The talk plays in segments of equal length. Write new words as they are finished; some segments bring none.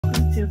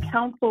to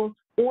Council's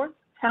 4th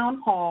Town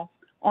Hall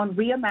on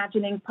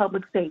Reimagining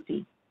Public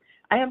Safety.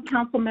 I am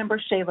Councilmember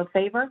Shayla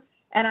Favor,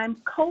 and I'm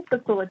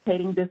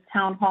co-facilitating this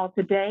town hall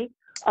today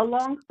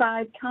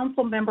alongside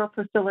Councilmember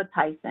Priscilla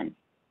Tyson.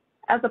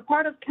 As a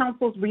part of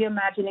Council's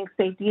Reimagining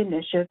Safety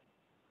initiative,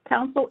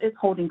 Council is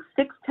holding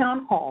 6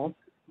 town halls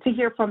to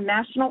hear from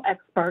national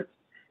experts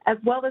as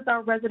well as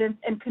our residents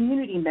and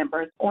community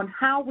members on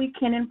how we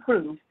can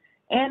improve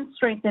and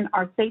strengthen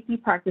our safety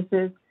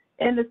practices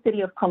in the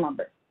city of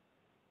Columbus.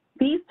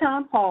 These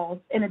town halls,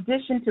 in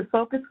addition to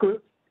focus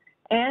groups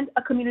and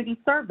a community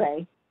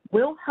survey,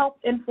 will help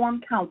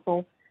inform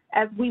Council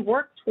as we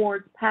work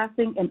towards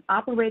passing an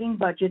operating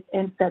budget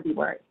in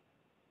February.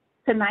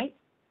 Tonight,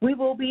 we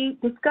will be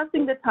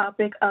discussing the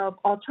topic of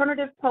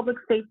alternative public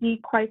safety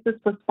crisis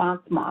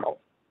response models.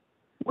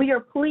 We are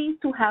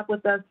pleased to have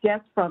with us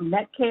guests from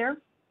NetCare,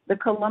 the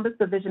Columbus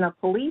Division of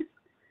Police,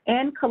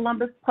 and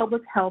Columbus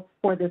Public Health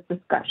for this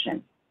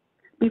discussion.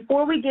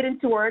 Before we get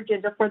into our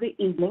agenda for the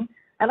evening,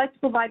 I'd like to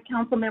provide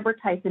Councilmember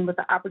Tyson with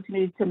the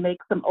opportunity to make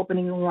some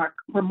opening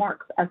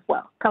remarks as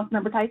well.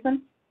 Councilmember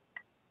Tyson?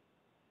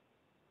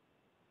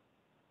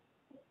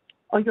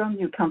 Oh, you're on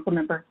mute,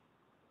 Councilmember.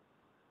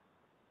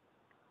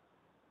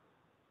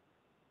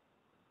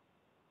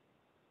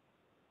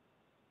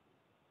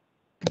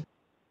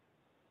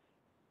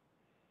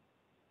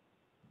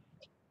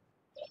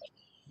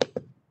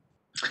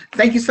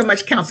 Thank you so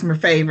much, Councilmember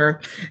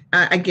Favor.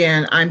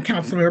 Again, I'm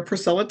Councilmember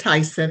Priscilla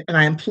Tyson, and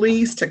I am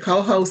pleased to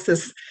co-host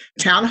this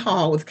town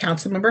hall with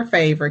Councilmember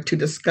Favor to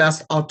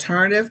discuss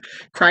alternative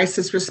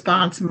crisis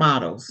response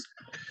models.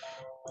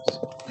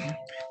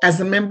 As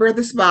a member of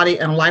this body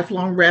and a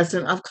lifelong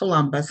resident of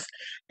Columbus,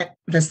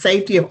 the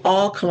safety of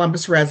all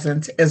Columbus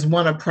residents is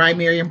one of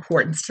primary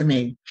importance to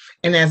me.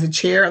 And as the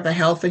chair of the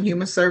Health and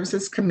Human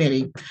Services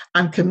Committee,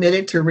 I'm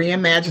committed to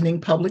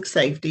reimagining public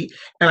safety,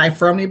 and I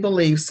firmly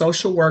believe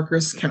social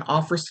workers can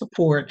offer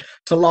support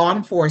to law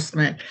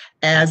enforcement,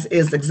 as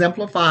is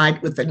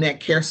exemplified with the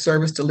NetCare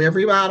service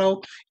delivery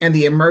model and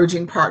the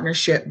emerging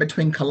partnership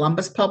between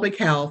Columbus Public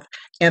Health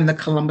and the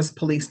Columbus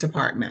Police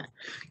Department.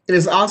 It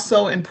is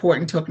also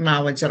important to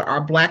acknowledge that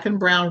our Black and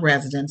Brown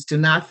residents do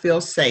not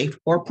feel safe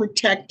or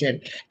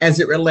protected as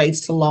it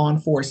relates to law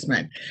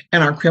enforcement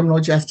and our criminal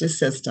justice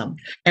system.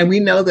 And we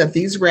know that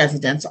these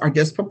residents are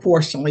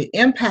disproportionately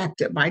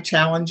impacted by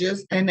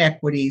challenges and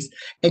inequities,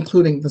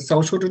 including the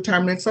social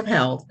determinants of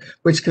health,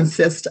 which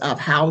consist of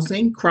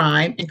housing,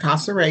 crime,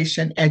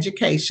 incarceration,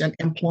 education,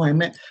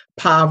 employment,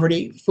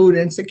 poverty, food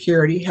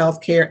insecurity,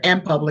 healthcare,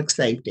 and public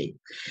safety.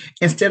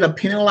 Instead of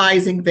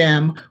penalizing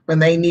them when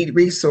they need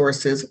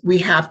resources, we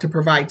have to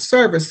provide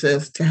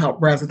services to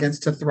help residents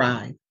to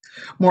thrive.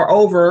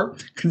 Moreover,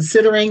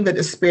 considering the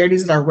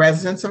disparities that our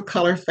residents of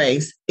color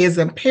face is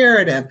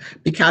imperative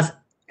because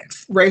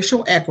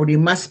racial equity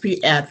must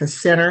be at the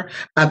center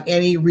of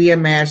any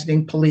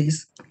reimagining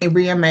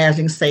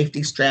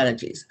safety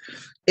strategies.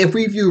 If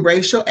we view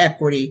racial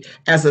equity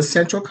as a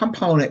central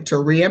component to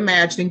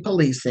reimagining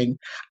policing,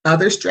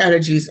 other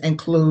strategies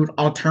include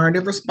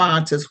alternative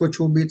responses, which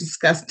will be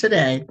discussed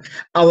today,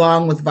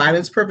 along with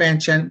violence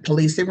prevention,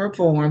 policing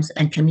reforms,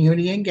 and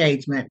community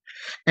engagement.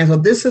 And so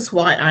this is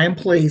why I am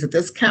pleased that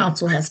this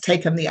council has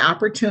taken the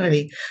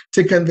opportunity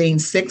to convene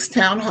 6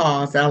 town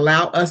halls that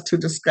allow us to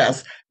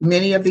discuss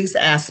many of these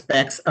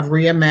aspects of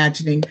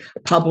reimagining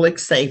public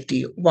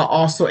safety while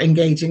also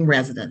engaging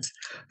residents.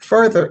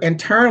 Further,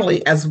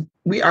 internally, as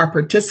we are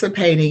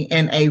participating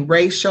in a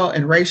racial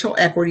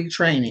equity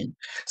training.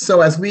 So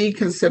as we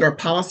consider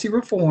policy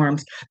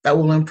reforms that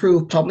will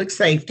improve public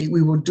safety,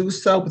 we will do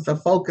so with a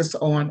focus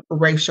on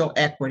racial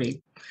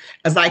equity.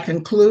 As I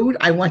conclude,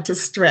 I want to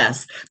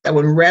stress that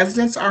when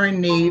residents are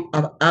in need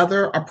of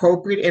other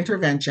appropriate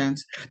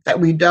interventions that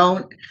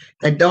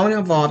don't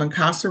involve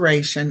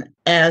incarceration,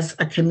 as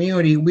a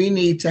community, we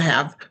need to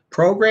have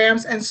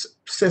programs and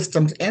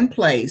systems in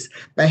place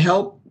that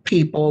help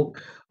people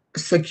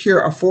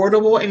secure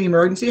affordable and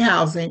emergency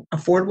housing,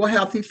 affordable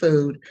healthy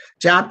food,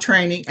 job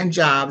training, and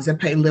jobs that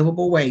pay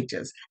livable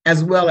wages,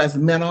 as well as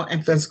mental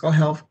and physical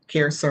health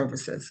care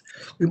services.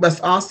 We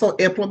must also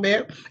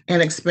implement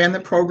and expand the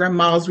program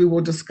models we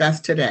will discuss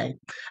today.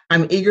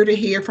 I'm eager to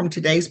hear from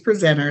today's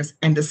presenters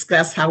and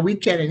discuss how we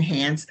can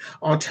enhance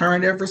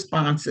alternative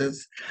response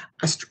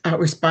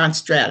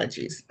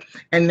strategies.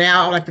 And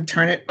now I'd like to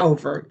turn it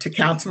over to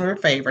Councilmember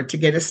Favor to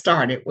get us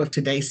started with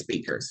today's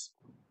speakers.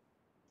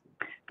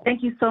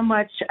 Thank you so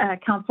much,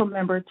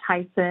 Councilmember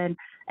Tyson.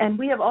 And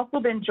we have also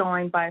been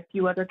joined by a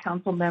few other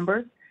council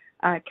members,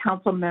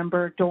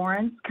 Councilmember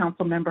Dorrance,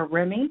 Councilmember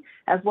Remy,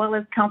 as well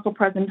as Council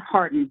President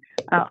Harden.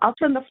 I'll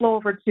turn the floor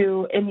over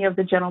to any of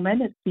the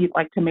gentlemen if you'd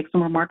like to make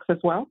some remarks as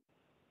well.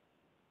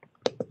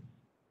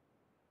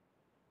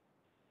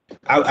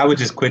 I would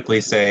just quickly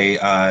say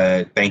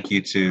thank you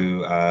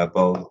to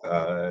both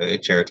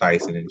Chair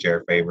Tyson and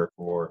Chair Favor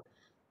for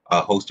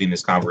hosting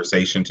this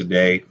conversation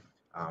today.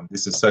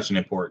 This is such an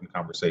important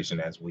conversation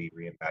as we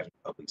reimagine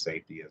public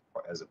safety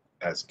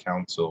as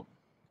council.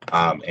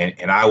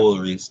 And I will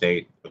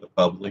restate for the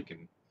public,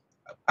 and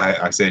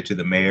I said to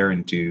the mayor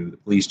and to the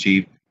police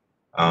chief,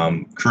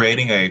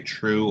 Creating a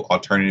true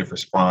alternative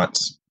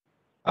response,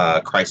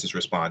 crisis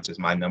response, is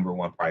my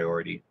 #1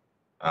 priority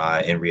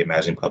in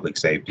reimagining public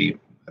safety.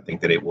 I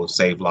think that it will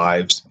save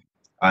lives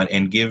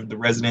and give the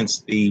residents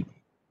the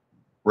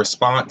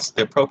response,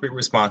 the appropriate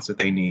response that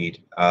they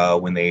need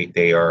when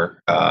they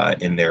are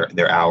in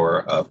their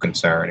hour of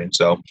concern. And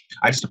so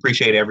I just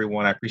appreciate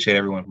everyone. I appreciate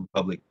everyone from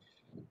public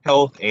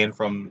health and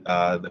from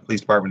the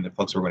police department, the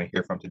folks we're going to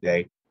hear from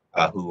today,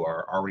 who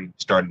are already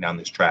starting down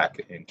this track.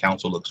 And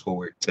council looks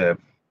forward to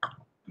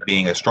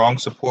being a strong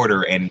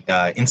supporter and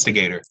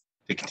instigator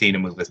to continue to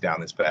move us down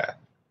this path.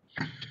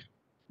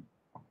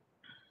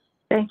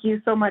 Thank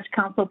you so much,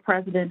 Council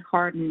President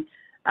Harden.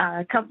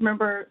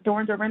 Councilmember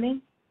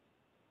Dorns-Remy?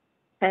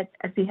 I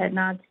see head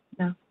nods.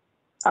 No.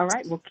 All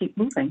right, we'll keep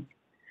moving.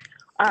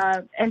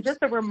 And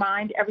just to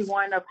remind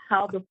everyone of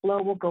how the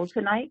flow will go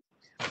tonight,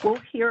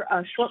 we'll hear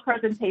a short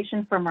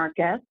presentation from our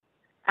guests.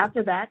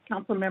 After that,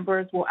 council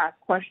members will ask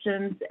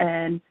questions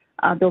and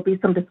there'll be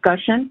some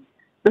discussion.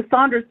 The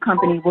Saunders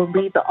Company will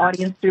lead the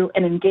audience through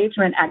an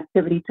engagement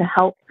activity to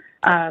help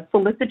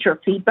solicit your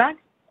feedback.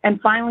 And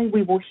finally,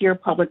 we will hear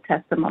public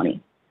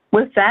testimony.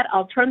 With that,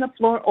 I'll turn the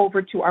floor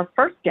over to our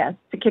first guest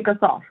to kick us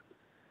off.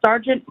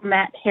 Sergeant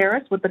Matt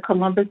Harris with the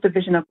Columbus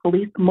Division of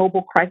Police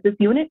Mobile Crisis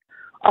Unit,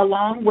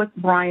 along with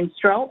Brian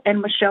Stroh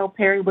and Michelle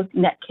Perry with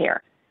NetCare.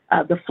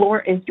 The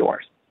floor is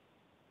yours.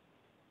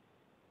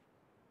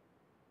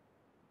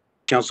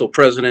 Council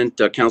President,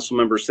 council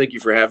members, thank you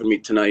for having me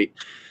tonight.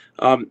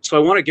 So I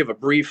want to give a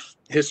brief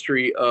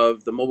history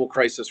of the Mobile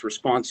Crisis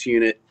Response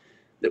Unit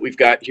that we've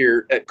got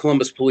here at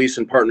Columbus Police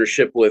in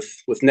partnership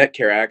with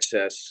NetCare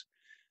Access.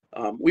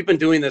 We've been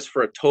doing this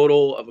for a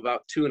total of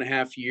about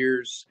 2.5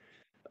 years.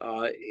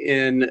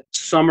 In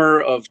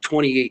summer of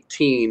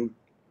 2018,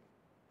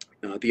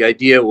 the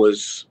idea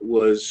was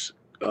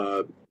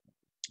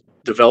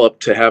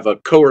developed to have a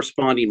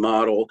co-responding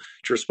model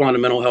to respond to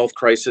mental health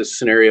crisis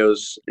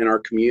scenarios in our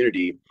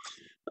community.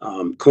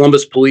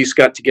 Columbus Police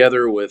got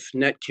together with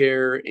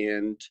NetCare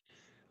and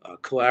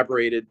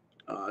collaborated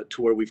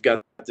to where we've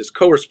got this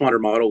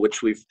co-responder model,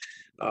 which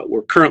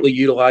we're currently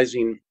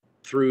utilizing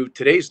through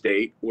today's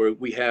date, where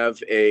we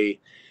have a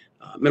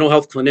mental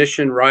health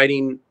clinician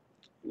riding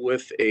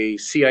with a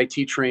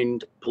CIT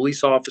trained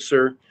police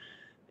officer,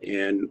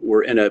 and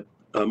we're in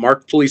a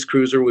marked police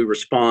cruiser. We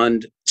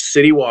respond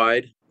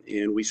citywide,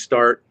 and we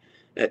start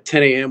at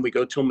 10 a.m. We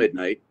go till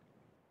midnight.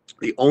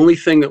 The only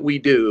thing that we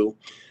do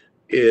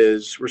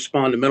is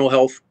respond to mental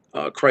health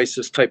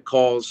crisis type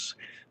calls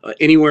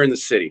anywhere in the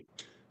city.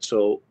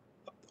 So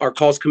our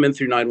calls come in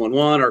through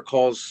 911. Our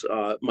calls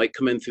might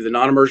come in through the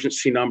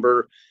non-emergency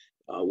number.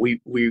 We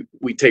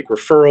take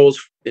referrals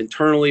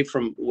internally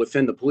from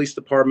within the police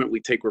department.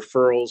 We take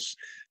referrals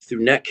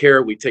through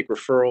NetCare. We take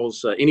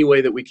referrals any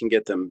way that we can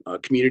get them.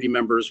 Community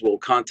members will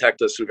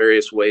contact us in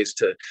various ways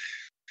to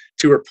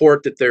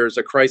report that there's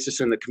a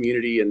crisis in the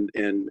community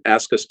and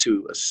ask us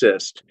to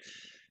assist.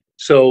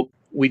 So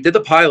we did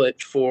the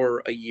pilot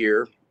for a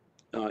year.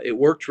 It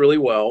worked really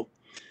well.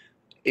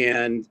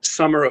 And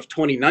summer of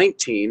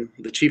 2019,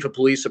 the chief of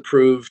police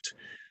approved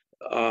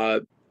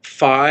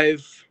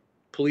 5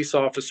 police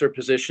officer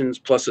positions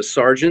plus a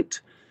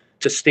sergeant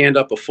to stand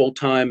up a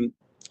full-time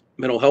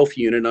mental health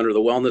unit under the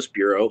Wellness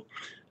Bureau.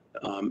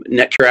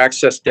 NetCare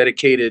Access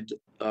dedicated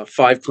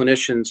 5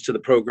 clinicians to the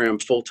program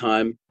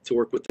full-time to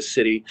work with the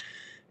city,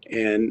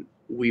 and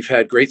we've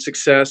had great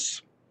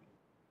success.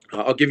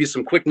 I'll give you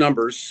some quick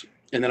numbers,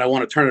 and then I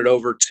want to turn it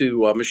over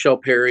to Michelle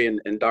Perry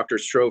and Dr.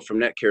 Stroh from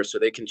NetCare so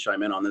they can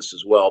chime in on this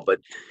as well.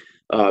 But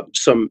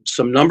some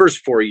numbers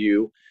for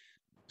you.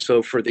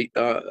 So for the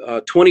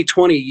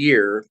 2020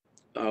 year,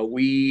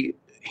 we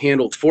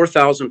handled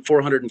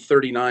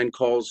 4,439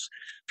 calls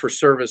for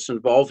service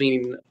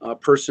involving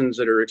persons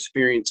that are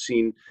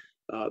experiencing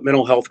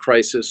mental health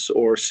crisis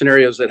or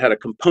scenarios that had a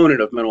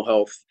component of mental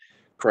health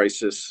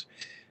crisis.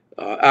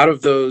 Out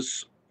of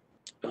those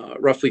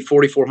roughly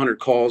 4,400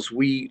 calls,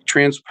 we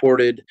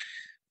transported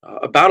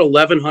about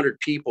 1,100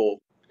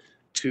 people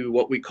to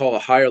what we call a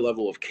higher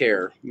level of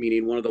care,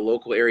 meaning one of the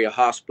local area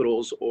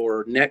hospitals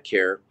or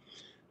NetCare,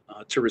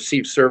 to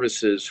receive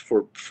services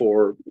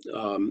for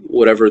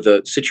whatever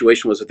the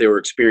situation was that they were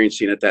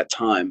experiencing at that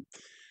time.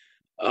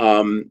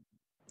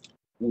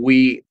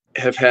 We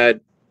have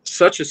had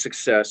such a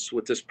success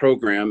with this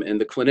program, and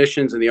the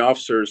clinicians and the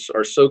officers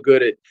are so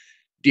good at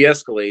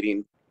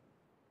de-escalating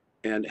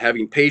and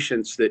having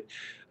patience that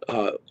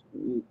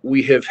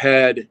we have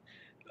had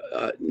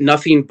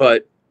nothing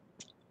but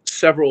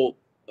several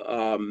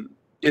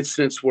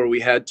incidents where we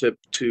had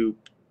to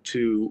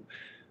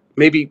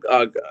maybe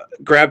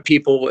grab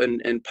people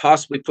and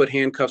possibly put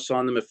handcuffs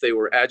on them if they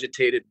were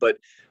agitated. But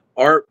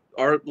our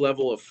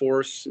level of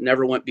force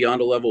never went beyond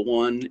a level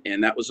 1,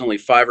 and that was only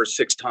 5 or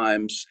 6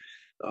 times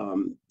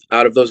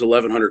out of those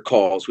 1,100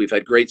 calls. We've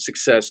had great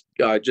success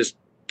just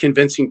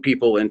convincing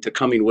people into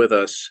coming with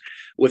us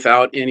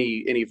without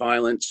any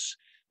violence,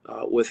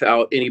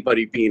 without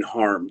anybody being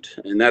harmed,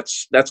 and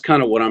that's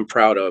kind of what I'm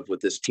proud of with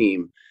this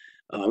team.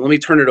 Let me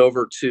turn it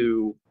over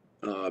to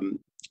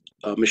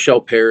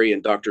Michelle Perry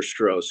and Dr.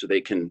 Stroh so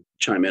they can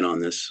chime in on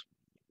this.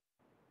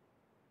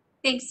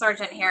 Thanks,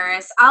 Sergeant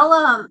Harris.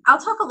 I'll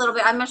talk a little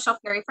bit. I'm Michelle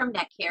Perry from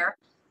NetCare.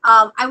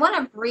 I want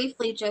to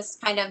briefly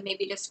just kind of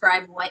maybe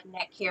describe what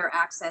NetCare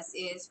Access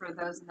is for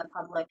those in the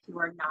public who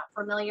are not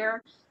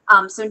familiar.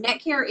 So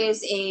NetCare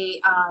is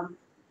a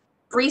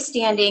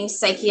freestanding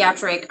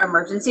psychiatric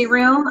emergency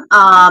room,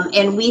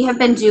 and we have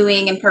been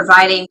doing and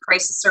providing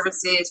crisis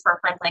services for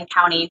Franklin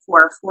County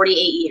for 48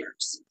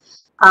 years.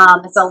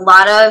 It's a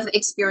lot of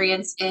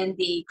experience in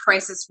the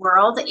crisis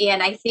world,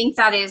 and I think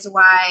that is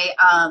why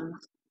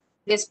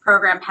this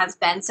program has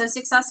been so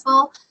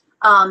successful,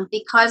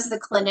 because the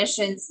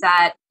clinicians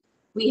that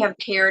we have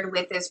paired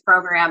with this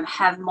program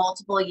have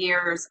multiple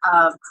years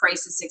of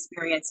crisis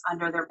experience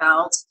under their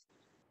belt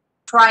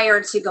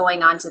prior to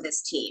going onto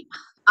this team.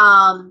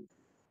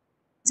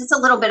 Just a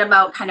little bit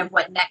about kind of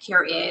what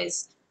NetCare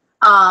is.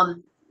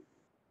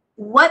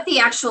 What the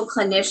actual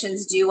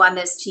clinicians do on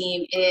this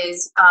team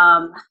is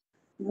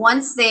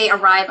once they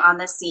arrive on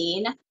the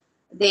scene,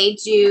 they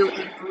do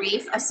a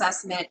brief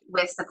assessment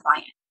with the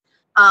client.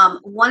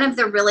 One of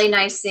the really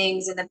nice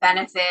things and the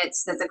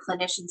benefits that the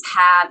clinicians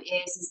have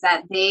is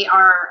that they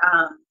are,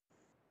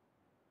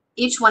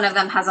 each one of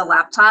them has a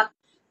laptop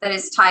that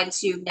is tied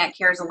to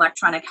NetCare's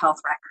electronic health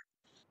record.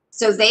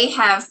 So they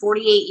have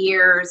 48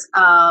 years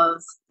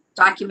of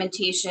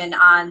documentation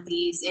on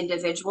these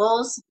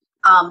individuals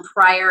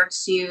prior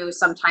to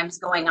sometimes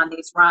going on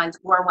these runs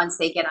or once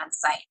they get on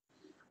site.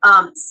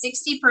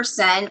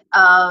 60%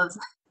 of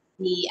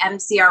the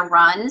MCR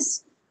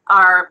runs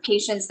are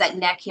patients that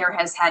NetCare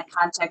has had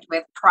contact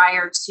with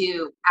prior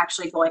to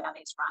actually going on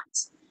these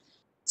runs.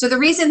 So the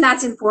reason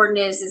that's important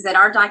is that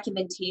our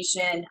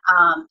documentation,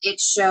 it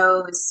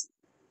shows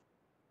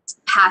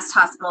past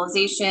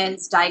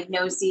hospitalizations,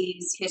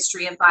 diagnoses,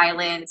 history of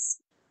violence,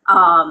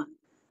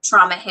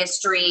 trauma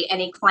history,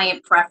 any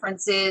client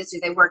preferences. Do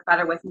they work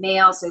better with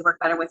males? Do they work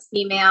better with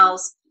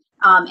females?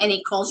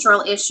 Any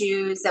cultural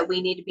issues that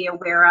we need to be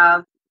aware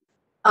of.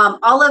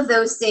 All of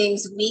those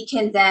things we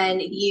can then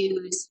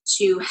use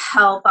to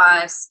help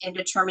us in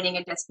determining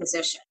a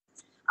disposition.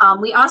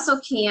 We also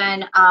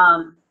can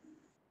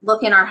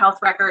look in our health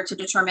record to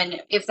determine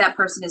if that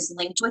person is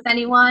linked with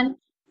anyone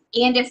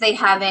and if they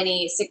have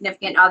any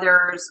significant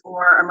others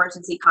or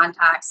emergency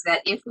contacts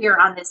that if we are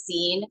on the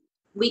scene,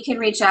 we can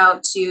reach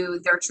out to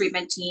their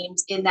treatment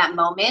teams in that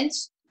moment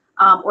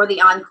or the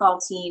on-call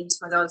teams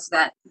for those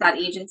that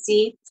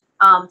agency.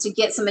 To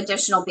get some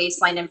additional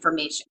baseline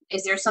information.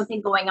 Is there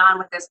something going on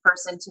with this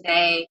person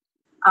today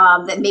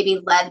that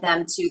maybe led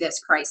them to this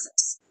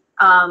crisis?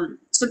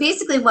 So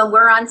basically when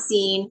we're on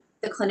scene,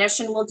 the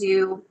clinician will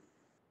do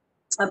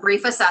a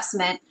brief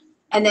assessment.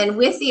 And then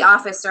with the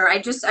officer,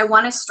 I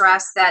want to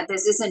stress that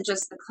this isn't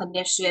just the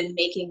clinician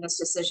making this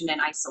decision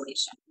in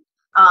isolation.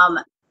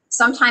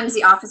 Sometimes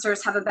the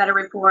officers have a better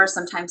rapport,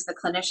 sometimes the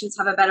clinicians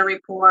have a better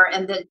rapport,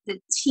 and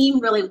the team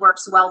really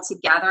works well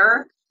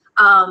together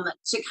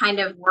to kind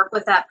of work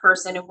with that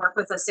person and work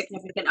with the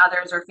significant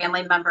others or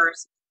family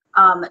members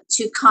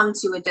to come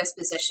to a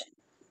disposition.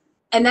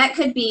 And that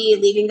could be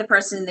leaving the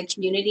person in the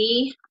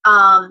community.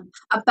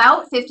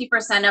 About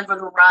 50% of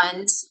the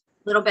runs,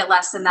 a little bit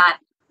less than that,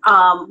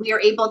 we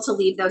are able to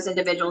leave those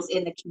individuals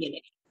in the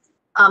community.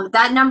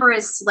 That number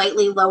is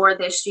slightly lower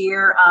this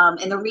year.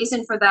 And the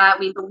reason for that,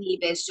 we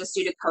believe, is just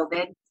due to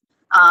COVID.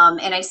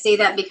 And I say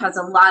that because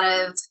a lot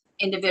of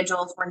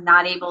individuals were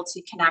not able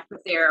to connect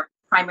with their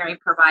primary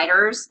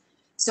providers.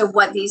 So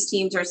what these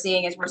teams are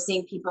seeing is we're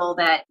seeing people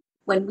that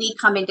when we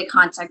come into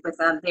contact with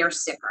them, they're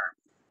sicker.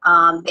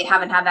 They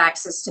haven't had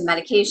access to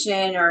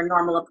medication or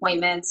normal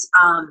appointments.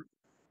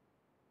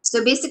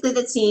 So basically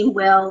the team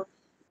will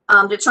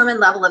determine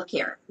level of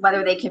care,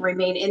 whether they can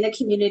remain in the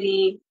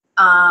community,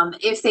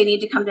 if they need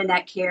to come to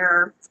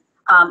NetCare,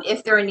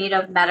 if they're in need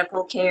of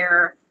medical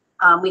care,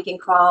 we can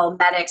call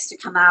medics to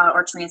come out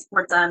or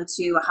transport them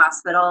to a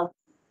hospital.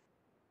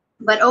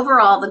 But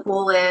overall, the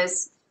goal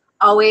is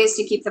always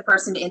to keep the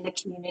person in the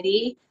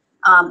community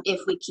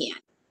if we can.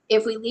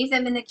 If we leave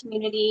them in the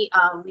community,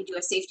 we do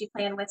a safety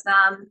plan with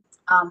them,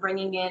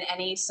 bringing in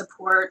any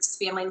supports,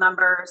 family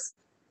members,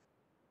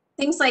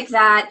 things like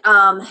that.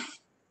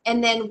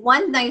 And then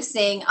one nice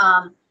thing,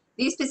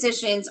 these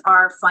positions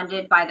are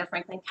funded by the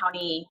Franklin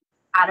County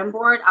ADAM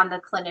Board on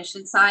the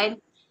clinician side.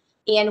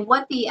 And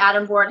what the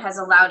ADAM Board has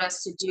allowed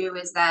us to do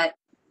is that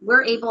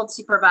we're able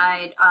to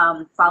provide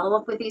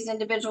follow-up with these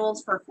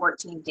individuals for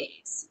 14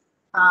 days.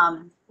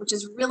 Which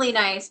is really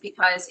nice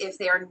because if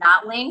they are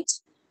not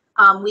linked,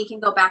 we can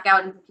go back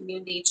out in the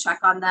community, check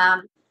on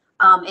them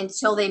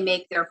until they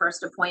make their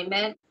first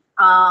appointment,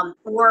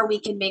 or we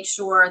can make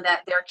sure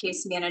that their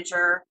case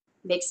manager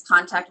makes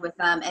contact with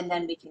them and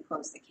then we can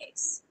close the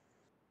case.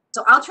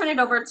 So I'll turn it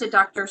over to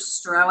Dr.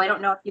 Stroh. I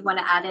don't know if you want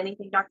to add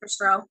anything, Dr.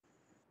 Stroh.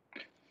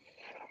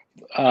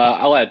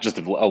 I'll add just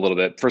a little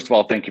bit. First of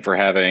all, thank you for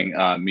having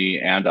me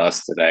and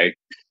us today.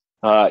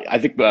 I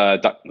think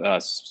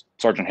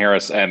Sergeant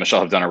Harris and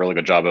Michelle have done a really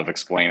good job of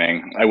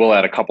explaining. I will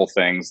add a couple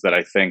things that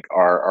I think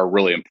are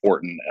really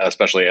important,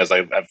 especially as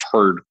I've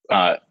heard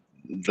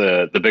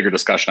the bigger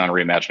discussion on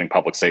reimagining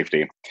public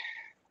safety.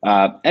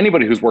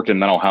 Anybody who's worked in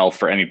mental health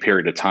for any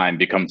period of time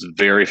becomes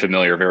very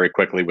familiar very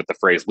quickly with the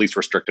phrase least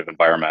restrictive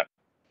environment.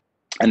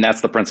 And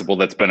that's the principle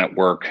that's been at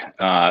work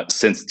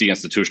since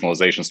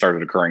deinstitutionalization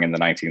started occurring in the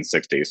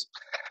 1960s.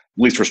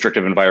 Least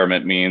restrictive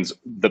environment means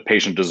the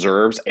patient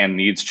deserves and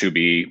needs to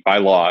be, by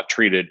law,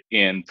 treated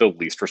in the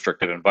least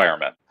restrictive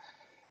environment.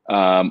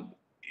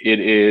 It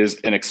is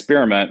an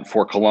experiment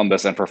for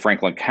Columbus and for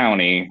Franklin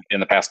County in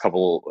the past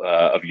couple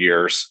of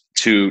years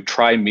to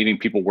try meeting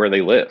people where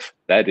they live.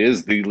 That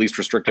is the least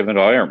restrictive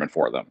environment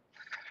for them.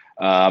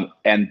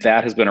 And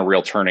that has been a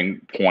real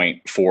turning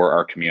point for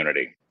our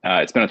community.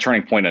 It's been a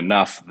turning point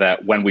enough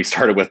that when we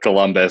started with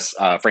Columbus,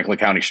 Franklin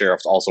County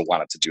sheriffs also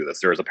wanted to do this.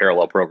 There is a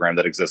parallel program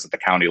that exists at the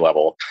county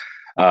level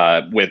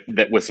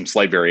with some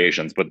slight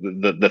variations, but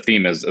the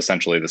theme is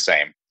essentially the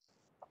same.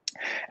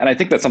 And I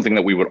think that's something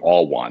that we would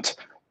all want.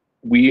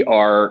 We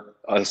are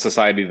a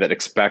society that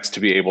expects to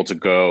be able to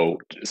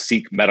go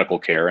seek medical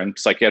care, and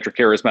psychiatric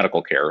care is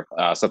medical care.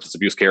 Substance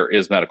abuse care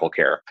is medical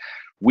care.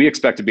 We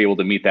expect to be able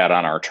to meet that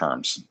on our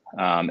terms.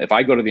 If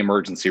I go to the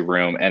emergency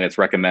room and it's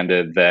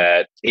recommended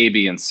that A,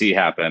 B, and C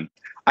happen,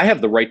 I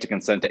have the right to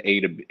consent to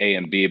A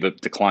and B,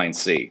 but decline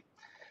C.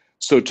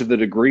 So to the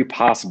degree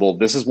possible,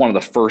 this is one of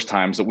the first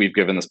times that we've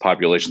given this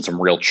population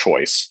some real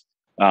choice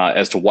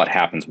as to what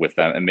happens with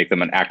them and make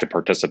them an active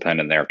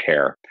participant in their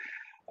care.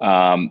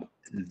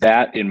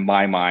 That, in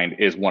my mind,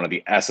 is one of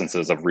the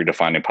essences of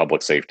redefining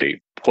public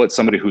safety. Put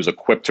somebody who's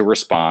equipped to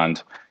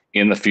respond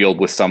in the field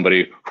with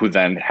somebody who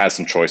then has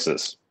some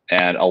choices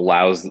and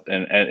allows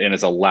and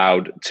is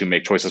allowed to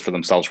make choices for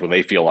themselves where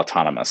they feel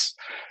autonomous.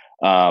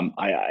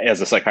 As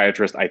a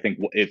psychiatrist, I think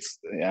as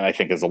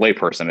a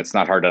layperson, it's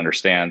not hard to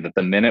understand that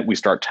the minute we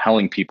start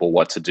telling people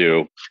what to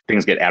do,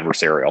 things get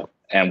adversarial,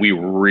 and we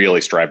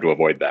really strive to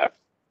avoid that.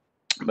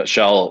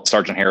 Michelle,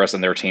 Sergeant Harris,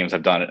 and their teams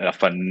have done a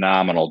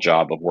phenomenal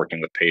job of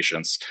working with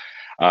patients.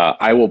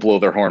 I will blow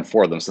their horn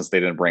for them since they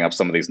didn't bring up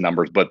some of these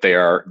numbers, but they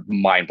are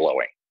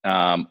mind-blowing.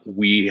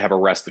 We have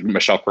arrested,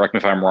 Michelle, correct me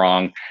if I'm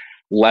wrong,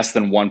 less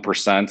than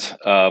 1%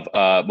 of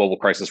mobile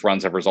crisis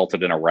runs have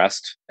resulted in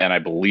arrest. And I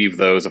believe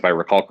those, if I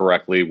recall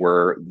correctly,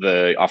 were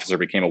the officer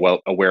became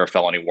aware of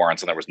felony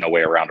warrants and there was no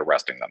way around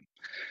arresting them.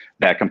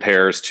 That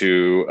compares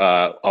to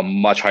a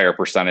much higher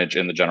percentage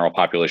in the general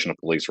population of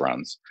police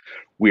runs.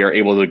 We are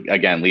able to,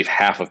 again, leave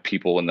half of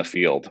people in the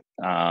field.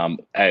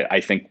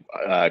 I think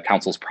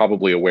council's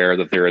probably aware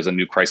that there is a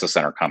new crisis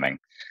center coming.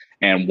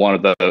 And one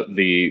of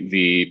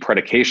the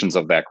predications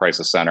of that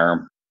crisis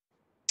center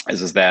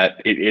is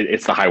that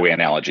it's the highway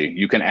analogy.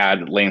 You can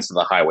add lanes to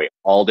the highway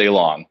all day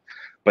long,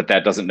 but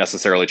that doesn't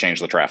necessarily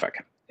change the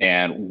traffic.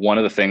 And one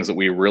of the things that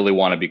we really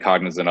want to be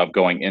cognizant of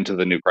going into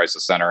the new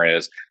crisis center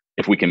is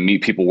if we can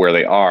meet people where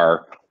they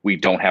are, we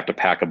don't have to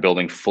pack a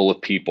building full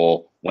of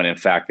people when in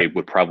fact they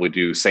would probably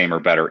do same or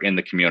better in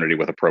the community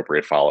with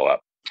appropriate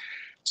follow-up.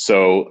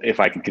 So if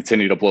I can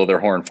continue to blow their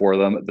horn for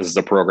them, this is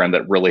a program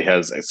that really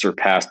has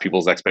surpassed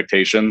people's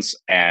expectations,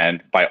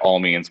 and by all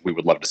means, we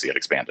would love to see it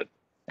expanded.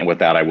 And with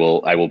that, I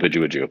will bid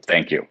you adieu.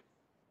 Thank you.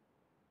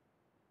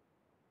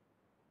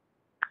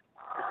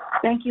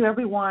 Thank you,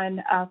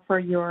 everyone, for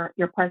your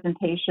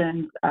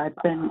presentations. It's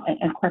been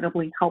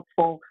incredibly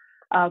helpful.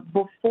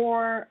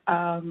 Before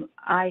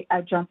I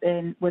jump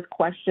in with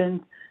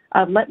questions,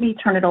 let me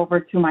turn it over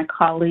to my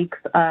colleagues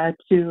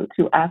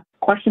to ask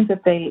questions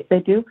if they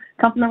do.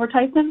 Councilmember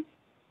Tyson?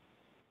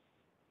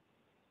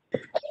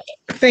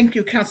 Thank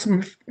you,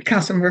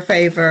 Councilmember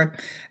Favor.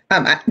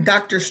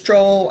 Dr.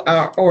 Stroll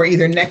or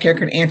either Netcare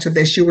can answer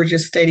this. You were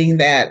just stating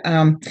that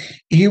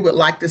you would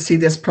like to see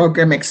this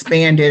program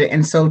expanded.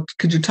 And so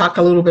could you talk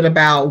a little bit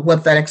about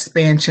what that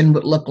expansion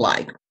would look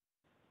like?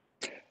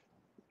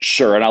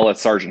 Sure, and I'll let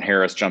Sergeant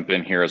Harris jump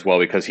in here as well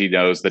because he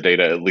knows the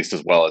data at least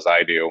as well as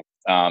I do.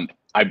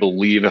 I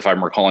believe, if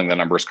I'm recalling the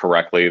numbers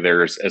correctly,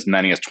 there's as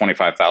many as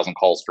 25,000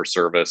 calls for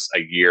service a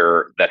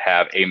year that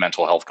have a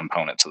mental health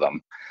component to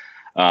them.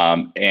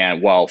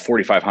 And while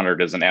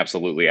 4,500 is an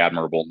absolutely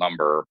admirable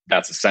number,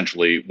 that's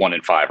essentially 1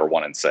 in 5 or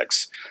 1 in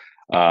 6.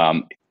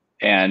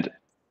 And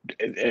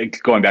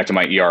going back to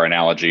my ER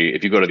analogy,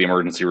 if you go to the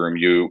emergency room,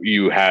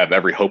 you have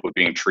every hope of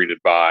being treated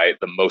by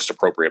the most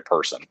appropriate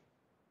person.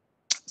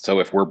 So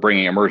if we're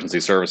bringing emergency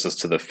services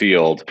to the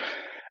field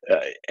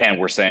and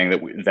we're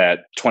saying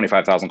that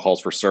 25,000 calls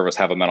for service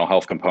have a mental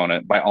health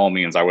component, by all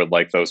means, I would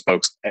like those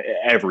folks,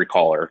 every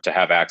caller, to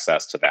have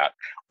access to that.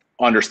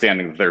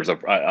 Understanding that there's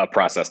a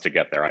process to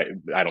get there.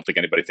 I don't think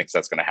anybody thinks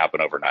that's going to happen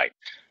overnight.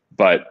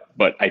 But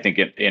I think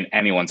in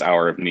anyone's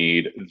hour of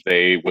need,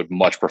 they would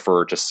much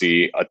prefer to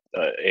see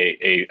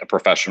a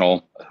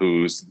professional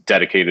who's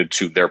dedicated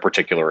to their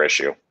particular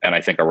issue. And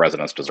I think our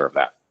residents deserve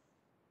that.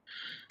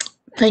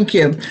 Thank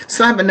you.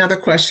 So I have another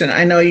question.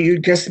 I know you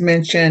just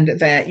mentioned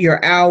that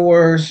your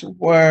hours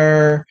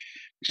were,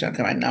 look at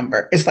my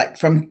number, it's like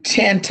from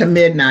 10 to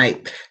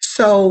midnight.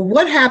 So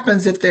what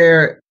happens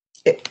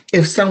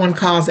if someone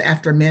calls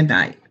after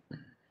midnight,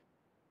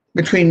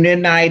 between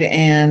midnight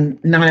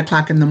and 9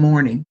 o'clock in the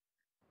morning?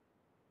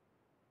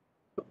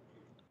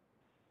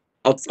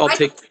 I'll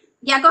take.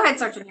 Yeah, go ahead,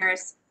 Sergeant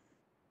Harris.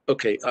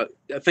 Okay,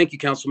 thank you,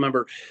 council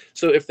member.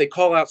 So if they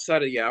call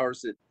outside of the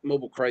hours that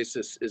mobile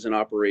crisis is in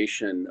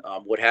operation,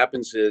 what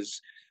happens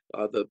is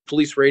the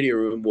police radio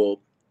room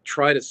will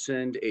try to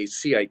send a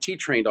CIT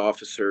trained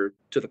officer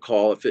to the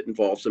call if it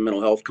involves a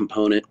mental health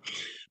component.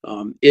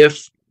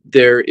 If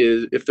there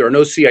are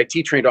no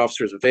CIT trained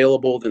officers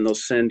available, then they'll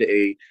send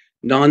a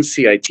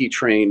non-CIT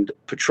trained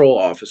patrol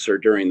officer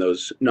during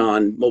those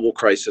non-mobile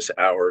crisis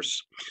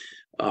hours.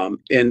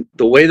 And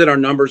the way that our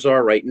numbers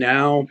are right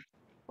now,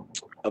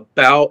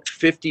 about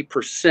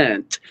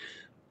 50%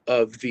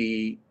 of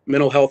the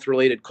mental health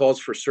related calls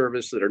for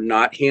service that are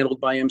not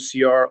handled by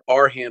MCR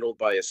are handled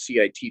by a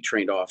CIT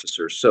trained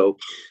officer. So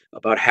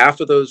about half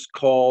of those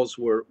calls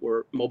where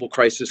mobile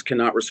crisis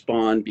cannot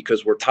respond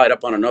because we're tied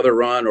up on another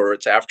run or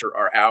it's after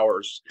our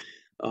hours.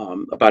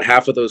 About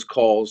half of those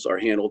calls are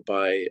handled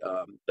by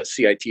a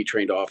CIT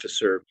trained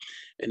officer,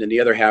 and then the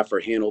other half are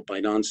handled by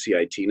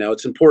non-CIT. Now,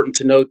 it's important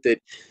to note that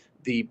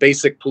the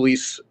basic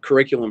police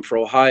curriculum for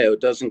Ohio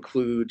does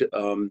include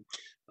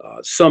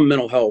some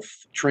mental health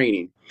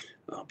training,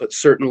 but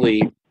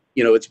certainly,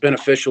 it's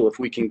beneficial if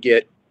we can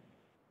get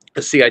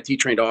a CIT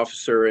trained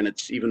officer, and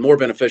it's even more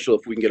beneficial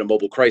if we can get a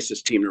mobile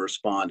crisis team to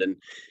respond. And,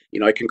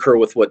 I concur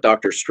with what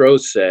Dr. Stroh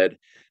said.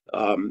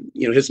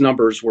 His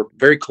numbers were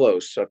very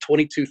close.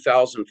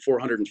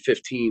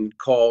 22,415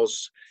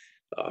 calls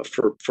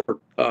for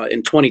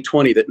in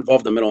 2020 that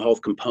involved the mental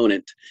health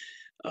component.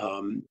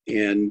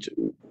 And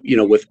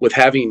with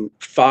having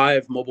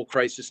 5 mobile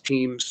crisis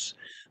teams,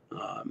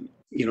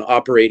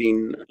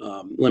 operating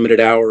limited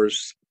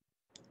hours,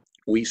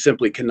 we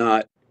simply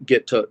cannot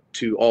get to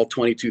all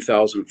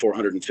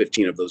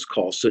 22,415 of those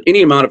calls. So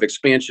any amount of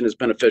expansion is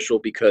beneficial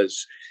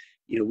because,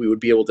 we would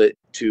be able to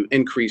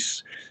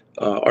increase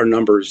our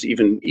numbers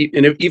even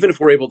if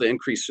we're able to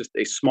increase just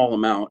a small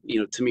amount.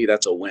 To me,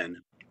 that's a win.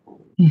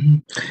 Mm-hmm.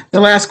 The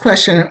last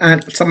question,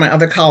 some of my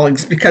other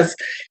colleagues, because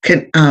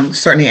can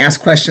certainly ask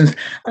questions.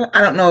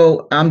 I don't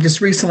know. Just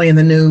recently in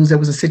the news, there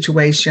was a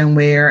situation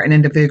where an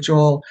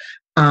individual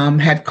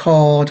had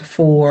called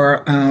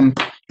for a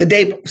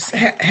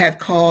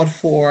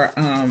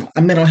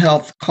mental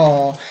health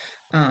call.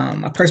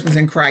 A person was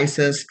in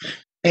crisis,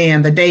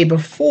 and the day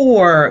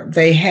before,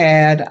 they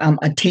had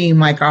a team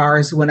like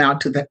ours went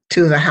out to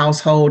the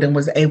household and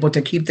was able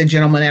to keep the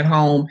gentleman at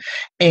home,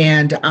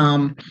 and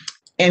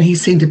he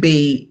seemed to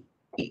be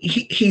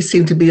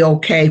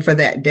okay for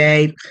that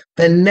day.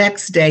 The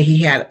next day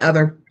he had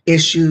other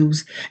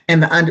issues,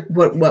 and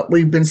what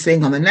we've been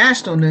seeing on the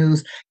national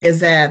news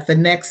is that the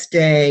next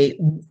day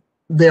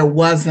there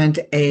wasn't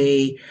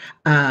a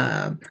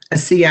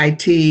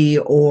CIT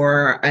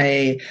or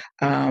a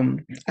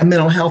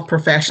mental health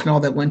professional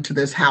that went to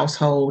this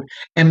household.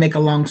 And make a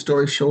long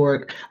story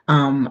short,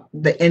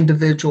 the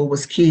individual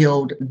was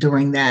killed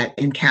during that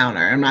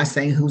encounter. I'm not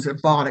saying who's at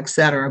fault, et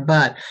cetera,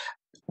 but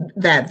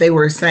that they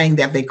were saying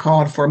that they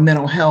called for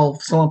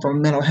someone from a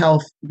mental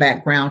health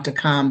background to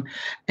come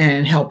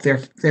and help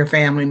their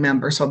family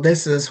member. So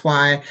this is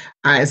why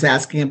I was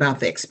asking about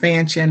the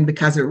expansion,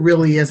 because it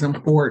really is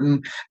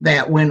important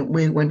that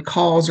when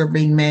calls are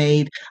being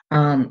made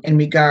in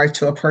regard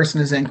to a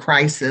person who's in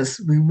crisis,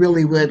 we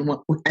really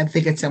I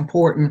think it's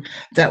important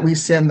that we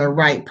send the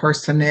right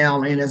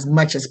personnel in as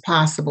much as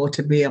possible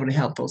to be able to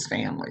help those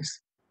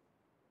families.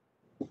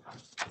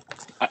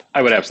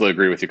 I would absolutely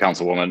agree with you,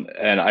 Councilwoman,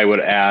 and I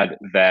would add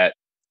that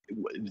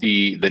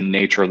the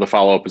nature of the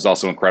follow-up is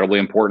also incredibly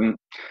important.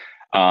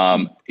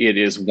 It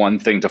is one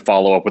thing to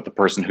follow up with the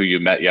person who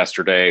you met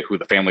yesterday, who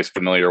the family's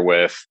familiar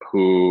with,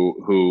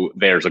 who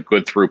there's a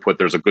good throughput,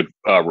 there's a good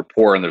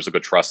rapport, and there's a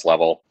good trust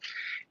level.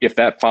 If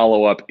that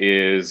follow-up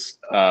is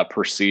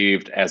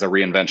perceived as a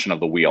reinvention of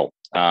the wheel,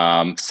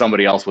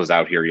 somebody else was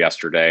out here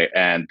yesterday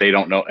and they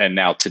don't know, and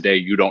now today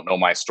you don't know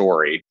my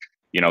story.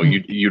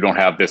 You don't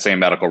have the same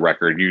medical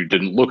record. You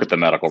didn't look at the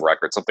medical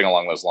record, something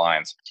along those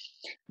lines.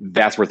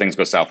 That's where things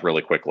go south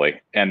really quickly.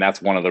 And that's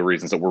one of the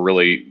reasons that we're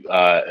really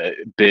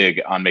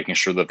big on making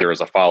sure that there is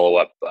a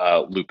follow-up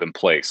loop in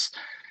place.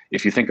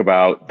 If you think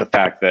about the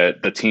fact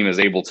that the team is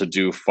able to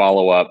do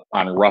follow-up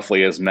on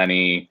roughly as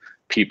many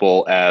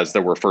people as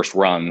there were first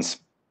runs,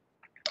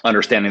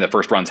 understanding that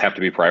first runs have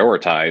to be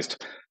prioritized,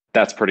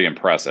 that's pretty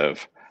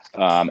impressive.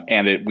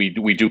 And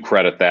we do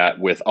credit that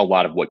with a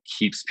lot of what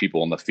keeps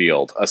people in the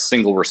field. A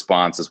single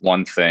response is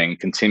one thing,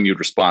 continued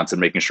response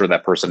and making sure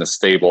that person is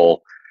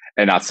stable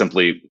and not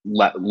simply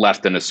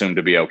left and assumed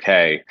to be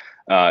okay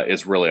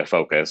is really a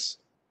focus.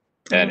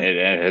 And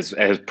it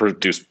has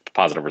produced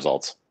positive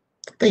results.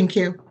 Thank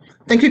you.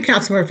 Thank you,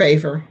 Councilmember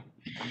Favor.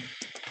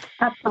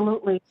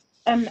 Absolutely.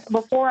 And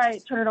before I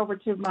turn it over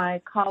to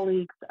my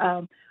colleagues,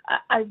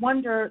 I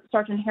wonder,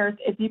 Sergeant Harris,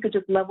 if you could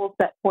just level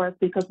set for us,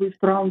 because we've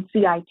thrown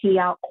CIT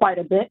out quite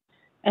a bit.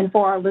 And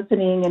for our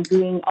listening and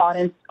viewing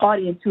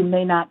audience who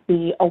may not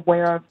be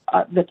aware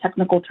of the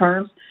technical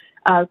terms,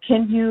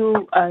 can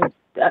you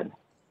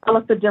tell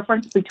us the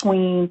difference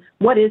between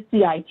what is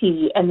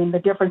CIT and then the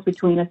difference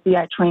between a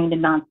CI trained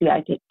and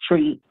non-CIT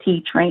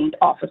trained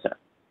officer?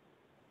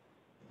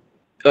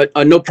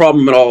 No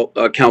problem at all,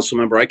 council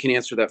member. I can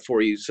answer that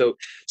for you. So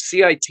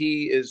CIT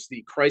is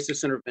the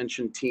Crisis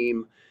Intervention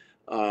Team.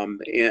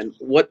 And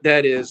what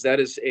that is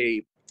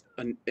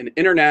an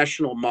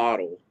international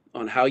model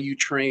on how you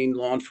train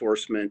law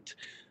enforcement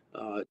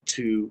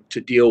to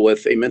deal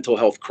with a mental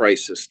health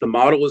crisis. The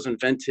model was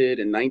invented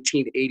in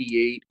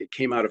 1988. It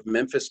came out of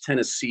Memphis,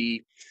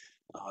 Tennessee.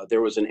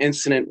 There was an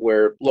incident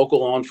where local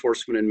law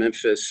enforcement in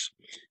Memphis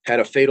had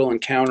a fatal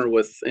encounter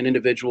with an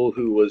individual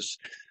who was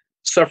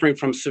suffering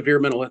from severe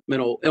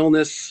mental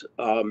illness.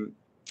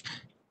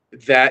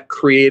 That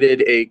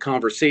created a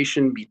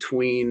conversation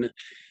between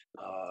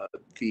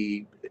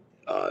the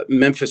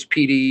Memphis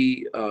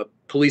PD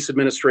police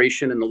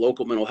administration and the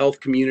local mental health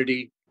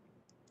community.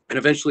 And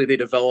eventually they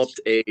developed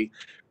a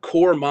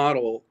core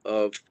model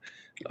of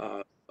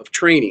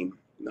training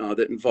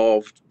that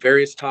involved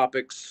various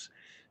topics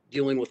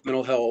dealing with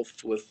mental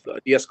health, with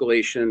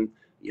de-escalation,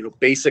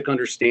 basic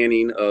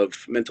understanding of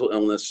mental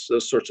illness,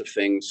 those sorts of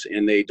things.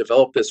 And they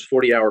developed this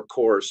 40-hour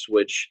course,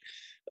 which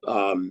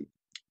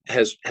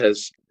has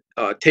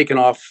taken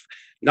off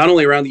not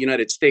only around the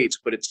United States,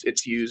 but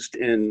it's used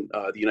in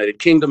the United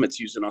Kingdom, it's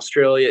used in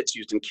Australia, it's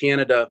used in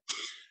Canada.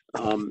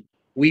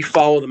 We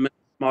follow the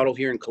model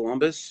here in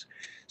Columbus.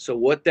 So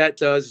what that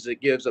does is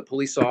it gives a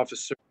police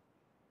officer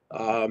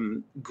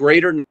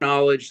greater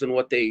knowledge than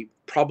what they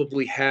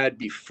probably had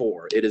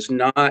before. It is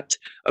not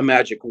a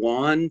magic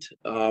wand.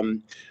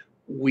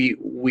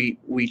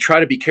 We try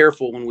to be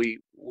careful when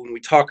we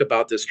talk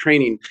about this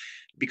training,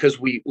 because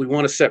we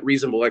want to set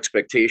reasonable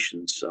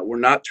expectations. We're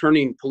not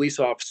turning police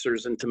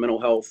officers into mental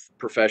health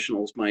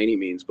professionals by any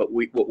means, but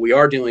what we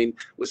are doing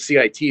with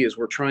CIT is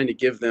we're trying to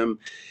give them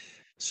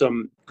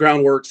some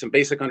groundwork, some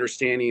basic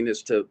understanding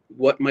as to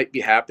what might be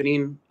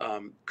happening,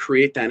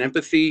 create that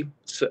empathy,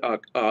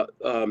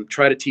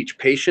 try to teach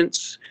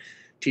patience,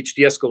 teach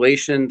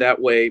de-escalation.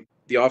 That way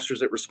the officers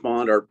that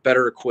respond are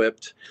better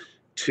equipped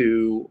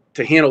to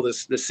handle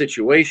this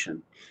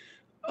situation.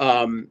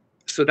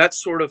 So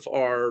that's sort of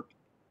our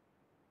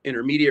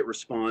intermediate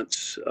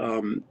response.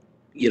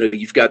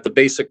 You've got the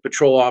basic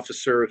patrol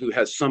officer who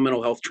has some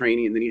mental health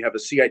training, and then you have a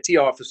CIT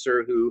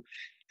officer who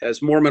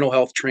has more mental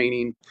health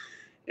training.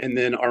 And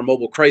then our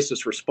mobile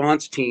crisis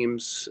response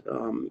teams,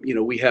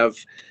 we have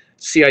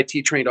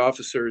CIT trained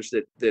officers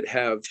that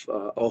have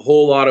a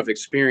whole lot of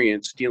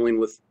experience dealing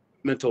with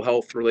mental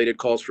health related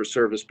calls for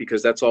service,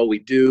 because that's all we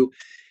do.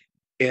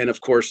 And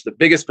of course, the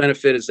biggest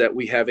benefit is that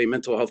we have a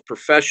mental health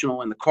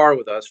professional in the car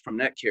with us from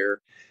NetCare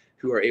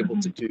who are able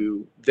to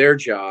do their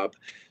job.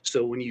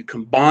 So when you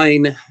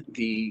combine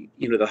the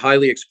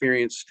highly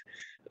experienced,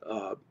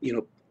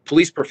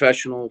 police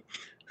professional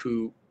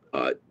who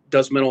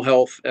does mental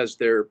health as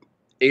their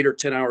 8 or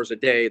 10 hours a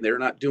day, they're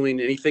not doing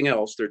anything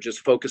else, they're just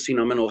focusing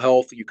on mental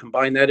health. You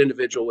combine that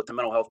individual with the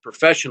mental health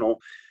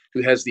professional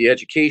who has the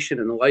education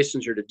and the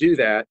licensure to do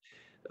that,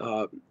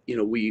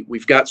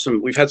 we've had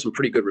some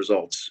pretty good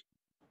results.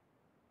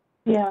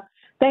 Yeah,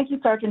 thank you,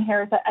 Sergeant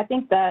Harris. I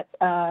think that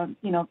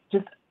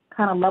just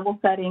kind of level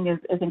setting is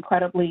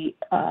incredibly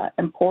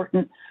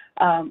important.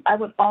 I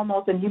would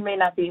almost, and you may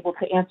not be able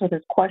to answer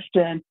this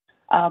question,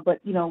 but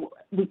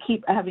we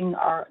keep having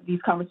these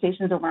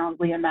conversations around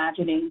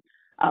reimagining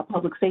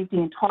public safety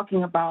and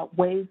talking about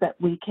ways that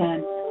we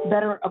can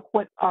better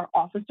equip our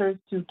officers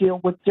to deal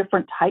with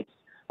different types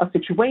of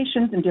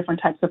situations and different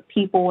types of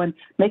people, and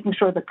making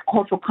sure the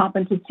cultural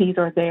competencies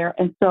are there.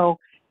 And so,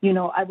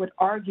 I would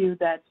argue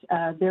that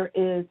there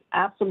is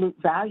absolute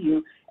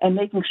value in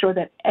making sure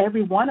that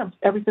every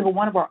single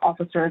one of our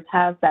officers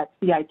has that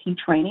CIT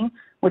training.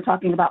 We're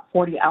talking about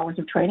 40 hours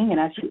of training, and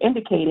as you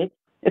indicated,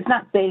 it's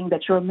not saying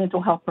that you're a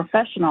mental health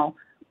professional,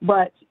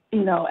 but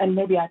and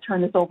maybe I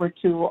turn this over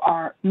to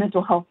our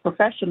mental health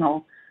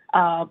professional,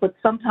 but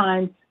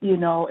sometimes,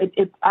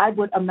 I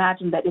would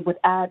imagine that it would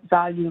add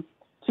value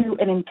to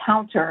an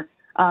encounter,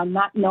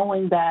 not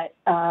knowing that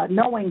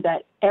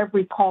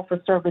every call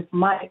for service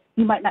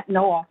you might not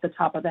know off the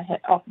top of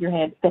your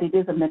head that it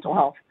is a mental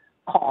health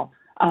call.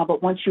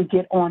 But once you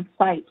get on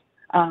site,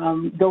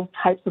 those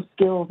types of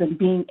skills and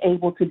being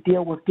able to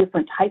deal with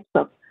different types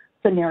of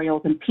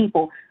scenarios and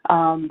people,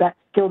 that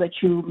skill that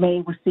you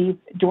may receive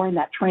during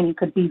that training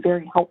could be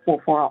very helpful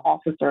for our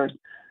officers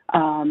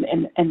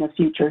in the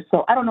future.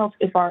 So I don't know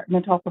if our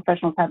mental health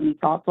professionals have any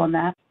thoughts on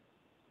that.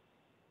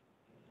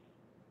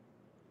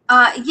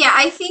 Yeah,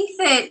 I think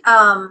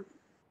that,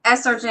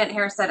 as Sergeant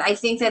Harris said, I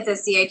think that the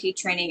CIT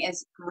training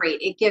is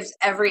great. It gives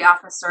every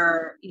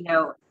officer,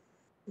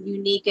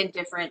 unique and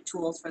different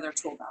tools for their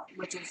tool belt,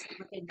 which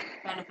can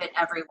benefit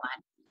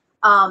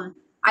everyone.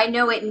 I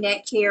know at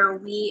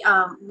NetCare,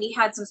 we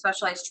had some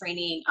specialized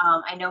training.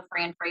 I know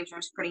Fran Fraser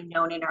is pretty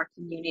known in our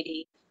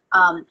community.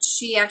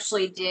 She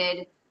actually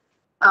did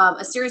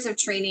a series of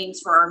trainings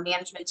for our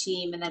management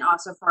team, and then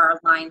also for our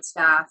line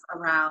staff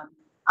around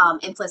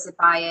implicit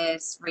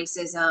bias,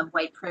 racism,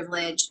 white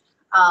privilege.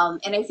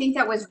 And I think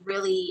that was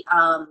really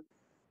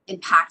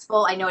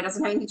impactful. I know it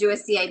doesn't have anything to do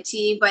with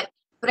CIT, but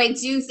I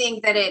do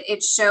think that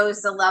it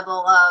shows the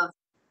level of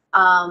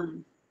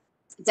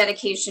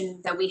dedication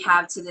that we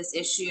have to this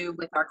issue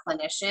with our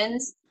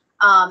clinicians.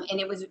 And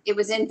it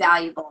was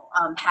invaluable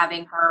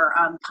having her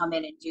come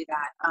in and do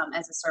that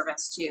as a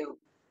service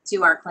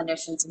to our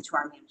clinicians and to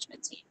our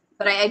management team.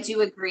 But I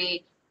do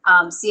agree,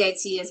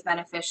 CIT is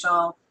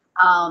beneficial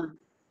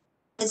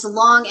as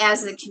long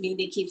as the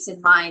community keeps in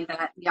mind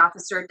that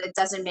it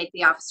doesn't make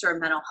the officer a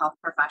mental health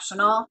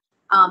professional,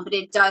 but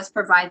it does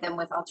provide them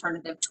with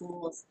alternative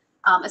tools,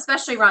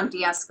 especially around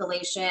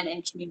de-escalation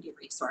and community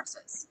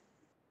resources.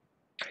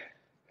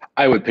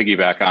 I would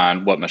piggyback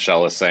on what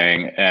Michelle is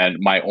saying, and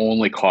my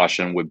only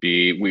caution would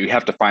be we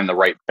have to find the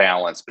right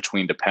balance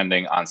between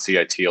depending on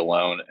CIT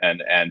alone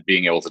and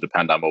being able to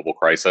depend on mobile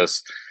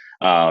crisis.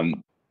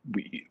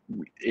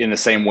 In the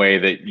same way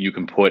that you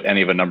can put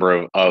any of a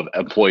number of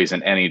employees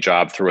in any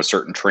job through a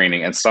certain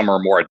training, and some are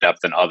more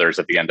adept than others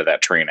at the end of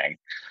that training.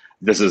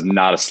 This is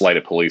not a slight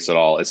at police at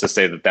all. It's to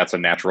say that that's a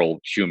natural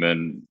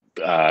human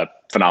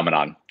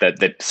phenomenon,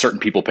 that certain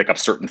people pick up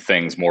certain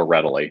things more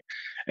readily,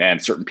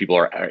 and certain people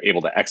are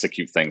able to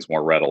execute things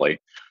more readily.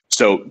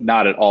 So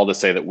not at all to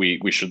say that we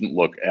shouldn't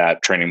look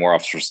at training more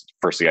officers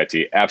for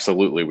CIT.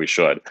 Absolutely, we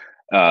should.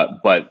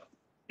 But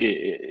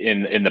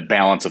in the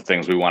balance of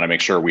things, we want to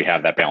make sure we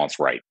have that balance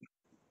right.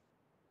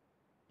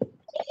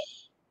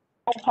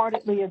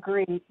 Wholeheartedly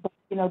agree. But,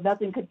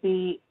 nothing could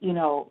be,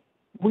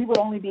 we would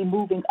only be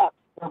moving up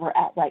where we're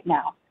at right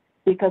now,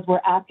 because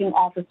we're asking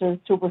officers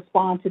to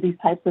respond to these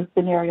types of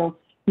scenarios,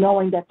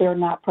 knowing that they're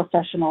not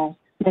professionals,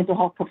 mental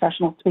health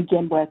professionals to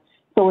begin with.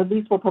 So at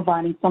least we're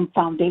providing some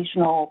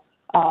foundational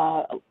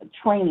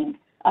training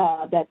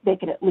that they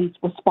could at least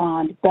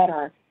respond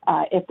better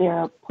if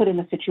they're put in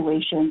a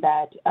situation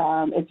that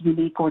is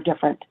unique or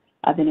different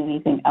than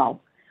anything else.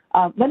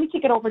 Let me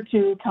kick it over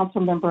to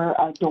Councilmember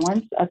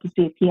Dorns to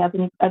see if he has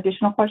any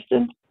additional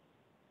questions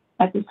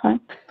at this time.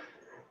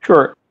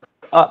 Sure.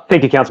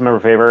 Thank you,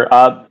 Councilmember Favor.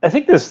 I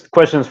think this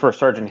question is for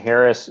Sergeant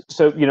Harris.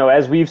 So,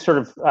 as we've sort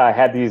of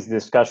had these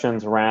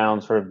discussions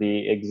around sort of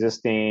the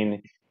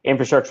existing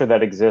infrastructure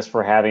that exists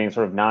for having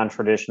sort of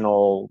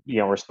non-traditional,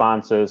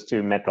 responses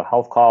to mental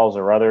health calls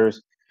or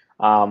others,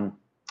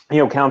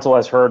 Council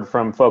has heard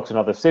from folks in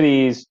other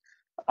cities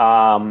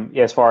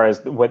as far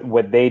as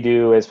what they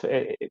do is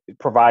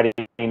providing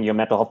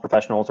mental health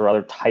professionals or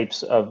other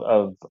types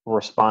of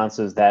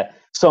responses that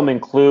some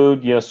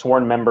include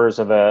sworn members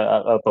of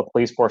a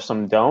police force,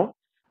 some don't.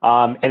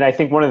 And I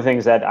think one of the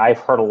things that I've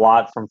heard a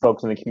lot from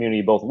folks in the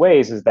community both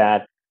ways is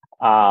that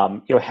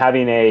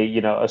having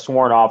a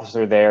sworn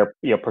officer there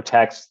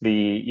protects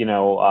the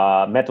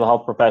mental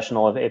health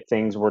professional if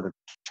things were to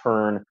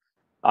turn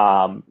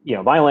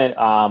violent.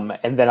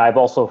 And then I've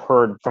also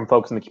heard from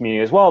folks in the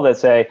community as well that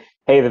say,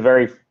 hey, the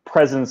very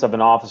presence of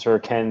an officer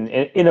can,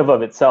 in and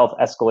of itself,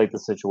 escalate the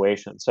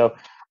situation. So,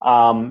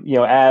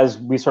 as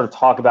we sort of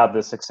talk about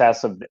the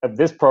success of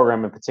this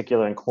program in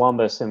particular in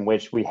Columbus, in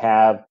which we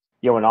have,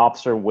 an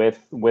officer with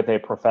a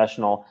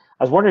professional,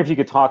 I was wondering if you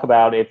could talk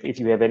about if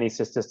you have any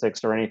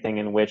statistics or anything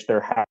in which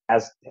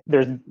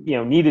there's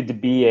needed to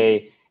be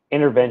a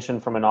intervention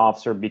from an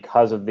officer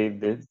because of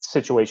the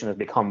situation has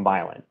become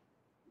violent.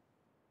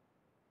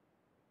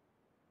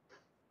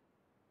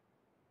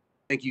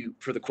 Thank you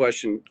for the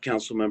question,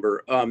 Council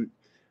Member.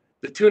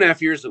 The 2.5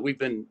 years that we've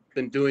been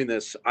doing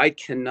this, I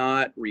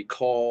cannot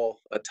recall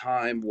a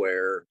time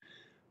where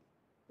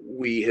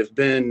we have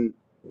been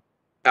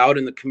out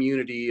in the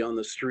community on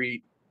the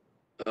street,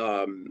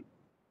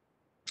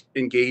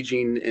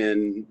 engaging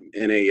in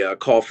a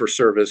call for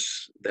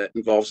service that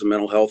involves a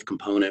mental health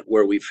component,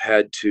 where we've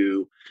had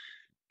to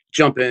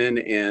jump in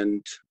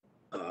and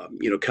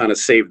kind of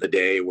save the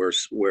day, where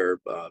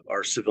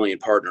our civilian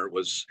partner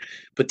was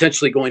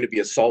potentially going to be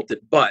assaulted.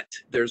 But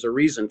there's a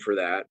reason for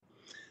that.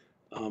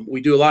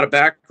 We do a lot of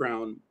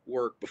background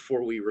work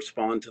before we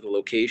respond to the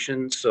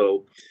location.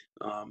 So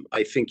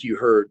I think you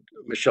heard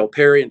Michelle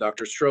Perry and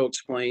Dr. Stroh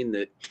explain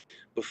that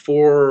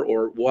before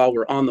or while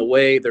we're on the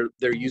way,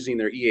 they're using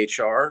their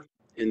EHR,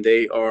 and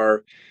they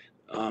are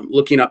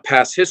looking up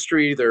past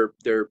history.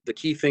 The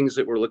key things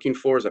that we're looking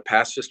for is a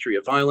past history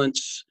of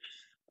violence,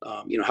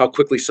 how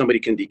quickly somebody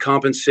can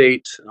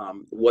decompensate,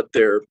 what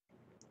their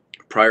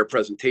prior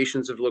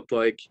presentations have looked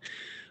like,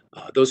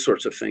 those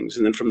sorts of things.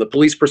 And then from the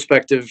police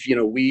perspective,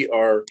 we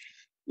are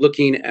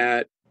looking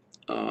at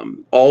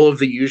all of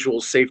the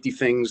usual safety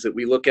things that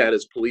we look at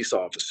as police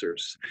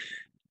officers.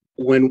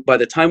 By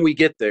the time we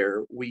get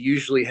there, we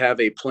usually have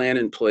a plan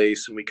in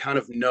place, and we kind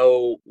of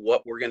know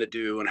what we're going to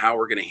do and how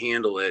we're going to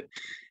handle it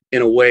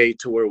in a way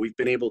to where we've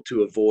been able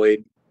to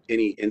avoid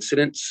any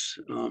incidents,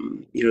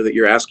 that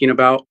you're asking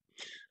about.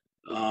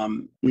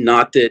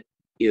 Not that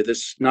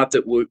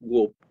we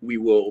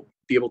will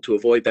be able to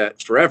avoid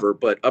that forever,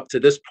 but up to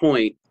this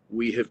point,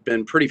 we have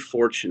been pretty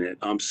fortunate.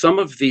 Some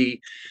of the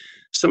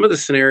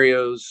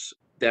scenarios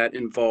that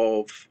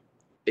involve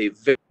a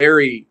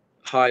very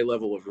high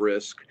level of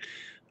risk,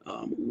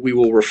 we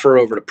will refer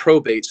over to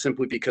probate,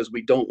 simply because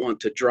we don't want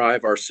to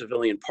drive our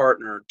civilian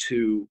partner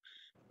to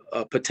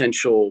a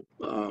potential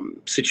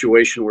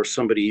situation where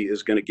somebody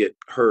is going to get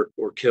hurt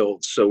or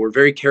killed. So we're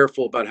very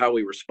careful about how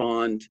we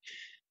respond.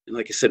 And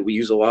like I said, we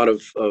use a lot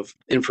of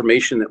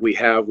information that we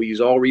have. We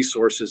use all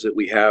resources that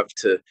we have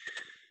to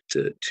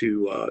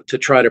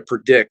try to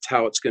predict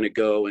how it's going to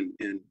go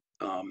and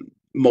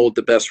mold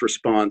the best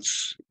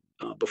response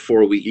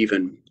before we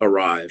even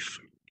arrive.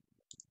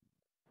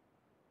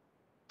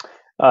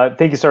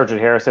 Thank you,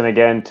 Sergeant Harrison.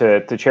 Again,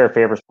 to Chair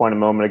Favor's point a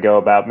moment ago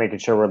about making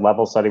sure we're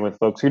level setting with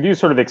folks, could you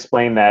sort of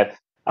explain that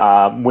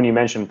when you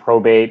mentioned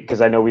probate,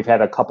 because I know we've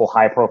had a couple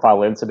high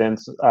profile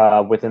incidents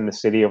within the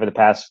city over the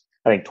past,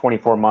 I think,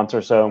 24 months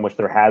or so in which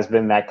there has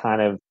been that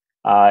kind of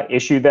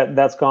issue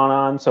that's gone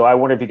on. So I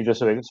wonder if you could just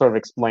sort of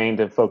explain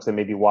to folks that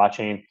may be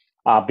watching,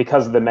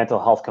 because of the mental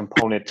health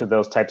component to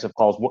those types of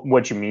calls,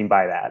 what you mean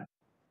by that.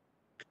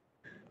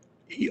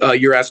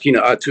 You're asking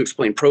to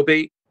explain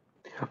probate?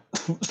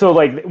 So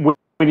like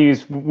when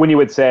you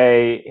would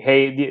say,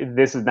 hey,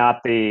 this is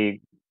not the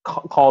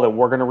call that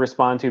we're going to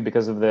respond to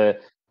because of the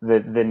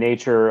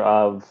nature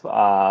of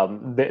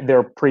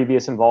their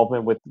previous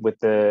involvement with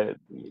the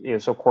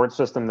court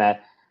system,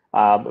 that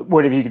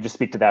what if you could just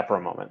speak to that for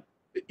a moment?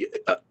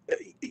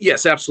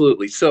 Yes,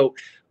 absolutely. So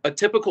a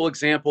typical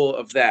example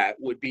of that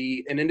would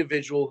be an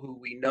individual who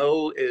we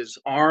know is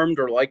armed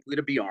or likely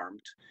to be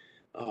armed,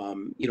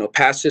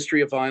 past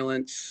history of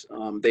violence.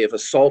 They have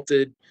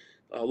assaulted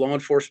law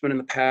enforcement in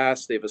the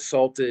past. They've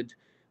assaulted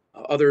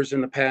others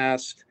in the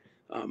past.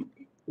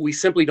 We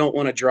simply don't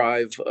want to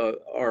drive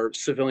our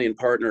civilian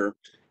partner,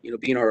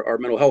 being our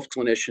mental health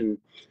clinician,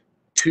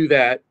 to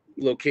that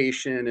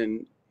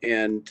location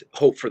and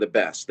hope for the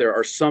best. There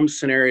are some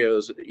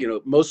scenarios,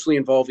 mostly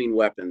involving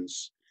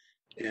weapons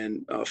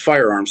and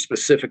firearms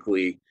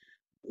specifically,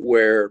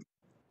 where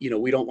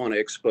we don't want to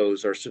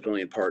expose our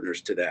civilian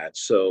partners to that.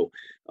 So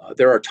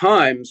there are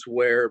times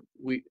where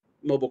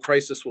mobile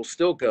crisis will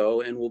still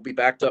go and will be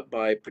backed up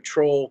by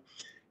patrol,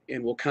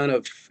 and we'll kind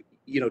of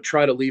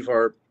try to leave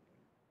our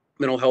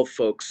mental health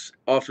folks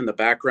off in the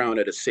background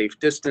at a safe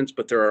distance.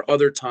 But there are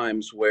other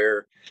times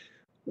where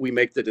we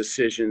make the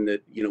decision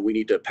that we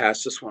need to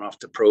pass this one off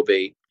to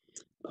probate,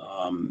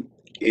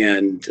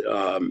 and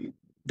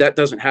that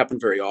doesn't happen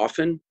very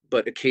often,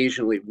 but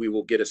occasionally we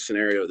will get a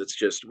scenario that's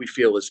just we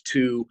feel is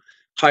too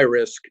high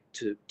risk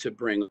to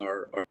bring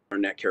our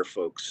net care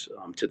folks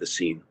to the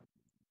scene.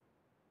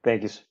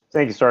 Thank you,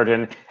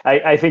 Sergeant.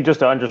 I think just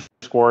to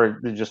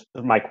underscore just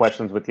my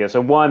questions with you.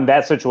 So one,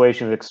 that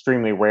situation is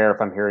extremely rare,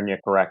 if I'm hearing you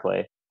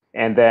correctly.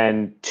 And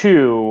then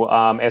two,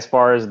 as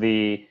far as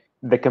the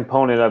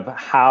component of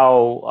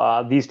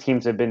how these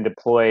teams have been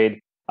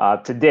deployed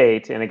to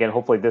date, and again,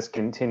 hopefully this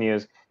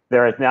continues,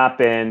 there has not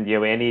been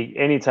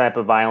any type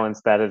of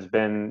violence that has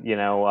been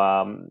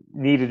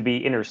needed to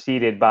be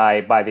interceded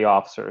by the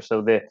officer.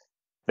 So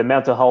the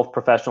mental health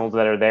professionals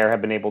that are there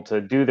have been able to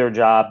do their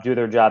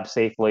job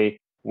safely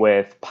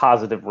with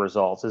positive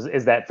results.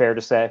 Is that fair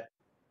to say?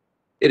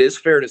 It is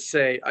fair to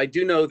say. I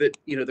do know that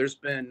there's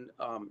been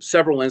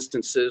several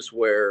instances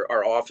where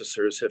our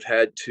officers have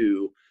had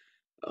to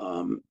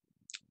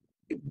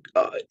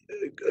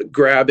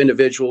grab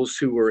individuals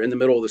who were in the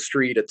middle of the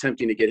street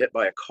attempting to get hit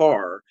by a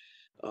car,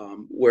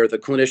 where the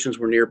clinicians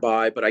were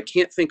nearby. But I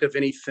can't think of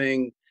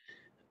anything,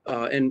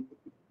 and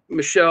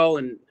Michelle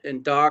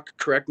and Doc,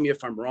 correct me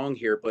if I'm wrong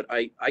here, but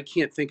I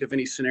can't think of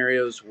any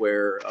scenarios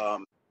where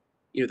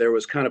there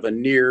was kind of a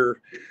near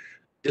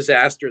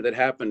disaster that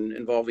happened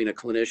involving a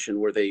clinician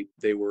where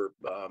they were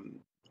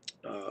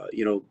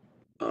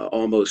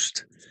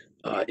almost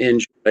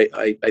injured.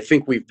 I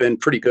think we've been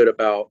pretty good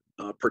about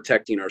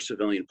protecting our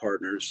civilian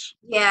partners.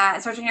 Yeah,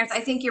 Sergeant Harris, I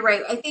think you're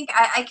right. I think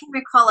I can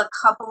recall a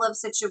couple of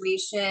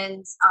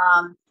situations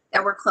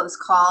that were close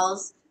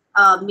calls,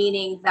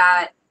 meaning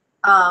that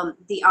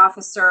the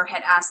officer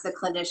had asked the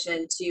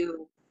clinician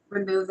to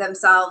remove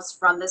themselves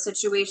from the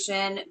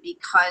situation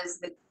because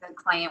the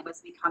client was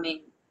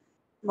becoming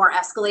more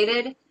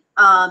escalated,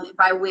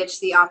 by which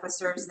the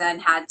officers then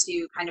had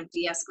to kind of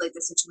de-escalate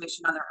the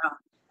situation on their own.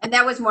 And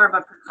that was more of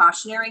a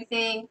precautionary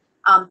thing.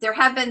 There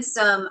have been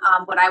some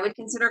what I would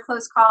consider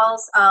close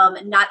calls,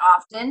 not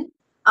often,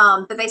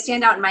 but they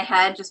stand out in my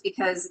head just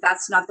because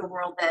that's not the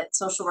world that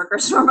social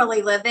workers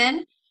normally live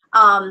in.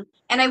 And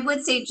I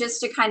would say,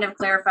 just to kind of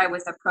clarify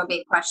with the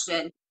probate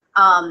question,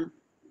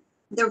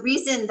 the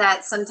reason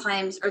that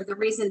sometimes, or the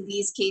reason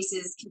these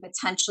cases can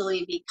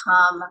potentially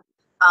become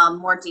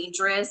more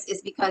dangerous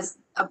is because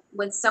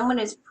when someone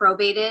is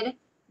probated,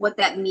 what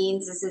that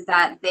means is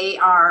that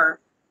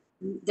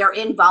they're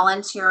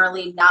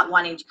involuntarily not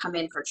wanting to come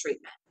in for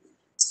treatment.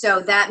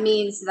 So that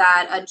means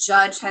that a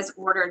judge has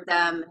ordered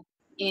them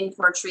in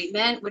for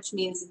treatment, which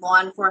means law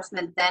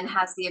enforcement then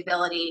has the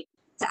ability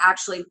to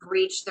actually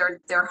breach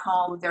their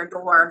home, their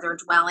door, their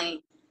dwelling,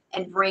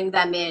 and bring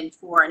them in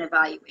for an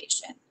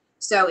evaluation.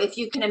 So if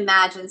you can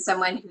imagine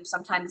someone who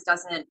sometimes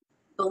doesn't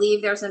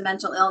believe there's a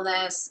mental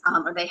illness,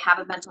 or they have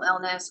a mental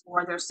illness,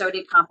 or they're so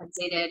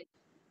decompensated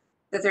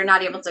that they're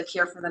not able to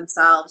care for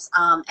themselves,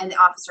 and the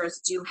officers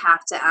do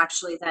have to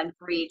actually then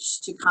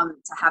breach to come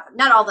to happen.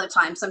 Not all the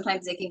time.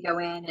 Sometimes they can go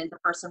in and the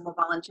person will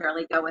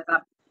voluntarily go with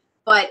them.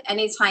 But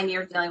anytime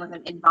you're dealing with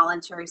an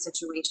involuntary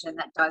situation,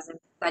 that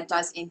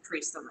does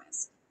increase the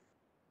risk.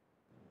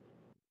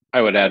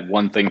 I would add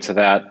one thing to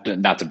that,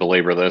 not to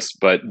belabor this,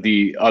 but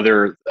the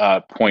other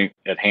point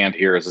at hand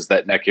here is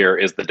that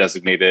NETCARE is the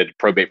designated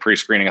probate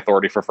pre-screening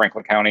authority for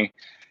Franklin County.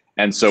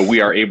 And so we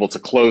are able to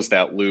close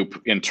that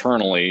loop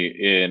internally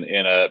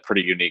in a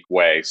pretty unique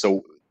way.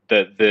 So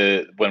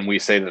when we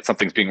say that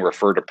something's being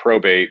referred to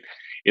probate,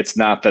 it's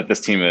not that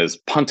this team is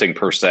punting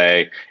per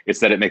se, it's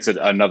that it makes it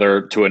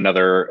another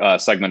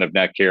segment of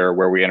NETCARE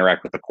where we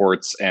interact with the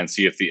courts and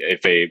see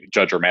if a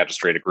judge or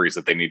magistrate agrees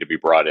that they need to be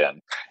brought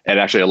in. It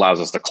actually allows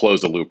us to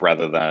close the loop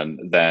rather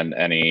than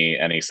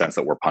any sense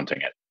that we're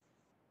punting it.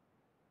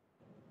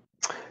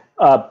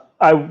 I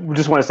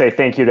just want to say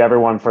thank you to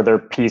everyone for their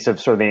piece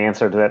of sort of the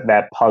answer to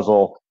that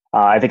puzzle.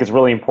 I think it's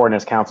really important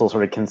as council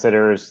sort of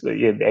considers,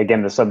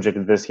 again, the subject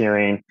of this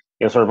hearing,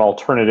 sort of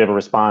alternative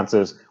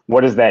responses.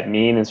 What does that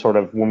mean? And sort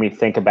of when we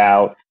think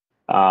about,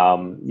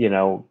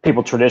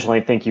 people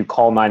traditionally think you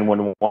call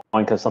 911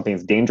 because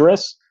something's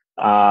dangerous.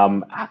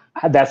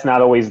 That's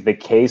not always the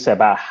case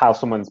about how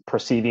someone's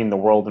perceiving the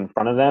world in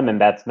front of them,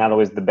 and that's not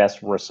always the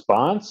best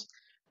response.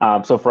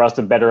 So for us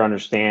to better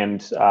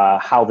understand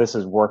how this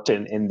has worked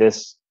in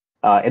this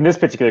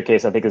particular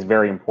case, I think is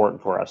very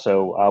important for us.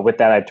 So with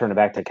that, I turn it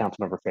back to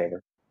Councilmember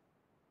Favor.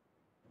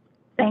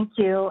 Thank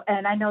you.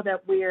 And I know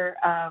that we're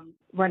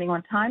running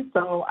on time,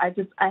 so I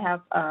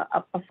have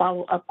a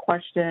follow-up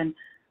question.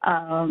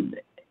 Dr.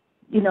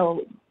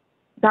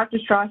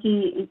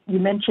 Strahe, you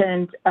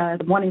mentioned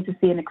wanting to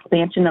see an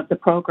expansion of the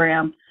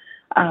program.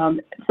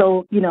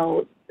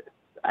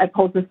 I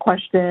pose this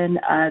question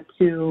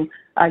to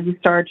you,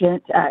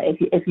 Sergeant.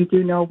 If you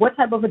do know, what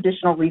type of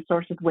additional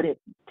resources would it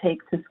take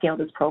to scale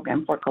this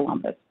program for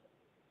Columbus?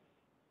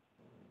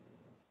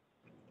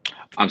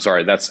 I'm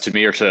sorry, that's to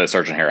me or to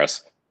Sergeant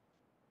Harris?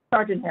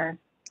 Sergeant Harris.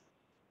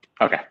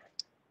 Okay.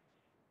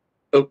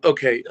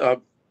 Okay.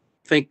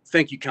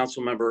 Thank you,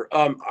 Council Member.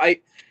 I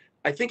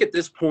think at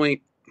this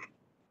point,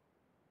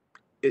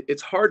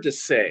 it's hard to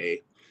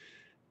say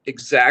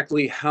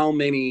exactly how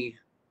many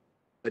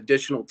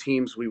additional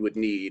teams we would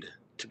need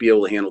to be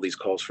able to handle these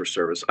calls for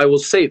service. I will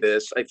say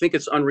this, I think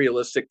it's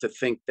unrealistic to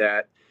think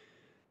that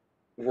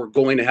we're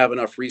going to have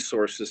enough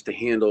resources to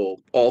handle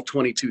all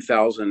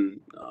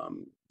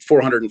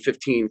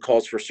 22,415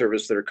 calls for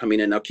service that are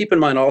coming in. Now, keep in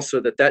mind also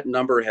that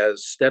number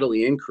has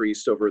steadily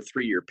increased over a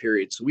 3-year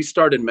period. So we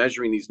started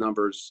measuring these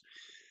numbers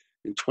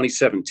in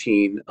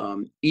 2017.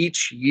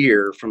 Each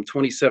year from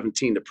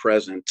 2017 to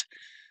present,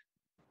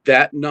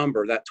 that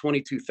number, that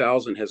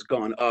 22,000 has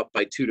gone up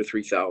by 2,000 to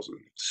 3,000.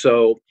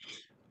 So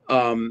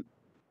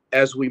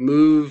as we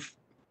move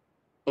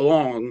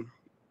along,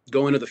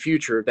 go into the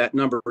future, that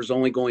number is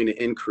only going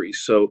to increase.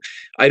 So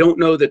I don't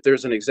know that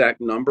there's an exact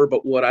number,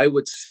 but what I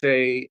would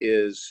say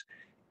is,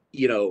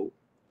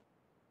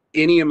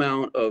 any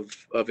amount of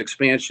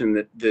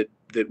expansion that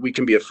we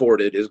can be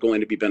afforded is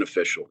going to be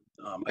beneficial.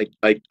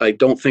 I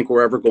don't think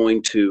we're ever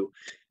going to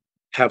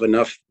have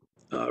enough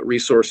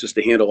resources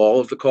to handle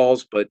all of the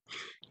calls, but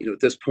at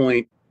this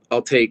point,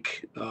 I'll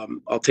take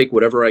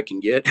whatever I can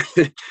get.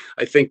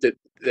 I think that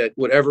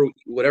whatever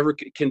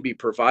can be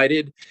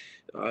provided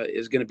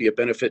is going to be a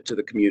benefit to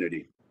the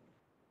community.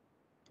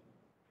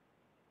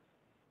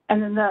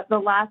 And then the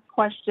last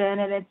question,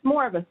 and it's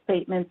more of a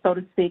statement, so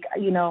to speak.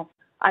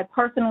 I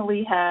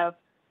personally have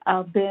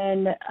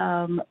been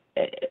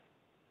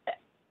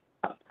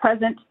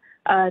present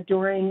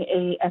during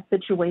a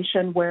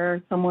situation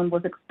where someone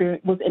was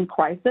in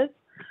crisis,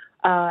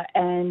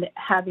 and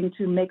having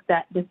to make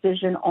that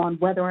decision on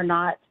whether or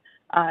not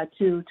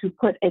to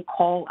put a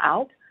call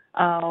out,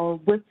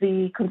 with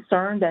the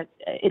concern that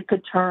it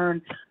could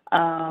turn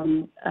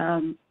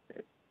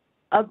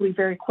ugly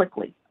very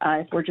quickly,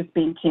 if we're just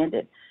being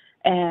candid.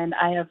 And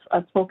I have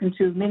spoken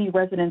to many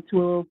residents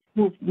who've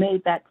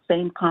made that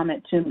same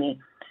comment to me.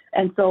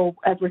 And so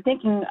as we're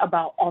thinking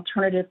about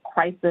alternative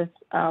crisis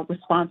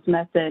response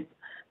methods,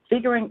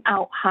 figuring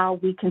out how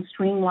we can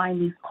streamline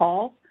these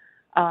calls,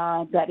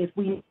 that if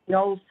we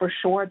know for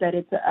sure that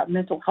it's a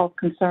mental health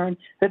concern,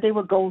 that they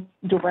would go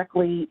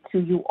directly to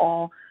you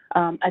all.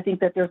 I think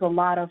that there's a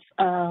lot of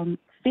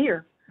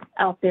fear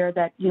out there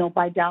that,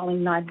 by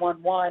dialing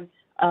 911,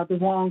 the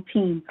wrong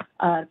team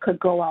could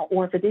go out,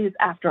 or if it is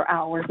after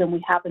hours and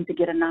we happen to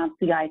get a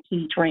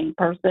non-CIT trained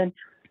person,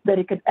 that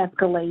it could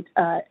escalate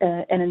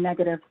in a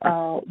negative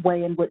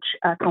way in which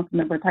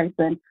Councilmember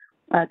Tyson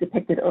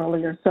depicted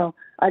earlier. So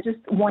just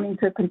wanting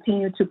to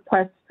continue to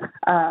press,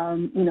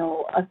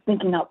 us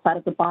thinking outside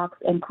of the box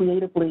and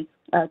creatively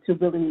to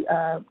really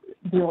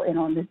deal in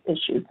on this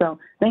issue. So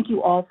thank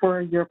you all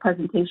for your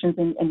presentations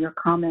and your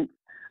comments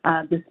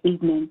this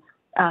evening.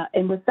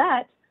 And with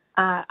that,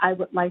 I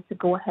would like to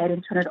go ahead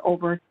and turn it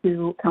over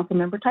to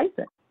Councilmember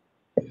Tyson.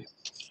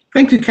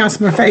 Thank you,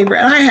 Councilmember Favor.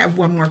 And I have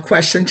one more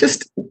question,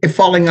 just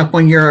following up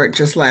on your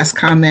last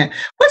comment.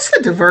 What's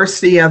the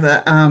diversity of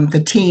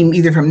the team,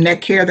 either from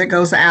NETCARE that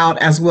goes out,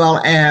 as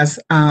well as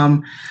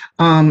on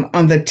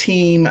the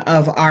team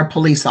of our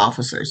police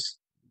officers?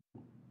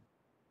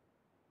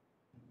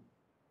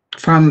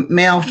 From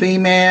male,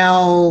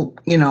 female,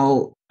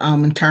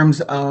 in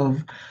terms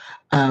of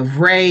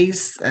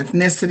race,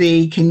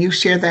 ethnicity, can you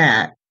share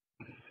that?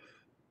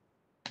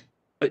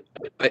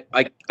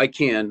 I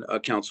can,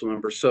 council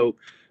member. So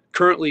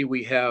currently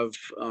we have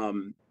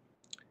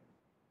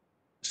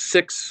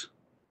 6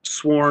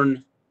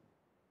 sworn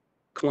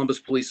Columbus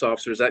police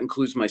officers. That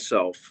includes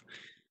myself.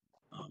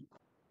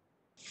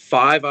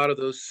 5 out of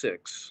those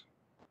 6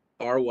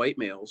 are white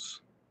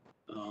males.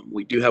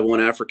 We do have 1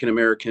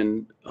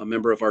 African-American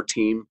member of our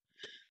team.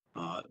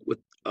 With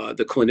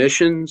the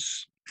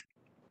clinicians,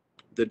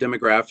 the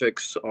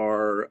demographics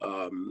are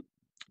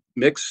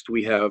mixed.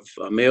 We have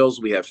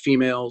males, we have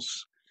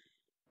females.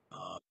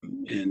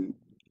 And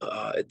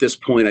at this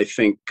point, I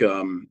think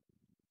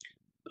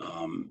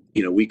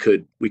you know, we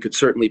could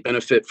certainly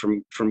benefit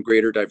from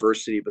greater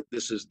diversity, but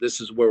this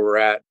is where we're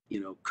at,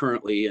 you know,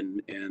 currently,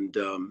 and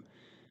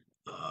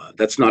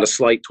that's not a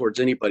slight towards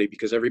anybody,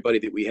 because everybody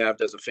that we have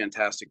does a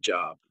fantastic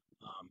job.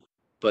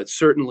 But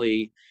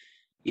certainly,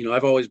 you know,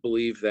 I've always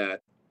believed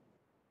that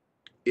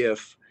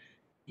if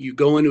you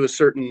go into a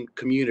certain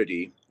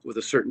community with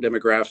a certain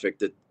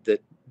demographic,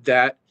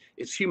 that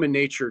it's human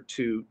nature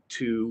to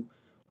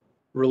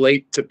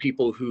relate to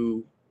people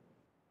who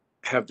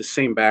have the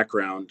same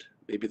background,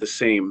 maybe the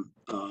same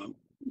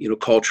you know,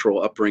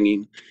 cultural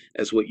upbringing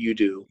as what you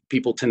do.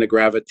 People tend to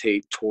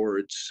gravitate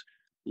towards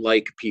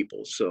like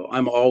people. So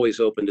I'm always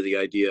open to the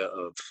idea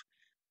of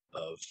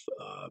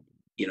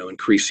you know,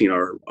 increasing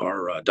our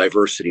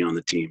diversity on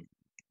the team.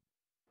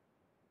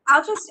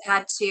 I'll just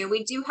add too,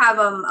 we do have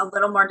a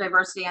little more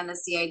diversity on the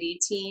CID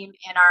team,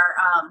 and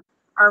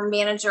our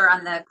manager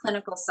on the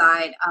clinical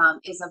side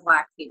is a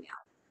Black female.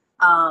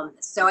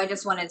 So I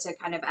just wanted to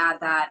kind of add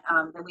that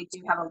we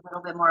do have a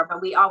little bit more,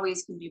 but we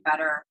always can do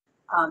better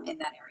in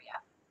that area.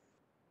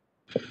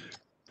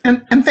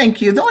 And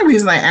thank you. The only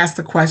reason I asked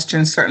the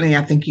question, certainly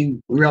I think you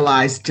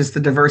realize just the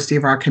diversity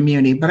of our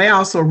community, but I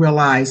also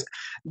realize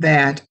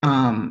that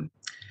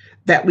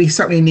that we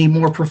certainly need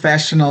more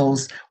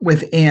professionals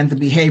within the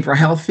behavioral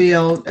health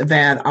field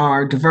that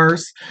are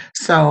diverse.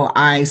 So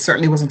I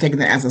certainly wasn't taking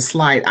that as a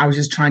slight. I was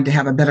just trying to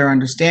have a better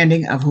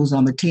understanding of who's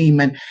on the team,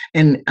 and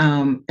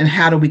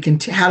how do we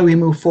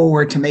move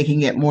forward to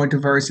making it more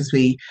diverse as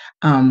we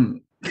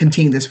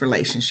continue this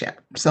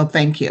relationship. So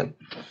thank you.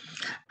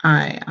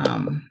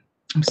 I'm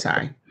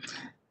sorry.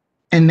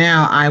 And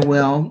now I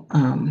will,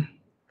 I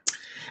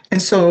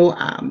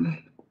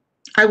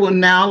will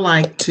now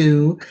like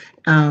to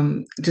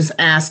just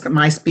ask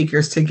my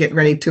speakers to get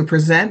ready to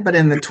present. But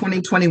in the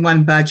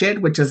 2021 budget,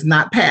 which is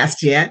not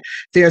passed yet,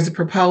 there's a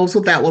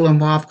proposal that will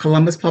involve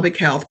Columbus Public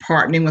Health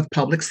partnering with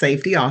Public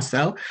Safety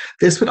also.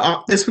 This would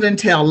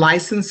entail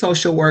licensed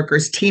social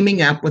workers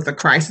teaming up with the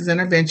crisis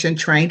intervention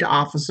trained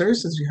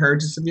officers, as you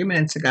heard just a few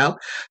minutes ago,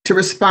 to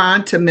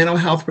respond to mental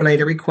health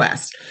related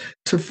requests.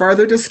 To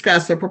further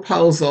discuss the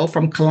proposal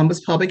from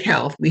Columbus Public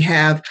Health, we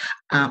have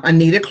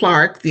Anita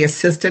Clark, the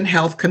Assistant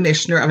Health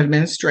Commissioner of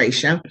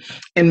Administration,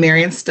 and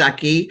Marion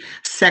Stuckey,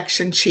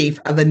 Section Chief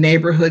of the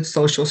Neighborhood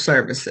Social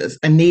Services.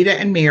 Anita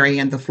and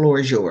Marion, the floor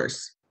is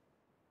yours.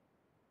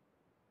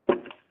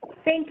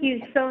 Thank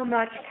you so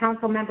much,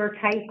 Councilmember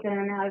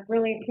Tyson. I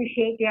really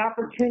appreciate the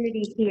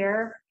opportunity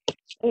here.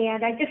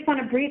 And I just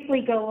want to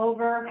briefly go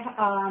over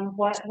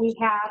what we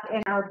have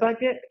in our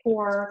budget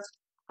for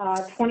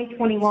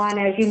 2021.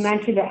 As you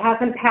mentioned, it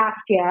hasn't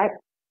passed yet.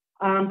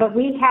 But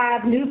we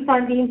have new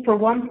funding for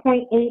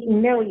 $1.8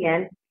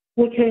 million,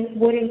 which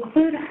would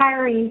include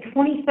hiring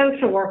 20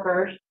 social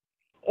workers,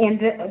 and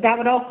that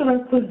would also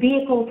include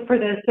vehicles for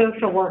those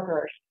social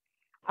workers.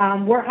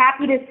 We're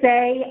happy to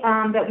say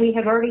that we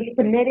have already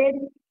submitted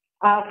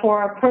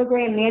for a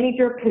program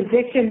manager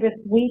position this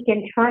week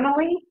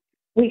internally.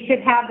 We should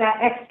have that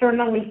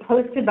externally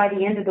posted by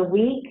the end of the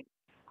week.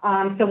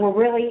 So we're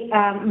really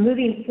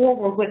moving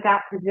forward with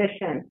that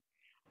position.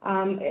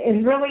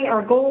 And really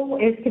our goal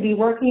is to be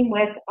working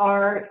with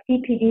our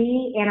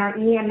CPD and our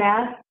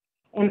EMS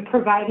and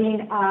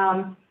providing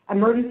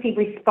emergency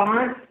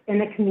response in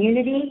the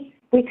community.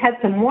 We've had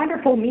some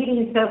wonderful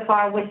meetings so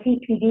far with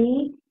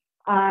CPD.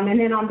 And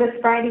then on this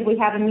Friday, we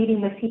have a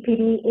meeting with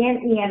CPD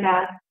and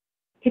EMS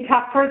to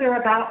talk further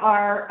about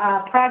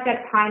our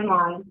project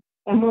timeline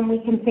and when we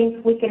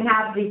think we can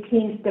have the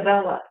teams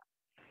developed.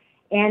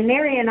 And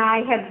Mary and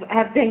I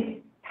have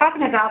been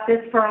talking about this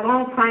for a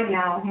long time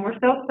now, and we're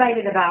so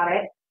excited about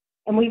it.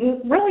 And we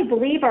really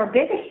believe our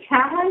biggest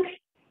challenge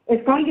is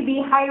going to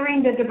be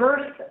hiring the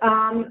diverse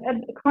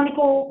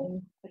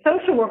clinical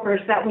social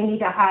workers that we need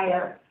to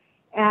hire.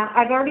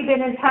 I've already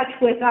been in touch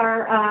with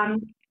our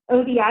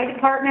ODI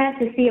department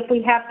to see if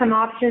we have some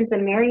options,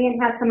 and Marion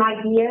has some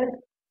ideas.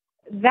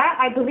 That,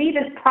 I believe,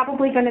 is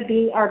probably going to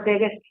be our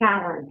biggest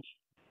challenge.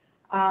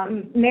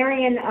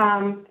 Marion,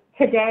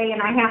 today,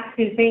 and I have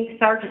to thank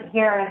Sergeant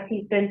Harris,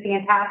 he's been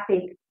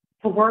fantastic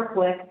to work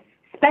with,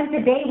 spent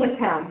the day with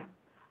him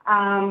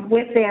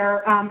with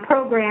their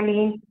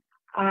programming,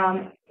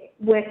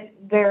 with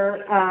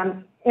their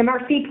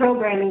MRC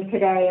programming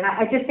today. And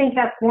I just think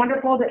that's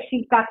wonderful that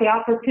she's got the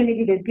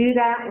opportunity to do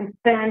that and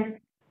spend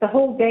the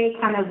whole day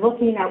kind of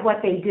looking at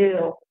what they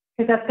do,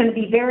 because that's going to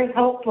be very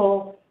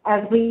helpful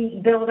as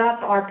we build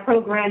up our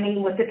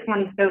programming with the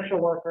 20 social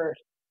workers.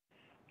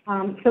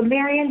 So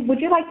Marion, would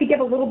you like to give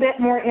a little bit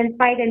more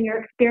insight in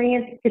your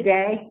experience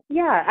today?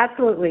 Yeah,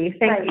 absolutely.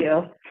 Thank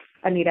you,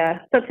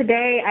 Anita. So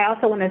today, I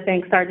also want to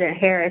thank Sergeant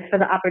Harris for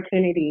the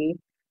opportunity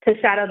to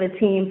shadow the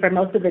team for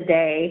most of the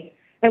day.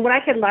 And what I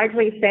could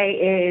largely say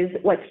is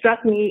what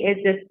struck me is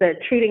just the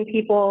treating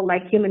people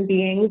like human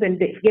beings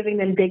and giving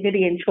them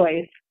dignity and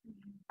choice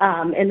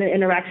in the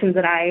interactions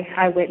that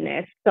I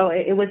witnessed. So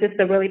it was just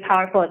a really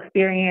powerful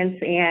experience.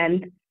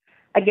 And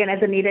again, as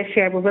Anita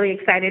shared, we're really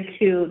excited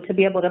to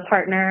be able to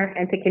partner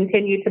and to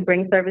continue to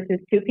bring services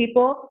to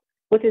people,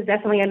 which is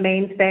definitely a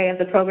mainstay of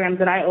the programs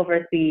that I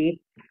oversee.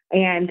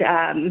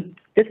 And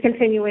just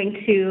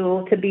continuing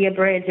to be a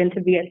bridge and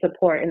to be a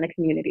support in the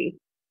community.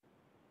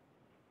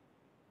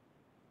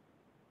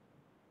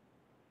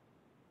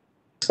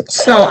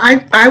 So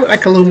I would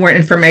like a little more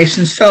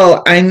information.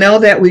 So I know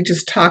that we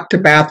just talked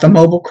about the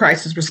mobile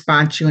crisis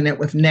response unit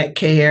with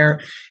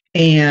NetCare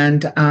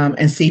and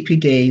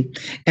CPD,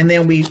 and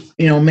then we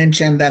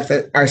mentioned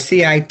that our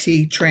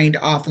CIT trained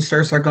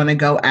officers are going to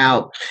go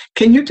out.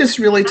 Can you just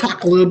really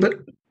talk a little bit?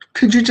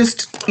 Could you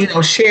just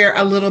share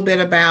a little bit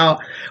about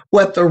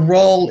what the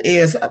role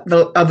is of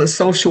the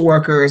social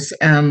workers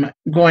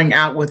going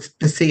out with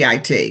the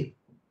CIT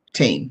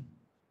team?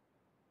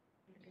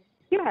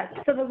 Yeah,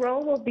 so the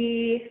role will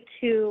be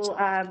to,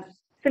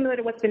 similar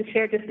to what's been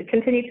shared, just to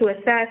continue to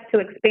assess, to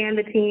expand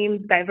the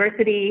team's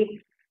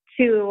diversity,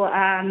 to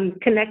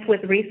connect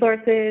with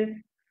resources,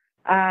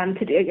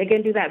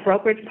 to do that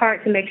brokerage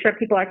part to make sure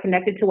people are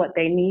connected to what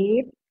they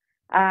need,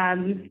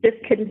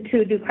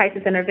 to do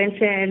crisis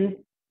intervention.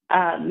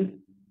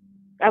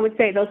 I would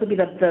say those would be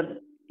the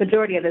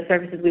majority of the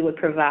services we would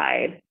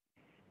provide.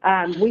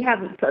 We have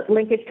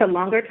linkage to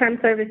longer term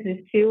services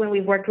too, and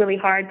we've worked really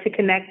hard to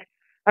connect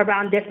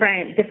around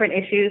different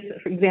issues,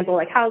 for example,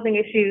 like housing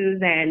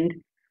issues and,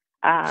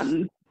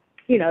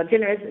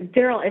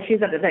 general issues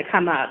that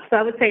come up. So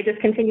I would say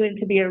just continuing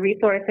to be a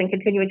resource and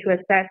continuing to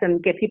assess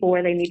and get people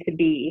where they need to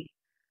be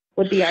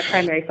would be our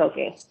primary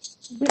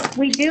focus.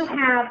 We do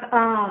have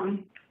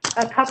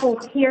a couple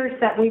tiers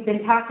that we've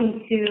been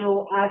talking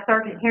to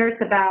Sergeant Harris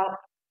about,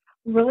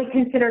 really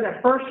considered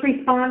a first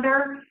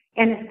responder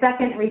and a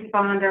second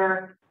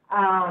responder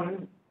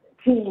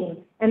team.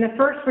 And the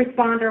first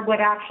responder would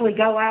actually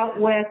go out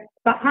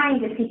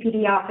behind the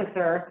CPD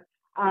officer.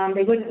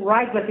 They wouldn't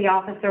ride with the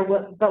officer,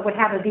 but would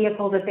have a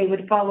vehicle that they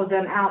would follow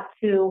them out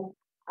to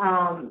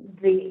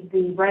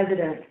the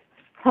resident's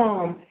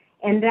home.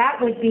 And that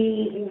would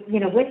be,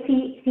 with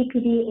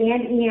CPD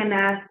and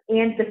EMS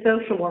and the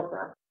social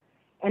worker.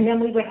 And then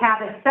we would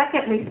have a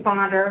second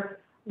responder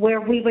where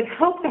we would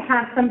hope to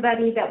have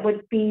somebody that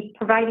would be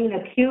providing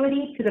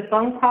acuity to the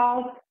phone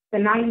calls, the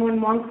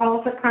 911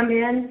 calls that come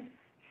in,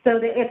 so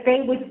that if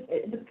they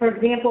would, for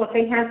example, if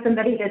they had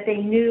somebody that they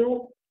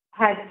knew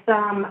had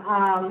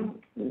some,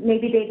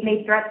 maybe they've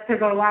made threats to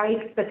their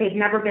life, but they've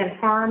never been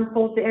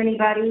harmful to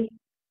anybody,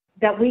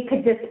 that we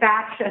could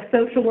dispatch a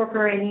social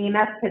worker and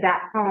EMS to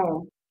that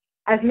home.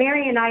 As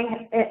Mary and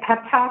I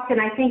have talked,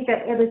 and I think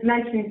that it was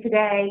mentioned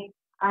today,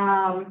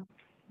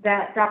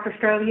 that Dr.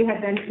 Stroh, you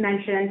had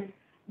mentioned,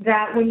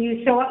 that when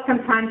you show up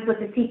sometimes with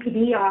a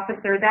CPD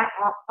officer, that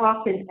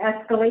often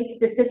escalates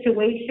the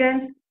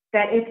situation,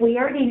 that if we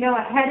already know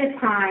ahead of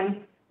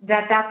time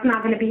that that's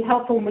not going to be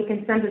helpful and we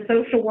can send a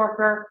social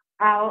worker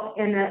out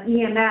in the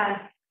EMS,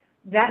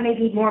 that may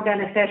be more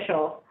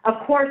beneficial. Of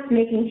course,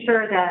 making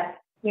sure that,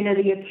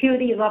 the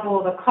acuity level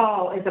of the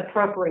call is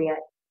appropriate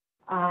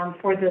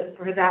for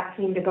that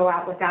team to go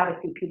out without a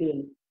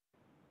CPD.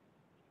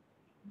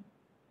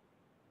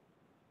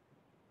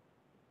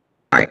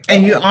 All right.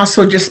 And you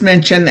also just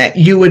mentioned that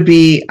you would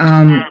be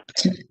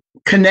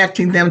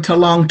connecting them to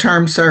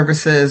long-term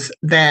services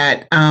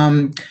that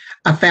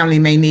a family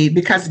may need,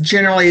 because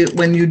generally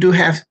when you do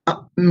have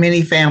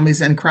many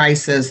families in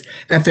crisis,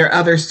 that there are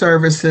other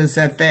services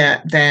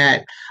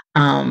that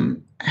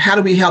how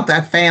do we help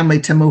that family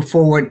to move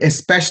forward,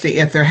 especially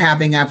if they're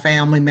having a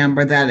family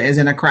member that is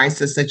in a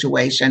crisis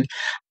situation.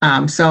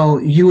 So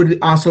you would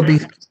also be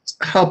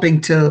helping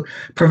to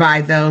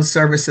provide those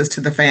services to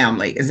the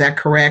family. Is that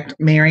correct,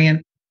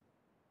 Marion?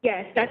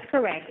 Yes, that's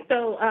correct.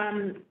 So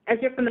as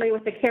you're familiar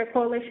with the CARE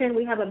Coalition,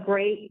 we have a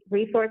great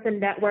resource and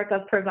network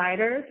of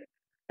providers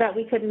that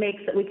we can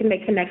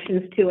make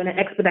connections to in an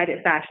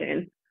expedited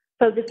fashion.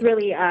 So just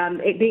really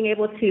being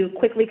able to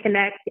quickly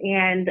connect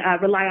and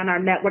rely on our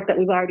network that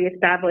we've already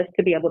established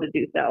to be able to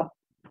do so.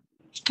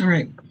 All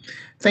right,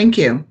 thank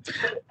you.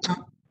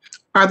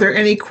 Are there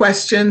any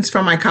questions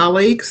from my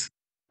colleagues?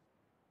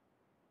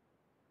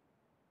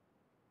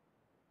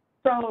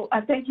 So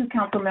thank you,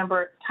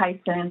 Councilmember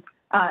Tyson,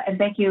 and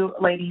thank you,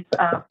 ladies,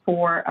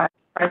 for the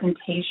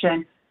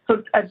presentation.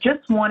 So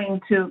just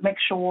wanting to make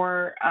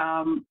sure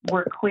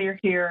we're clear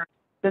here,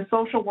 the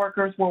social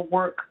workers will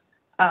work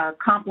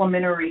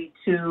complementary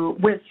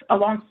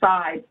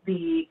alongside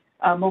the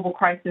mobile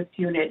crisis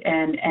unit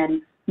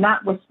and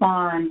not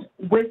respond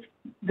with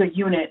the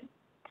unit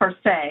per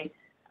se.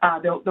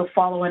 They'll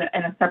follow in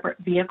a separate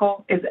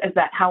vehicle. Is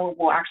that how it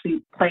will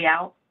actually play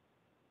out,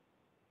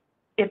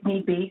 if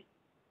need be?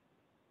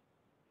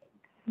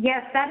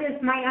 Yes, that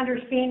is my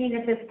understanding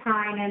at this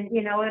time. And,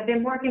 you know, I've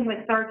been working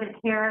with Sergeant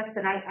Harris,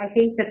 and I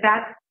think that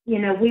that's, you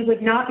know, we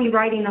would not be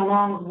riding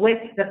along with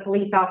the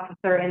police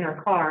officer in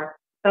their car,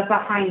 but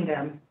behind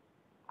them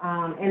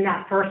in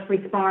that first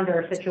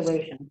responder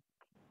situation.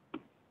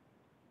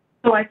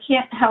 So I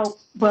can't help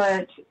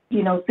but,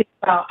 you know, think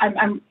about,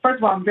 first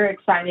of all, I'm very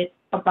excited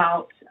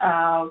about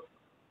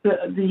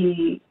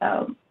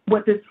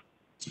what this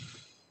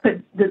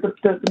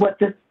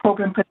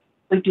program could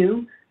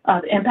do,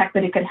 the impact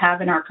that it could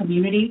have in our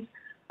communities.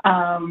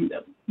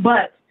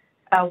 But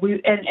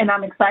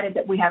I'm excited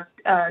that we have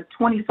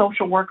 20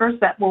 social workers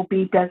that will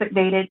be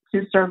designated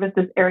to service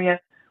this area.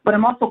 But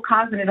I'm also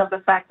cognizant of the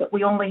fact that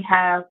we only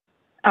have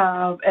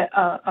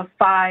a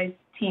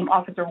 5-team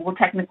officer. Well,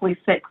 technically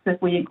 6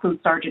 if we include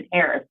Sergeant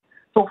Harris.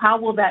 So how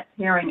will that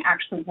pairing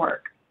actually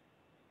work?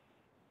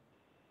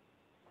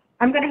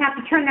 I'm going to have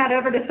to turn that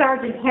over to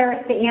Sergeant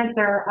Harris to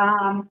answer.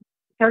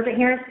 Sergeant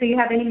Harris, do you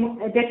have any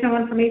additional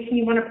information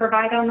you want to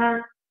provide on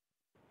that?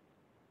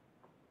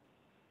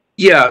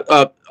 Yeah,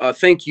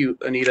 thank you,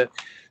 Anita.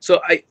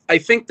 So I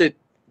think that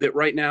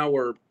right now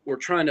we're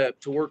trying to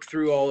work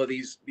through all of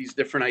these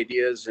different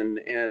ideas, and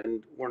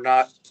we're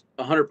not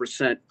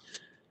 100%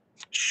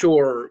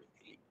 sure,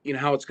 you know,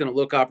 how it's going to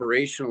look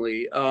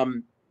operationally.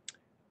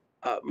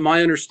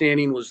 My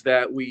understanding was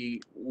that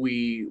we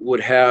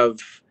would have,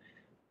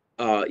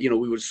 you know,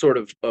 we would sort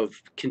of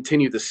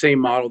continue the same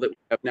model that we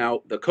have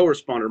now, the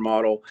co-responder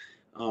model.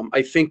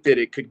 I think that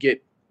it could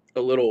get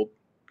a little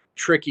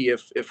tricky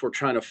if we're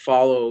trying to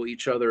follow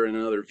each other in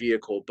another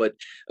vehicle. But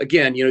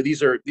again, you know,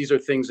 these are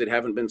things that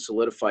haven't been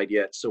solidified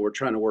yet, so we're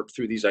trying to work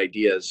through these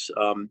ideas.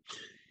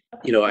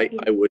 You know, I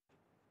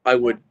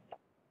would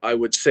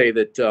say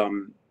that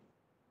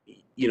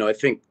you know, I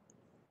think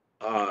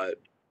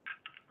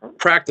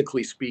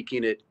practically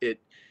speaking, it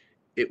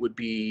would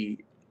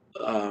be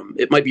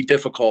it might be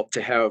difficult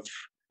to have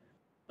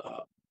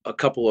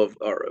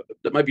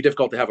it might be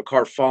difficult to have a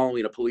car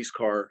following a police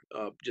car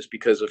just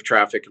because of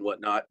traffic and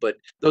whatnot. But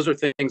those are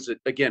things that,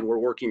 again, we're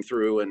working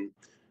through and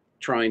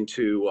trying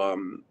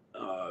to,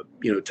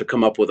 you know, to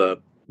come up with a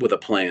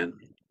plan.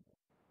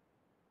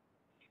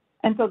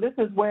 And so this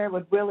is where it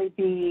would really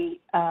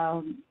be,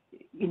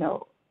 you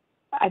know,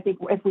 I think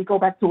if we go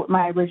back to what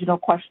my original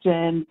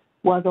question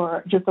was,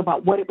 or just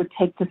about what it would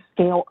take to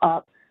scale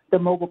up the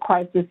mobile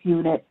crisis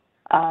unit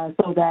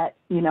so that,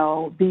 you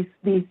know, these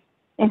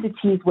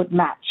entities would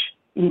match,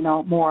 you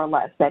know, more or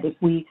less, that if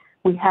we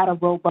had a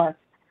robust,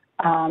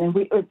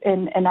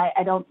 and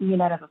I don't mean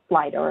that as a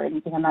slight or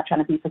anything, I'm not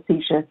trying to be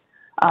facetious,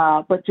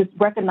 but just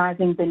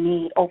recognizing the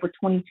need, over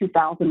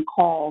 22,000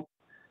 calls,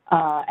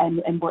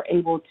 and we're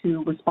able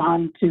to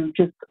respond to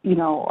just, you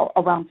know,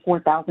 around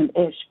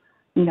 4,000-ish,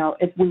 you know,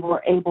 if we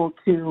were able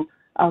to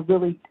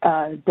really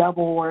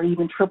double or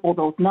even triple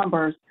those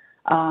numbers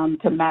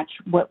to match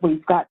what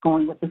we've got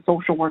going with the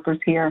social workers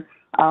here,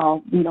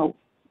 you know,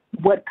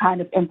 what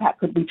kind of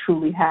impact could we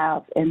truly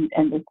have in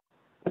this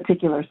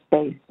particular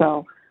space?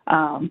 So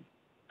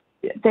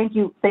thank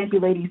you,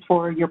 ladies,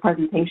 for your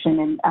presentation,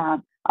 and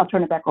I'll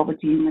turn it back over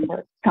to you,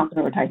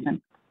 Councilmember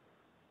Tyson.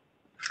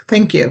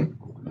 Thank you.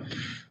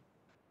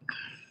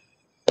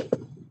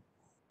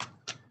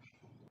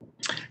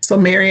 So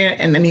Marian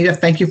and Anita,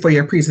 thank you for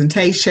your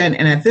presentation.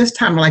 And at this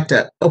time, I'd like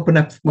to open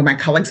up where my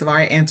colleagues have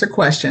already answered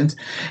questions.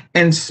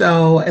 And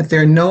so if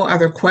there are no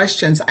other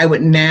questions, I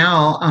would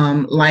now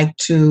like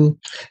to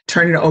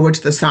turn it over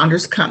to the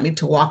Saunders Company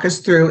to walk us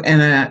through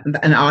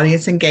an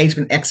audience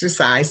engagement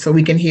exercise so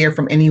we can hear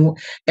from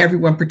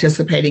everyone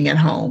participating at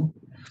home.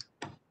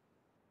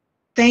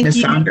 Thank Ms.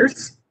 you.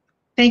 Saunders.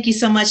 Thank you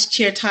so much,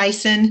 Chair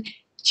Tyson,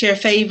 Chair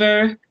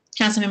Favor,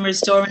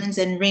 Councilmembers Dorans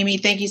and Remy.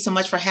 Thank you so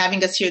much for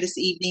having us here this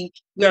evening.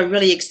 We are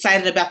really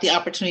excited about the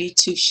opportunity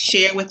to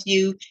share with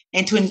you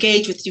and to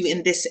engage with you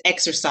in this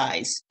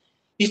exercise.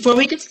 Before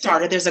we get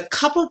started, there's a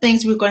couple of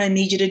things we're going to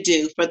need you to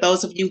do for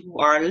those of you who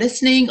are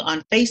listening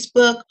on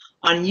Facebook,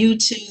 on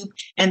YouTube,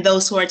 and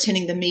those who are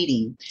attending the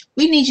meeting.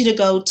 We need you to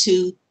go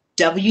to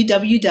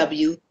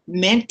www.menti.com.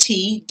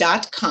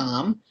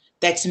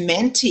 That's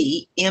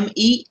Menti,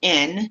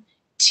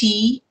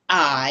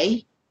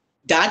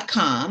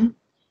 MENTI.com.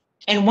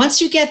 And once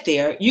you get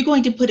there, you're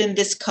going to put in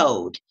this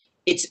code.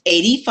 It's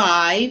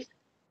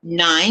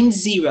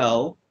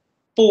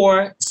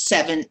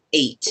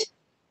 8590478.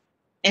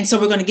 And so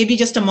we're going to give you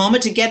just a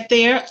moment to get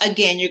there.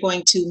 Again, you're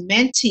going to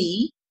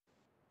Menti.com,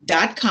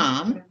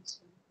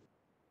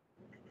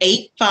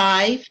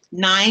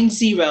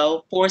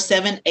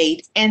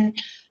 8590478.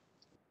 And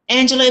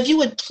Angela, if you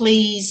would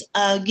please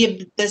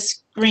give the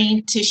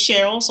screen to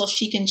Cheryl so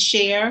she can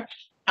share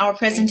our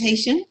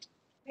presentation.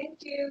 Thank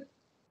you.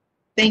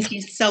 Thank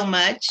you so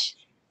much.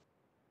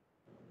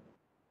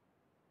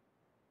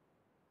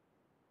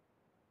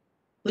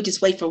 We'll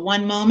just wait for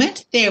one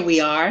moment. There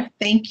we are.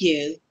 Thank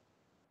you.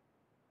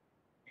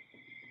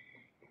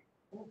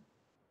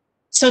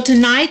 So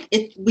tonight,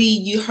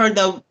 you heard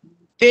the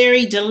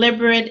very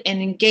deliberate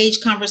and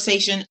engaged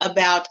conversation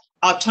about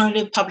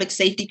alternative public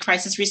safety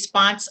crisis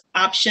response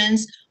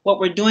options, what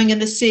we're doing in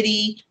the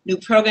city, new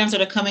programs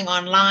that are coming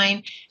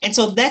online. And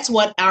so that's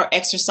what our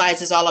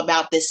exercise is all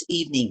about this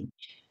evening.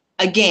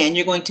 Again,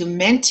 you're going to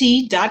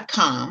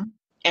menti.com,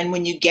 and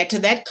when you get to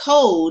that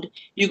code,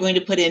 you're going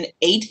to put in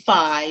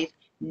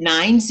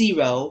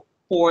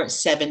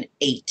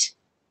 8590478.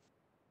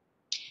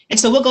 And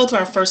so we'll go to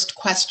our first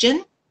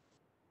question.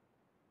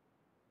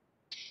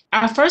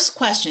 Our first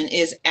question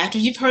is, after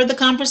you've heard the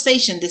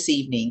conversation this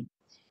evening,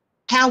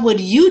 how would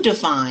you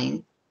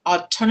define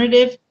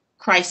alternative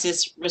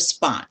crisis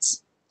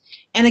response?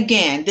 And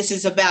again, this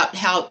is about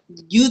how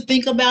you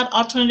think about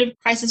alternative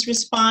crisis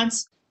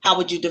response. How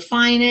would you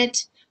define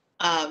it?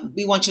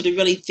 We want you to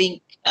really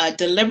think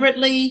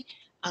deliberately.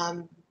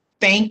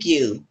 Thank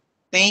you.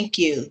 Thank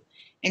you.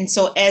 And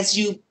so as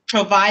you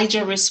provide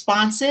your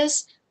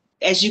responses,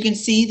 as you can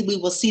see, we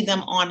will see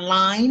them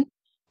online.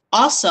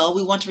 Also,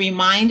 we want to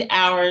remind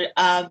our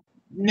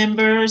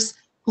members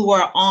who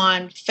are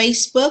on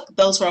Facebook,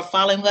 those who are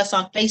following us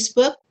on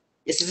Facebook,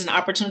 this is an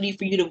opportunity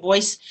for you to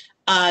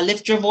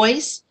lift your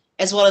voice,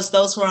 as well as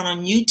those who are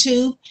on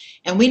YouTube.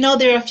 And we know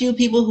there are a few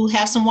people who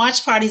have some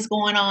watch parties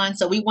going on,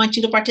 so we want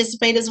you to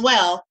participate as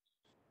well.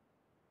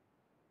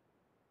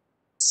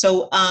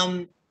 So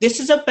this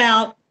is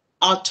about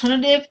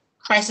alternative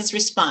crisis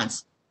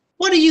response.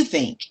 What do you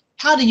think?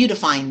 How do you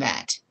define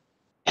that?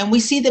 And we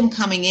see them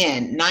coming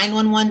in,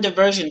 911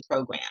 diversion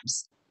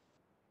programs,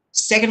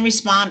 second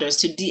responders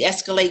to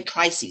de-escalate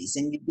crises.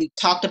 And we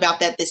talked about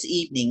that this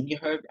evening. You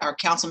heard our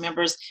council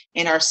members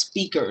and our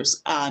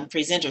speakers,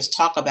 presenters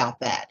talk about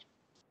that.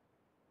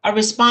 A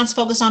response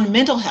focused on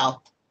mental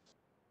health,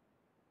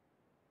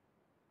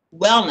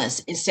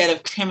 wellness instead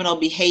of criminal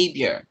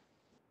behavior.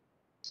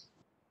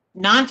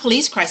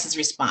 Non-police crisis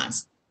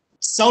response,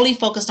 solely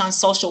focused on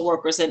social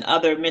workers and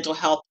other mental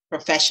health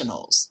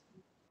professionals.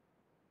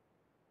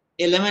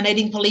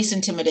 Eliminating police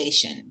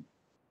intimidation.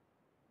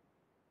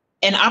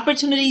 An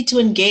opportunity to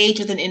engage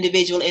with an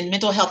individual in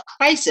mental health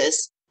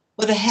crisis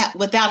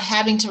without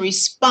having to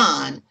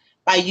respond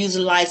by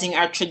utilizing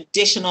our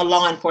traditional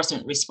law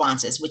enforcement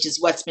responses, which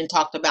is what's been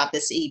talked about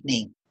this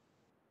evening.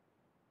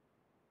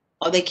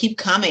 Oh, they keep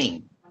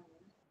coming.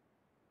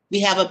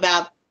 We have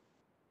about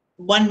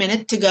 1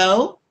 minute to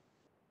go.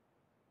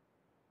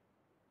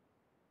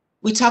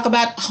 We talk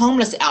about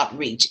homeless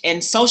outreach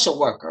and social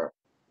worker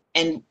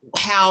and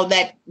how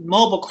that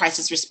mobile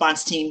crisis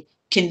response team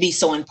can be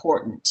so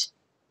important.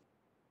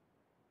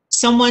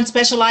 Someone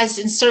specialized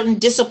in certain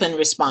discipline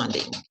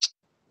responding.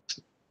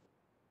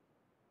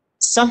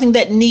 Something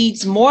that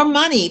needs more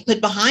money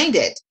put behind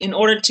it in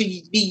order to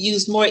be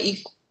used more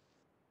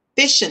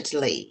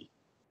efficiently.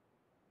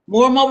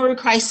 More mobile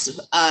crisis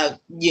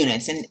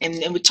units,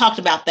 and we talked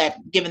about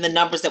that given the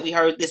numbers that we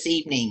heard this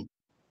evening.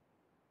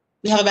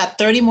 We have about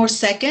 30 more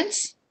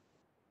seconds,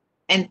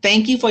 and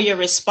thank you for your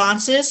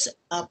responses.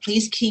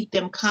 Please keep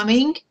them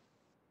coming.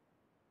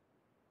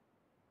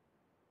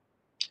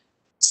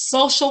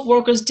 Social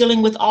workers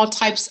dealing with all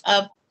types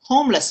of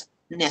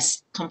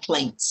homelessness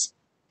complaints.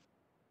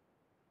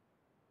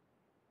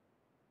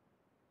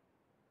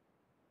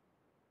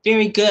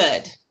 Very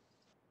good.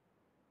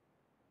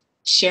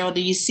 Cheryl,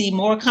 do you see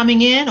more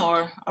coming in,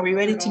 or are we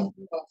ready to?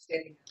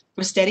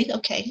 We're steady?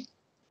 Okay.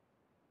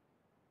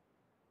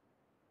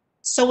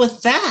 So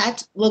with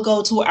that, we'll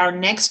go to our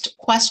next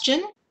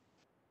question.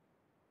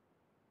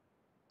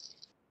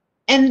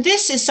 And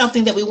this is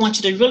something that we want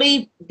you to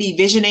really be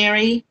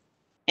visionary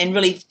and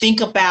really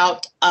think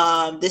about.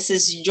 This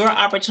is your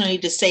opportunity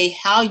to say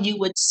how you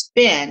would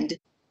spend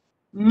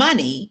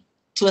money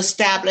to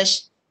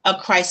establish a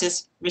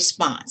crisis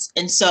response.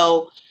 And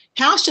so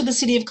how should the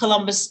city of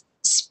Columbus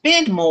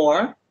spend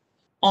more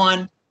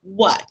on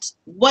what?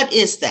 What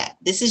is that?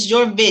 This is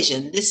your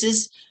vision. This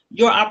is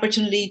your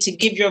opportunity to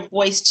give your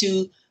voice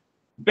to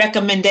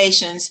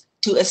recommendations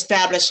to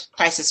establish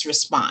crisis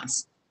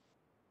response.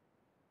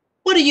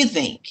 What do you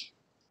think?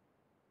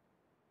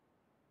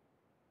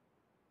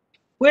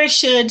 Where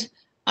should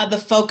the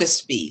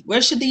focus be?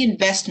 Where should the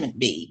investment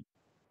be?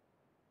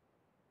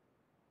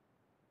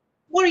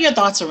 What are your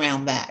thoughts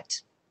around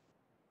that?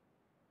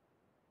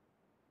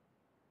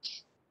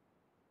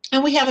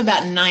 And we have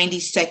about 90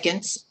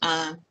 seconds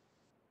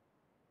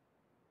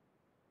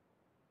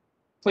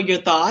for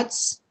your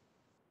thoughts.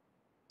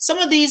 Some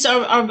of these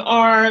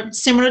are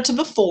similar to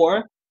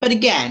before, but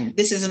again,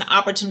 this is an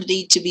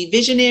opportunity to be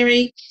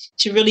visionary,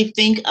 to really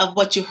think of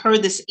what you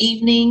heard this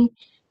evening,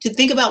 to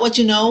think about what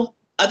you know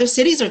other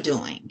cities are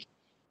doing,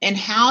 and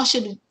how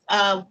should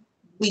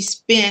we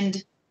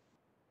spend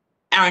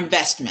our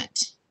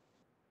investment.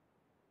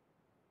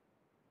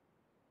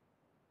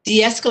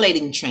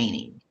 De-escalating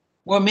training,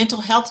 more mental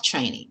health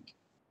training,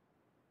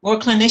 more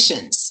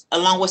clinicians,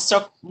 along with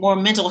more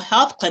mental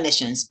health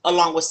clinicians,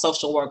 along with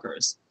social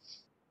workers.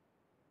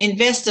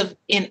 Invest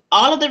in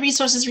all of the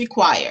resources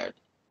required,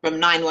 from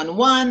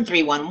 911,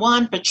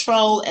 311,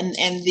 patrol, and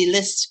the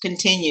list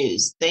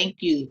continues. Thank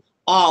you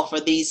all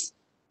for these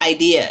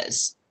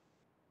ideas.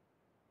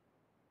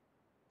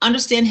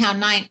 Understand how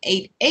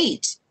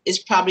 988 is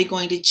probably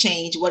going to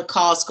change what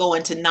calls go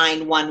into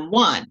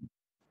 911.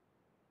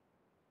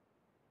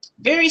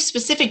 Very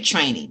specific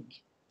training.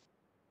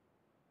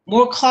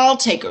 More call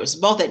takers,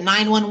 both at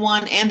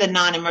 911 and the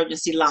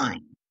non-emergency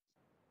line.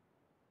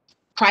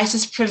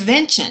 Crisis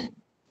prevention.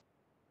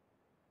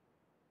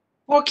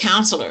 More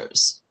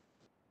counselors.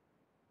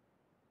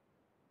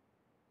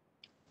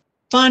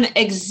 Fund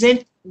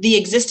the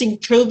existing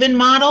proven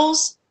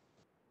models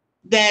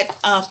that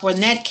for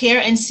net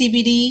care and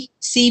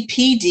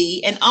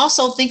CPD, and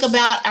also think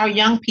about our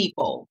young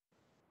people.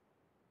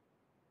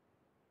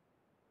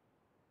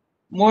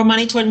 More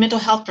money toward mental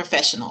health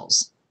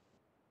professionals.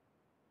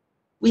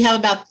 We have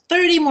about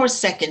 30 more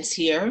seconds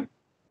here.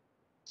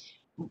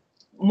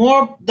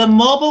 The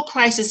mobile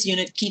crisis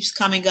unit keeps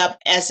coming up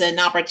as an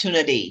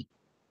opportunity.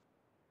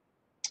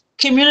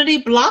 Community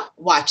block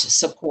watch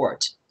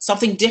support,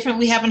 something different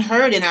we haven't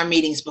heard in our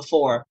meetings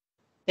before.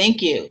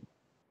 Thank you.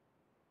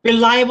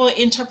 Reliable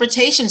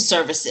interpretation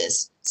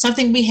services,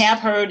 something we have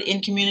heard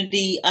in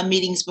community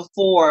meetings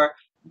before,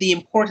 the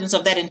importance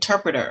of that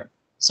interpreter.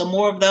 So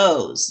more of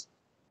those.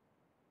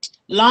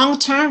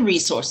 Long-term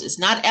resources,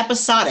 not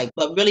episodic,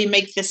 but really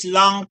make this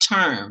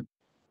long-term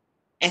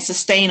and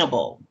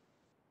sustainable.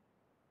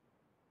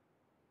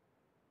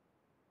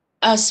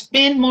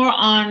 Spend more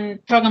on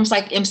programs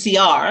like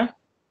MCR.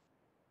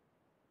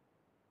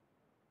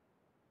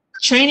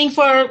 Training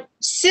for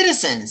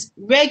citizens,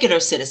 regular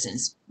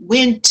citizens,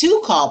 when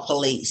to call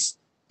police.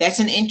 That's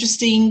an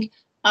interesting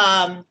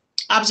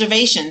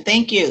observation.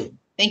 Thank you.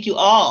 Thank you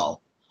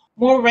all.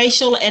 More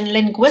racial and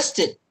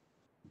linguistic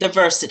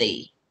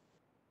diversity.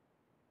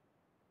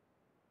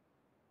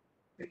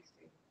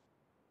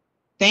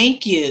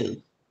 Thank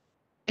you.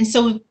 And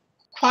so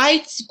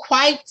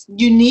quite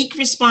unique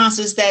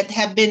responses that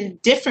have been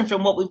different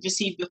from what we've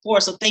received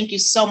before. So thank you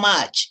so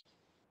much.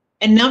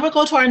 And now we'll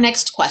go to our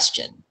next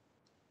question.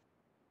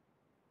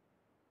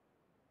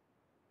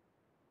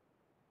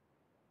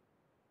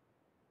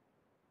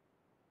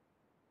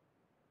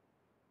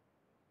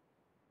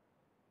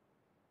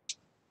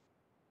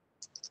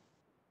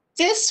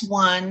 This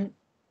one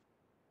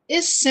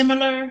is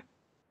similar,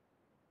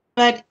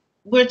 but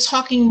we're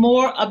talking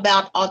more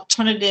about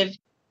alternative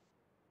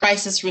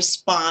crisis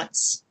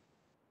response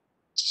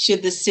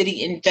should the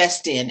city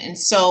invest in. And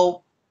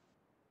so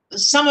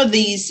some of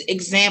these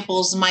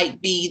examples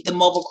might be the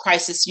mobile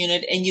crisis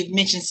unit, and you've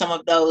mentioned some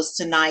of those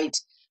tonight.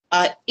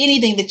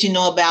 Anything that you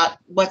know about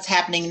what's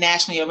happening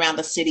nationally around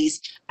the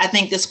cities, I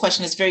think this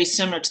question is very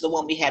similar to the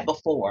one we had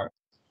before.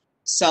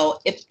 So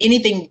if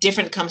anything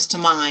different comes to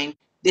mind,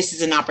 this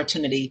is an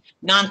opportunity.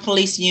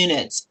 Non-police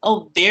units,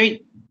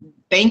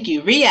 thank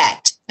you.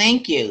 REACT,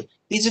 thank you.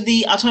 These are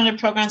the alternative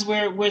programs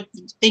we're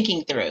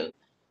thinking through.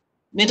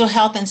 Mental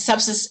health and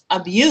substance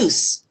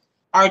abuse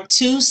are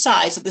two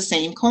sides of the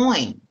same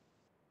coin.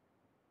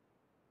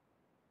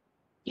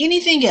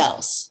 Anything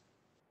else?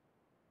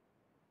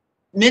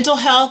 Mental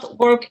health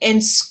work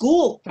and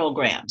school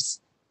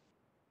programs,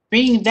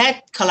 bringing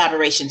that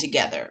collaboration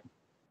together.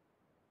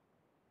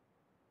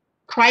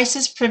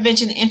 Crisis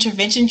prevention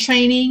intervention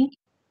training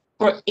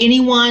for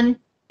anyone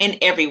and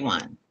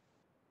everyone.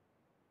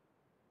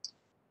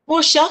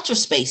 More shelter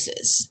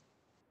spaces.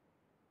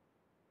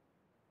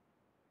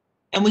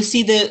 And we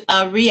see the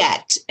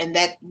REACT, and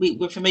that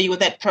we're familiar with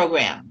that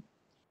program.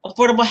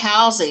 Affordable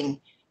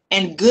housing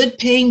and good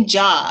paying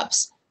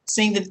jobs,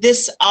 seeing that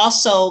this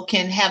also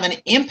can have an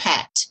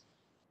impact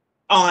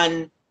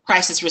on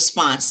crisis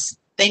response.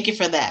 Thank you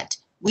for that.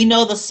 We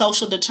know the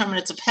social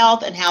determinants of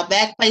health and how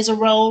that plays a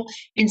role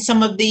in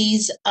some of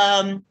these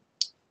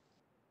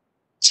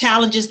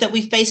challenges that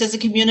we face as a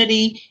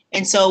community.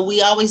 And so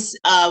we always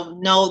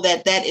know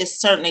that that is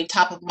certainly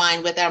top of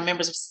mind with our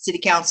members of City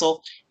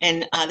Council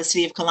and the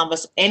City of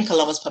Columbus and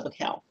Columbus Public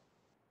Health.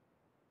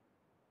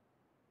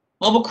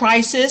 Mobile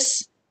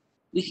crisis,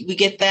 we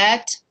get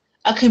that.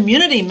 A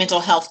community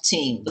mental health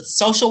team with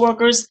social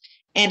workers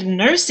and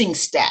nursing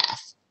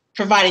staff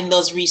providing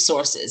those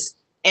resources,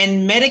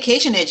 and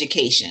medication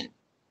education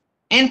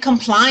and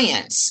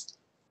compliance.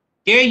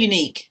 Very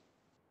unique.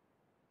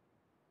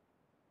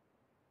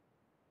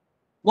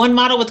 One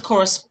model with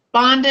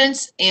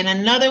correspondence and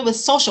another with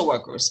social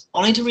workers,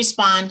 only to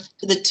respond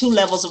to the 2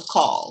 levels of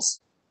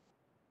calls.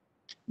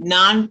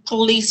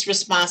 Non-police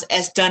response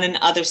as done in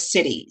other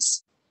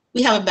cities.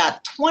 We have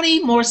about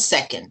 20 more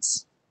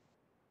seconds.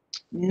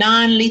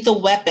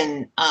 Non-lethal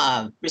weapon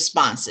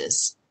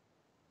responses.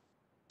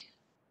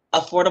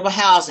 Affordable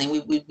housing,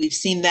 we've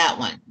seen that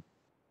one.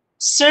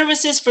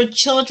 Services for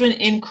children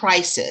in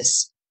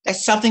crisis.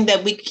 That's something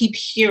that we keep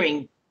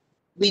hearing.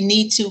 We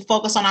need to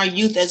focus on our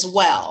youth as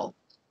well.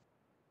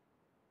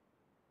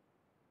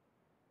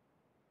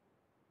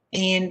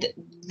 And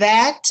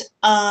that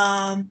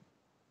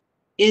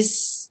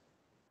is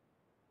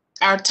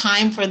our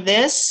time for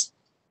this.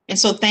 And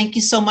so thank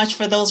you so much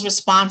for those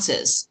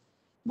responses.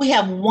 We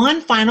have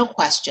one final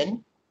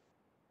question.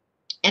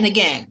 And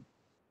again,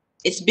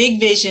 it's big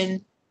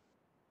vision.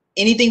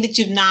 Anything that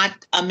you've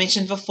not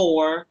mentioned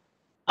before,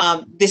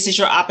 this is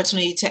your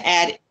opportunity to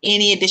add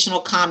any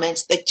additional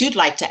comments that you'd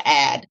like to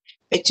add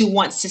that you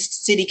want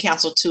City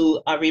Council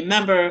to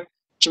remember,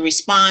 to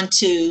respond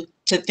to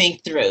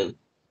think through.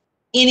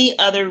 Any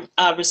other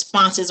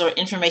responses or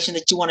information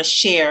that you want to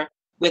share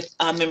with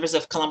members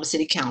of Columbus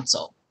City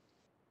Council?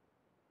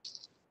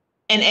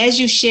 And as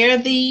you share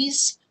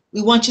these,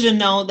 we want you to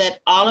know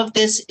that all of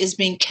this is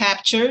being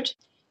captured.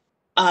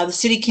 The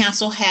City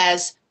Council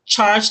has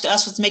charged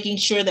us with making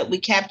sure that we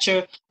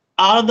capture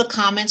all of the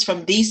comments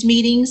from these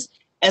meetings,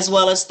 as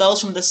well as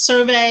those from the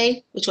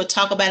survey, which we'll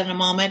talk about in a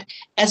moment,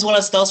 as well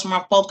as those from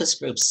our focus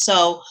groups.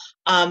 So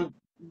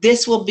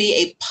this will be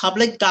a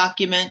public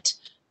document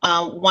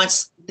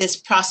once this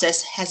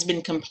process has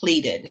been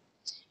completed.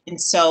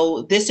 And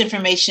so this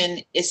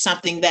information is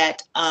something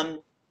that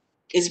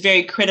is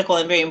very critical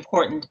and very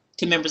important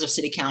to members of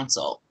City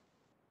Council.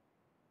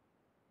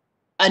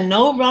 A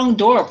no wrong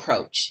door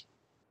approach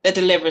that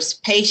delivers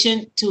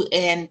patient to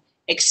an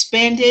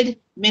expanded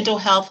mental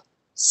health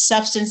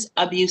substance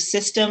abuse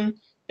system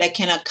that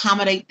can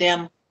accommodate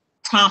them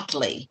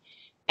promptly.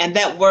 And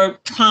that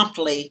word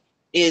promptly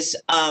is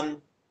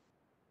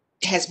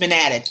has been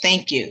added.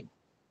 Thank you.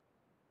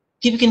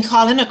 People can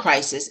call in a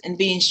crisis and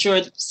be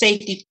ensured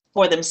safety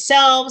for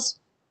themselves,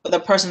 for the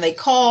person they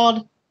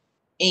called,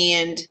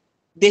 and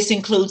this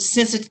includes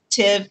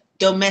sensitive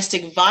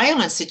domestic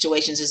violence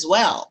situations as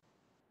well.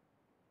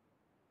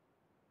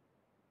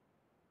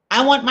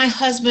 I want my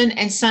husband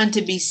and son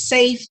to be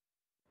safe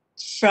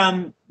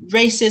from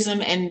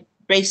racism and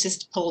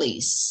racist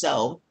police.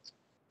 So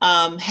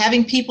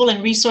having people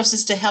and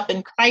resources to help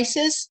in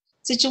crisis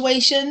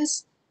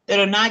situations that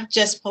are not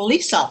just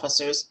police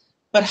officers,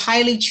 but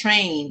highly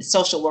trained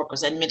social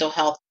workers and mental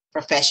health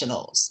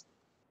professionals.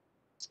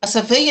 A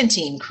civilian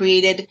team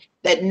created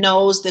that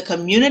knows the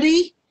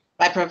community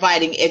by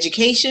providing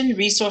education,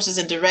 resources,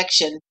 and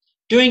direction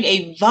during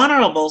a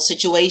vulnerable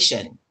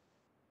situation.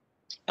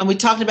 And we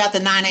talked about the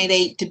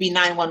 988 to be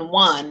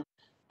 911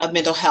 of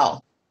mental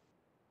health.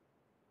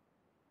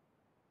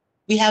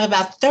 We have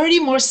about 30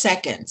 more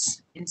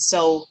seconds. And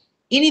so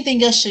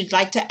anything else you'd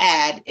like to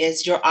add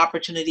is your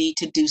opportunity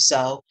to do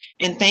so.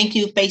 And thank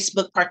you,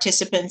 Facebook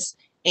participants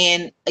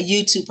and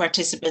YouTube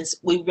participants.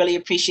 We really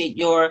appreciate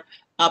your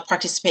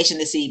participation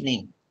this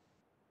evening.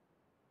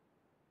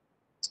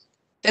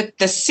 That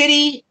the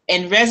city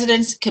and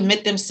residents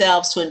commit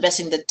themselves to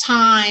investing the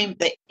time,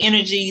 the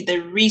energy, the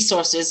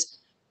resources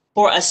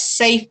for a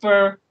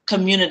safer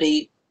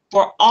community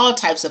for all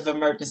types of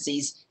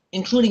emergencies,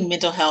 including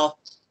mental health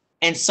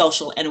and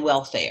social and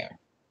welfare.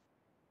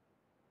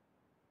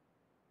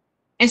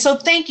 And so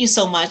thank you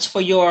so much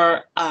for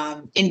your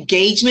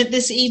engagement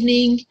this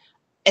evening.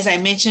 As I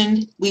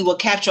mentioned, we will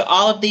capture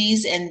all of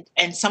these and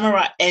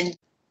summarize and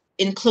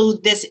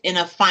include this in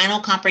a final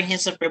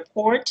comprehensive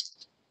report.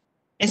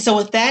 And so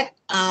with that,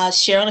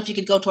 Cheryl, if you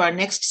could go to our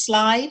next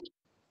slide.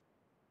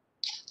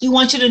 We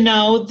want you to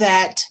know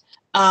that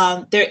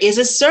there is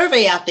a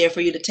survey out there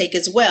for you to take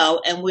as well,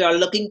 and we are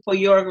looking for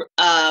your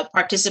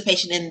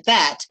participation in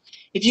that.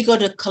 If you go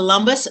to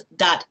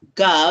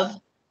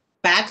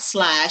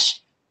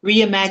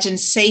columbus.gov/reimagine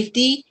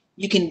safety,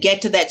 you can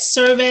get to that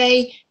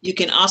survey. You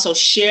can also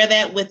share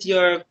that with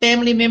your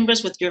family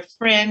members, with your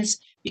friends,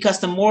 because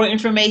the more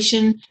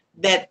information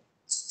that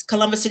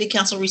Columbus City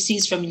Council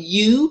receives from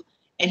you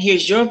and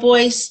hears your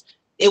voice,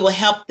 it will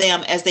help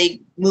them as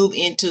they move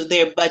into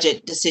their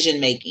budget decision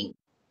making.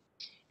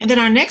 And then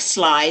our next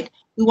slide,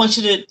 we want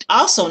you to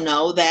also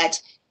know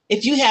that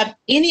if you have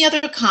any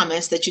other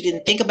comments that you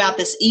didn't think about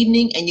this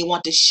evening and you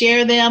want to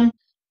share them,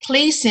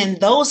 please send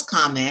those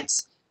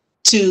comments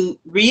to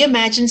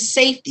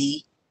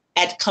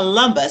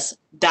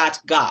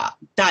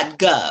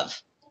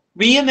reimaginesafety@columbus.gov.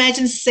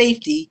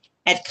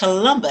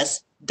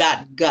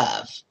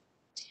 reimaginesafety@columbus.gov.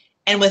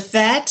 And with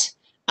that,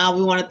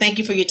 we want to thank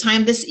you for your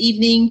time this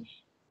evening.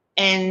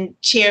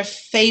 And Chair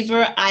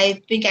Favor,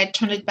 I think I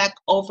turn it back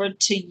over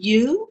to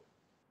you.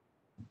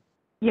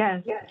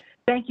 Yes.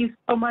 Thank you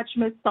so much,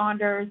 Ms.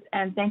 Saunders,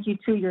 and thank you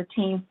to your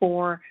team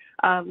for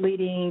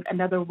leading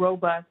another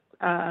robust,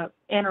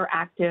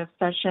 interactive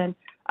session.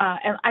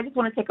 And I just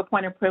want to take a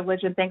point of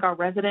privilege and thank our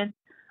residents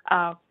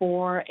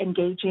for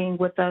engaging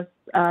with us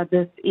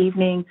this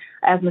evening.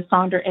 As Ms.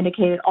 Saunders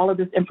indicated, all of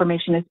this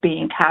information is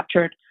being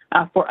captured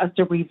for us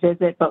to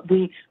revisit, but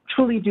we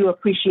truly do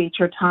appreciate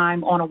your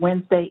time on a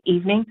Wednesday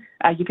evening.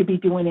 You could be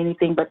doing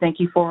anything, but thank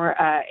you for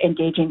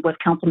engaging with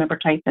Councilmember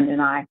Tyson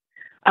and I.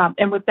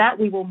 And with that,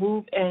 we will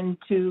move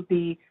into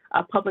the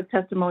public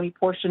testimony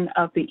portion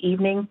of the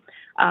evening.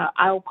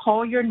 I'll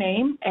call your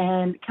name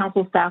and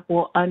council staff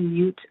will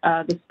unmute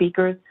the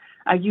speakers.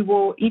 You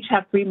will each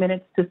have 3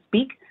 minutes to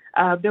speak.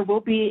 There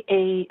will be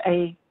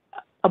a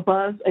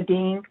buzz, a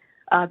ding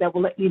that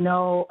will let you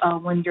know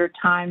when your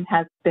time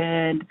has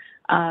been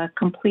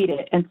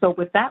completed. And so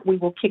with that, we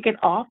will kick it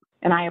off.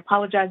 And I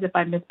apologize if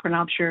I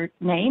mispronounce your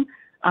name.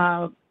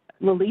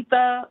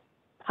 Lalita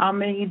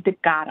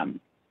Pamidigantam.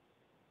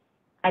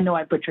 I know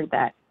I butchered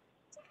that.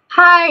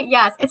 Hi,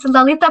 yes, it's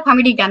Lalita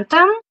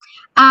Pamidigantam.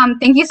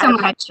 Thank you so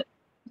much.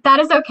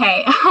 That is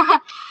okay.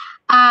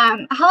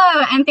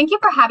 Hello, and thank you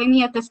for having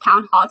me at this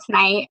town hall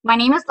tonight. My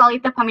name is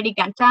Lalita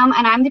Pamadigentam,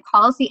 and I'm the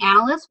policy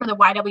analyst for the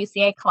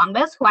YWCA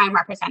Columbus, who I am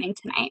representing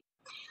tonight.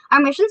 Our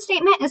mission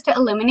statement is to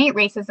eliminate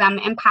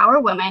racism, empower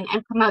women,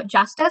 and promote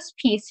justice,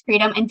 peace,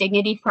 freedom, and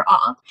dignity for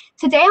all.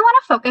 Today, I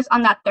want to focus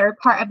on that third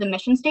part of the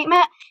mission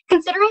statement,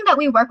 considering that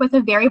we work with a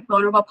very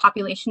vulnerable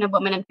population of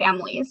women and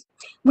families.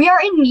 We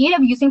are in need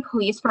of using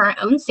police for our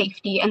own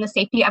safety and the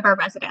safety of our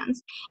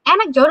residents.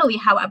 Anecdotally,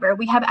 however,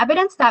 we have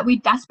evidence that we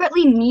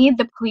desperately need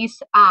the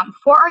police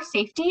for our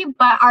safety,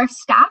 but our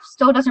staff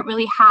still doesn't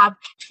really have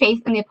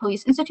faith in the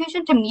police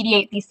institution to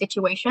mediate these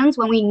situations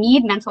when we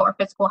need mental or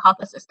physical health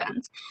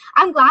assistance.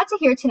 I'm glad to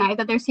hear tonight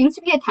that there seems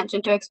to be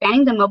attention to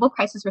expanding the mobile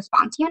crisis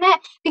response unit,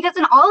 because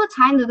in all the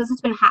time that this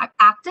has been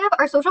active,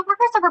 our social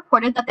workers have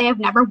reported that they have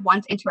never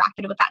once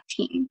interacted with that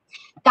team.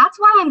 That's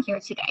why I'm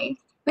here today.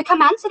 We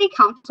commend City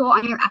Council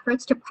on your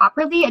efforts to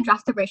properly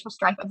address the racial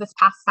strife of this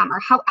past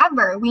summer.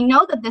 However, we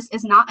know that this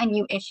is not a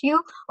new issue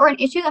or an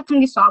issue that can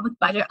be solved with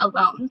budget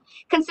alone.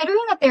 Considering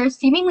that there are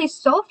seemingly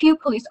so few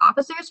police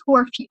officers who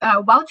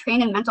are well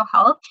trained in mental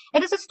health,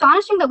 it is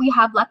astonishing that we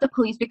have let the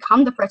police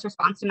become the first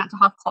response to mental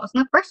health calls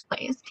in the first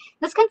place.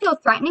 This can feel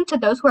threatening to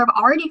those who are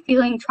already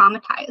feeling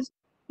traumatized.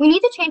 We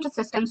need to change the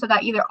system so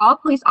that either all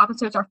police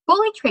officers are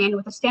fully trained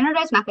with a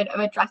standardized method of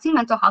addressing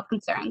mental health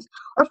concerns,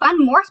 or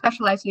fund more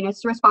specialized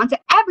units to respond to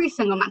every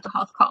single mental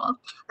health call.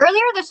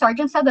 Earlier, the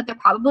sergeant said that there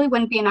probably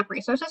wouldn't be enough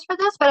resources for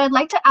this, but I'd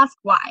like to ask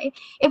why.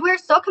 If we're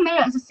so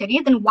committed as a city,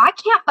 then why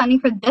can't funding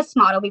for this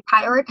model be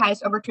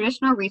prioritized over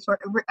traditional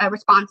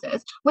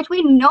responses, which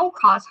we know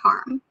cause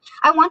harm?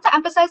 I want to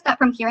emphasize that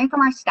from hearing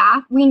from our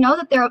staff, we know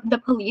that there have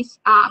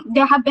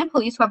been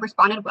police who have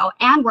responded well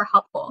and were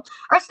helpful.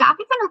 Our staff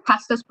even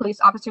requests those police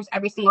officers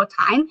every single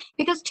time,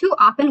 because too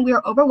often we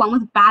are overwhelmed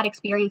with bad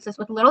experiences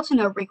with little to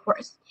no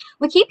recourse.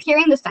 We keep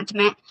hearing the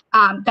sentiment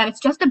that it's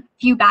just a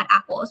few bad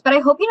apples, but I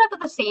hope you know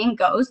that the saying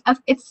goes,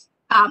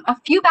 a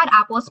few bad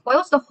apples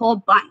spoils the whole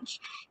bunch.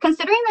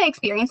 Considering the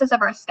experiences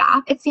of our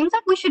staff, it seems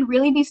like we should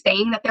really be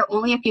saying that there are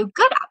only a few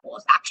good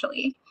apples,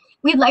 actually.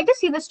 We'd like to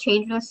see this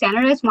change with a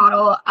standardized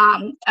model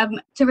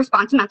to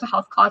respond to mental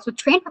health calls with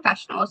trained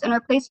professionals and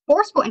replace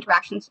forceful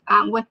interactions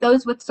with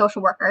those with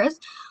social workers,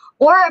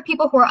 or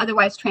people who are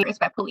otherwise trained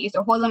by police,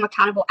 or hold them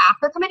accountable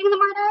after committing the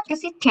murder, to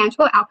see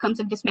tangible outcomes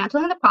of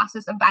dismantling the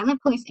process of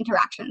violent police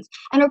interactions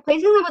and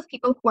replacing them with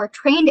people who are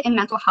trained in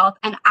mental health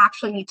and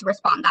actually need to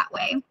respond that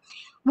way.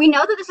 We know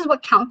that this is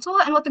what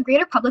council and what the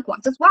greater public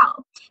wants as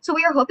well. So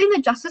we are hoping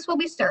that justice will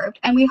be served,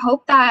 and we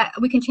hope that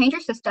we can change our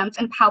systems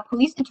and how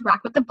police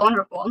interact with the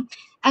vulnerable,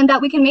 and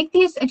that we can make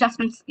these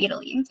adjustments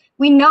speedily.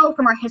 We know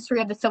from our history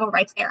of the civil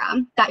rights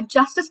era that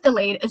justice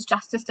delayed is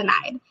justice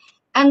denied.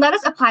 And let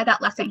us apply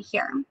that lesson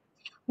here.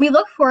 We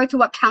look forward to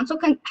what council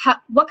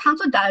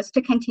does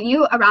to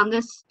continue around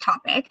this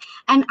topic,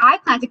 and I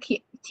plan to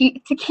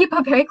keep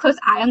a very close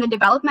eye on the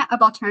development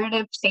of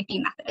alternative safety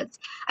methods.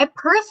 I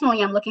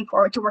personally am looking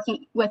forward to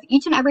working with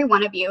each and every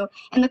one of you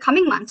in the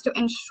coming months to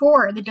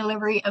ensure the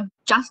delivery of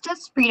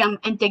justice, freedom,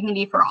 and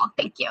dignity for all.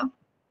 Thank you.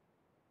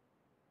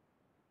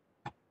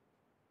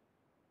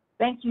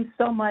 Thank you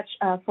so much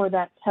for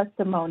that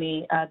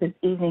testimony this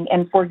evening,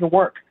 and for your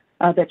work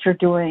that you're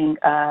doing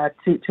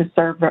to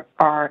serve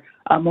our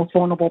most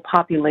vulnerable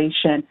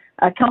population.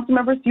 Council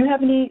members, do you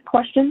have any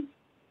questions?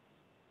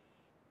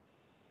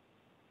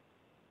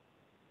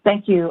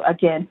 Thank you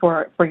again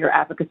for your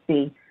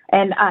advocacy.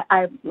 And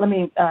let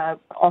me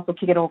also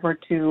kick it over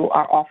to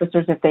our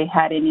officers if they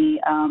had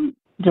any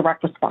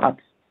direct response.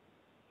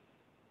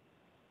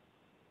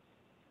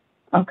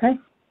 Okay.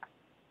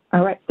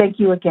 All right. Thank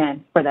you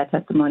again for that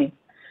testimony.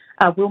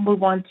 We'll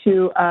move on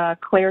to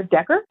Claire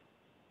Decker.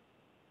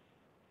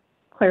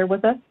 Claire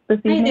with us this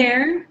evening. Hi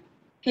there.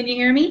 Can you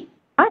hear me?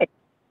 Hi.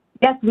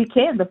 Yes, we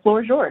can. The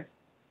floor is yours.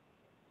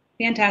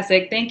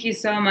 Fantastic. Thank you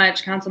so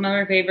much,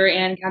 Councilmember Favor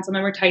and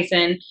Councilmember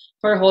Tyson,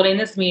 for holding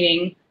this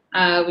meeting.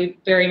 We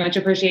very much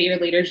appreciate your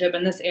leadership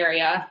in this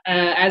area.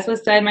 As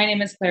was said, my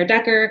name is Claire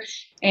Decker,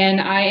 and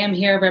I am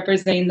here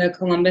representing the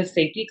Columbus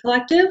Safety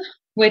Collective,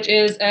 which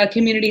is a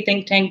community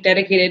think tank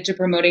dedicated to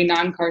promoting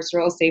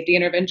non-carceral safety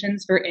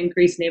interventions for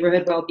increased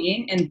neighborhood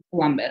well-being in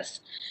Columbus.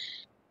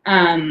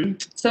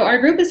 So our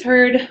group has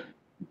heard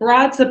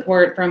broad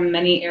support from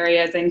many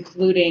areas,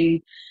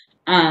 including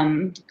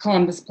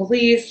Columbus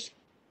Police,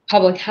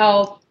 Public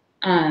Health,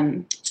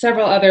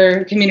 several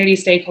other community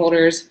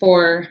stakeholders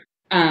for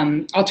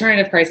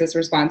alternative crisis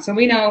response. So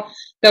we know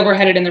that we're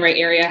headed in the right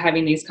area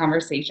having these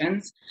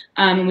conversations.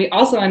 We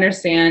also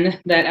understand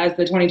that as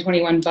the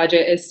 2021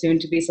 budget is soon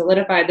to be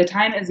solidified, the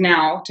time is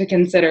now to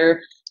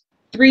consider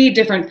 3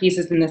 different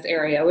pieces in this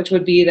area, which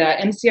would be the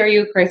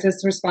MCRU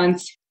crisis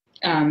response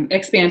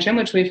expansion,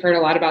 which we've heard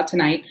a lot about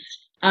tonight,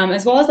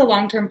 as well as a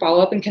long-term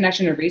follow-up and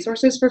connection of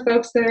resources for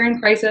folks that are in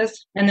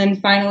crisis. And then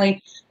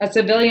finally, a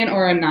civilian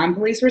or a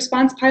non-police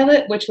response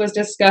pilot, which was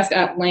discussed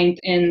at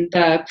length in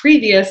the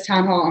previous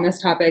town hall on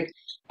this topic,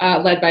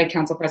 led by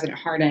Council President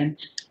Hardin.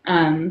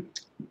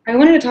 I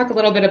wanted to talk a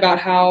little bit about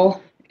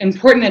how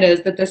important it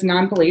is that this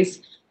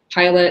non-police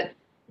pilot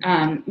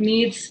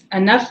needs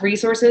enough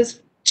resources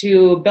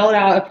to build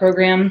out a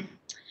program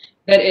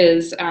that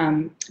is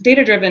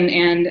data-driven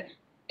and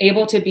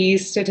able to be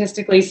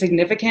statistically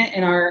significant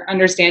in our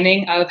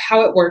understanding of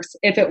how it works,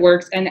 if it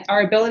works, and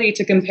our ability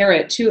to compare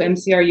it to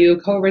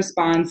MCRU,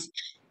 co-response,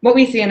 what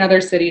we see in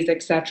other cities,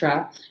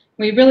 etc.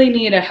 We really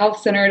need a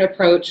health-centered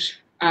approach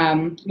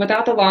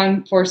without the law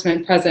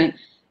enforcement present.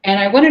 And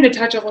I wanted to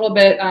touch a little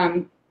bit,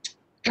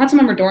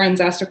 Councilmember Dorans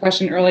asked a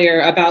question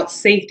earlier about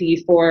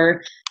safety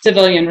for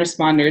civilian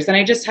responders. And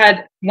I just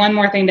had one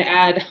more thing to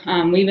add.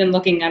 We've been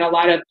looking at a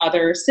lot of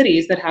other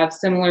cities that have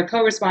similar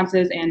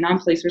co-responses and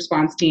non-police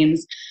response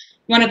teams.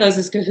 One of those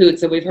is Cahoots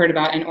that we've heard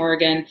about in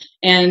Oregon.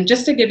 And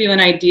just to give you an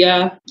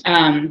idea,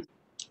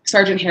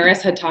 Sergeant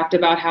Harris had talked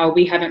about how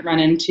we haven't run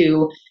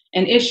into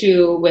an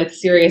issue with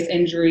serious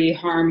injury,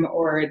 harm,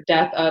 or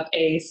death of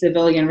a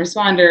civilian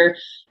responder.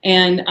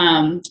 And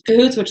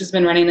Cahoots, which has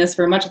been running this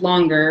for much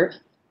longer,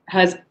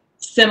 has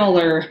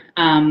similar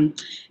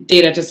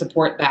data to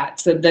support that,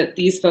 so that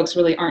these folks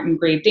really aren't in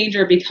grave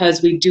danger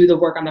because we do the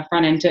work on the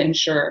front end to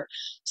ensure.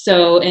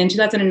 So in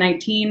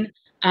 2019,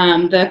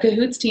 the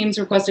Cahoots teams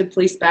requested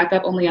police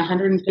backup only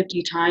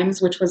 150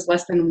 times, which was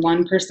less than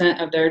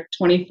 1% of their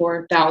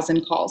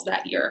 24,000 calls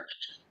that year.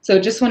 So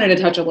just wanted to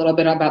touch a little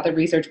bit about the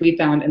research we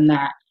found in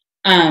that.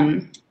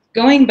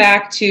 Going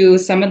back to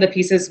some of the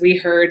pieces we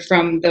heard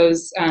from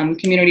those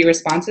community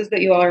responses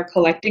that you all are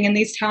collecting in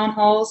these town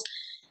halls,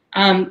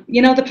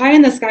 you know, the pie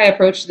in the sky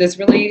approach to this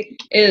really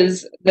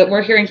is that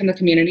we're hearing from the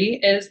community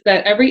is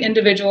that every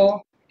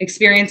individual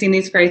experiencing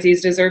these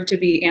crises deserve to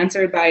be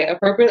answered by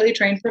appropriately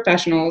trained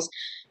professionals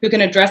who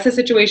can address the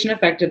situation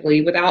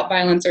effectively without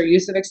violence or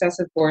use of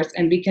excessive force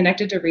and be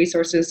connected to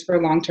resources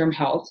for long-term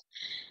health.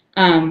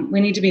 We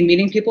need to be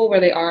meeting people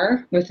where they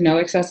are with no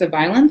excessive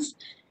violence,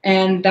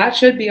 and that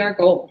should be our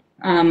goal.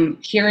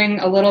 Hearing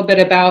a little bit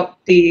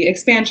about the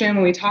expansion,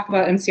 when we talk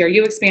about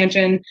MCRU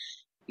expansion,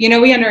 you know,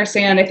 we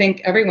understand, I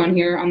think everyone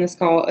here on this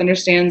call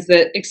understands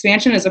that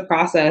expansion is a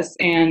process,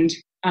 and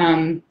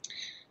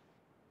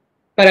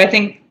but I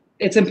think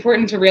it's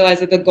important to realize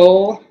that the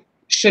goal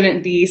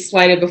shouldn't be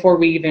slighted before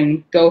we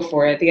even go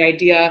for it. The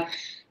idea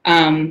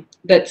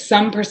that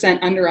some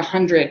percent under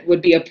 100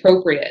 would be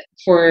appropriate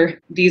for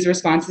these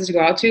responses to go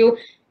out to,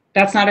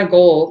 that's not a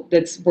goal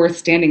that's worth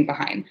standing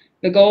behind.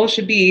 The goal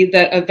should be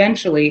that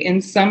eventually,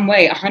 in some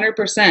way,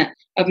 100%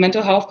 of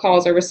mental health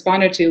calls are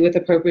responded to with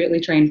appropriately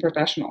trained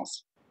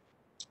professionals.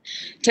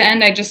 To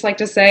end, I'd just like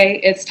to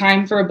say it's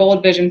time for a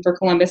bold vision for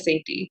Columbus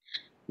safety.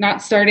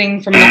 Not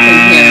starting from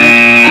nothing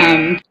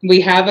here.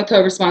 We have a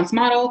co-response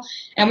model,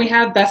 and we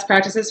have best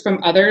practices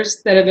from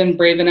others that have been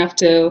brave enough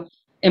to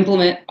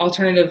implement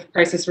alternative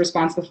crisis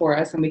response before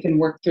us, and we can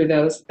work through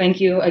those. Thank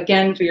you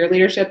again for your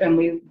leadership, and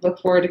we look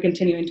forward to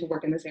continuing to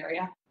work in this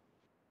area.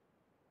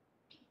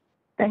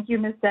 Thank you,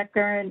 Ms.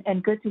 Decker,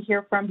 and good to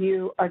hear from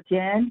you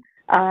again.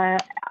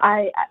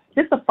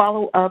 Just a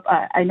follow-up,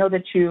 I know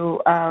that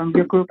your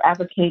group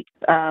advocates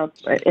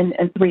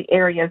in 3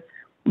 areas,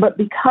 but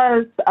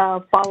because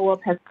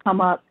follow-up has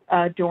come up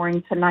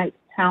during tonight's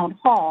town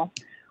hall,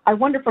 I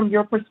wonder from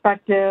your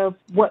perspective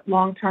what a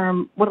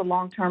long-term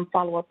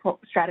follow-up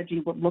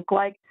strategy would look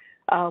like.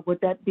 Would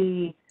that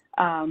be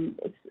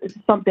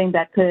something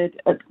that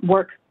could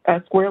work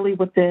squarely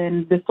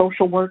within the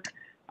social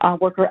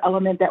worker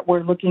element that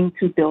we're looking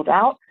to build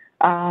out?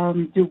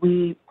 Do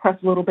we press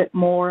a little bit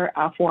more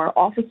for our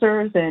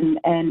officers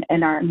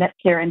and our net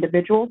care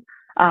individuals?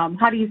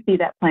 How do you see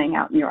that playing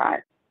out in your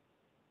eyes?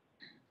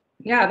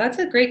 Yeah, that's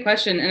a great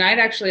question. And I'd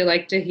actually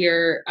like to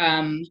hear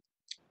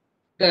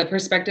the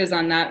perspectives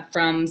on that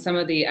from some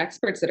of the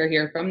experts that are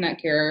here from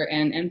NetCare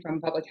and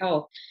from public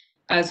health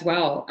as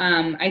well.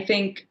 I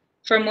think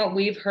from what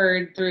we've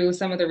heard through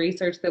some of the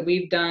research that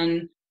we've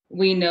done,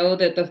 we know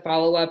that the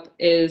follow-up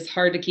is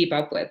hard to keep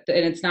up with.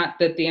 And it's not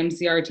that the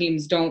MCR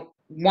teams don't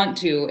want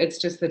to, it's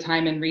just the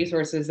time and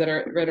resources that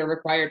are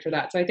required for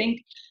that. So I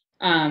think,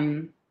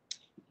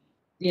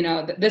 you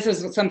know, this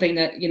is something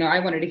that, you know, I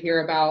wanted to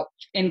hear about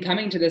in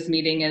coming to this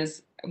meeting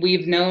is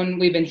we've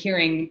been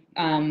hearing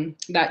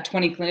that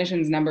 20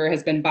 clinicians number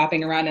has been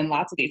bopping around in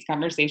lots of these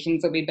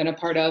conversations that we've been a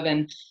part of,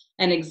 and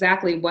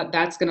exactly what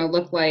that's going to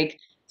look like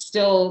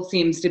still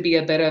seems to be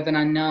a bit of an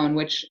unknown,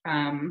 which,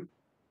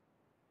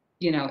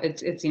 you know,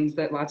 it seems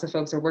that lots of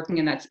folks are working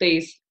in that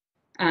space.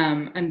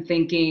 I'm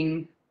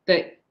thinking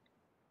that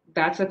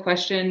that's a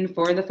question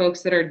for the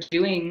folks that are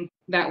doing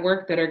that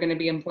work, that are going to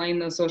be employing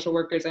those social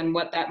workers, and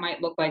what that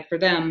might look like for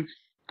them.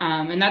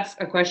 And that's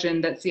a question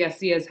that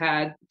CSC has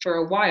had for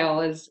a while,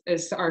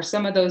 are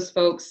some of those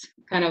folks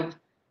kind of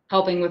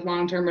helping with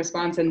long-term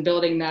response and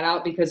building that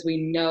out, because we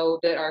know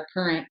that our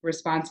current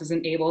response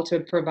isn't able to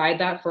provide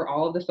that for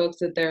all of the folks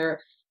that they're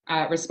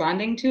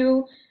responding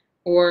to?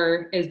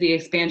 Or is the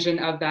expansion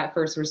of that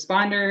first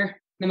responder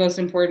the most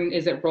important?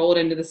 Is it rolled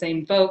into the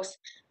same folks?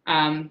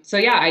 So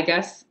yeah, I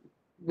guess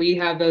we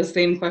have those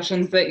same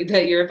questions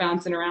that you're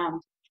bouncing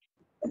around.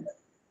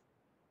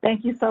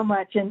 Thank you so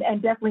much, and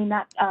definitely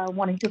not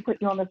wanting to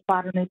put you on the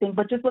spot or anything,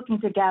 but just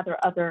looking to gather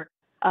other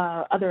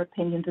other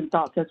opinions and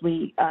thoughts as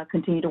we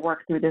continue to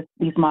work through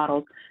these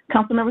models.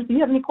 Council members, do you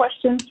have any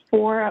questions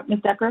for Ms.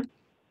 Decker?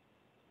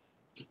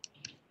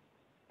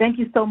 Thank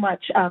you so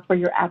much for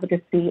your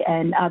advocacy,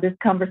 and this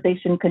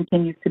conversation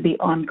continues to be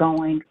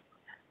ongoing.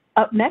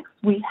 Up next,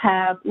 we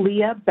have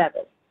Leah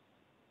Bevis.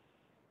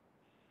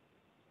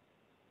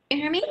 Can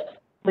you hear me?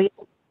 Leah,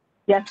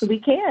 yes, we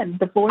can.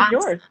 The floor is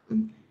yours.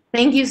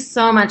 Thank you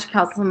so much,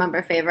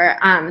 Councilmember Favor.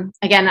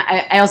 Again,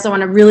 I also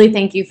want to really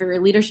thank you for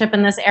your leadership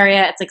in this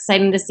area. It's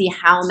exciting to see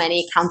how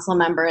many council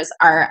members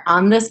are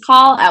on this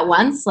call at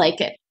once, like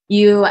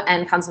you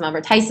and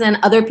Councilmember Tyson,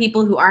 other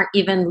people who aren't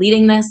even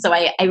leading this. So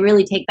I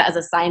really take that as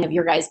a sign of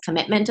your guys'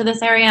 commitment to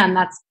this area, and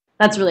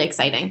that's really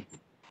exciting.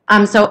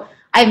 So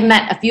I've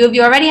met a few of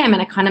you already. I'm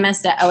an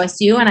economist at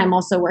OSU, and I'm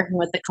also working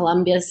with the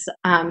Columbus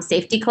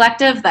Safety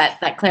Collective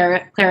that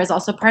Claire is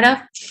also part of.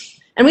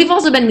 And we've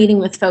also been meeting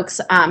with folks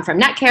from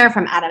NetCare,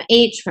 from Adam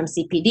H., from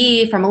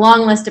CPD, from a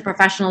long list of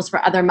professionals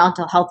for other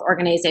mental health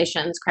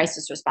organizations,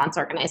 crisis response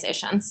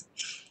organizations.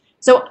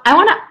 So I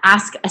want to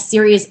ask a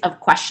series of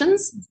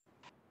questions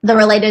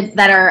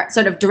that are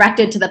sort of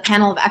directed to the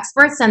panel of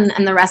experts and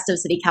the rest of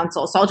City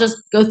Council. So I'll just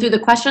go through the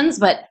questions,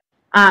 but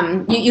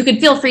you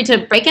could feel free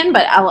to break in,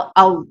 but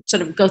I'll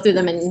sort of go through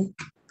them, and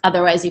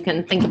otherwise you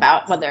can think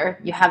about whether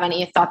you have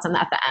any thoughts on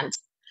that at the end.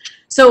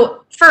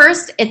 So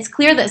first, it's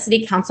clear that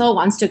City Council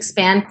wants to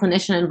expand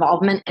clinician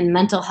involvement in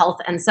mental health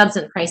and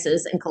substance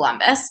crisis in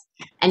Columbus.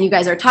 And you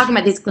guys are talking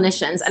about these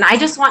clinicians. And I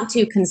just want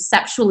to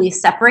conceptually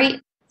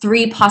separate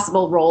 3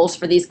 possible roles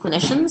for these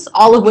clinicians,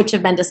 all of which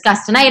have been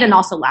discussed tonight and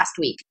also last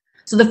week.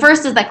 So the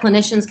first is that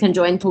clinicians can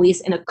join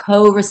police in a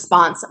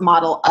co-response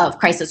model of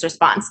crisis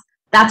response.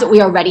 That's what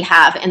we already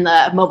have in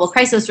the mobile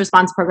crisis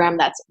response program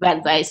that's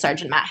led by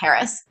Sergeant Matt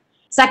Harris.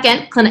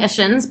 Second,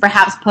 clinicians,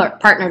 perhaps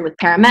partnered with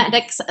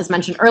paramedics, as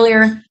mentioned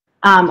earlier,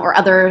 or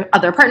other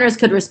partners,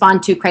 could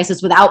respond to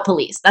crisis without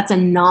police. That's a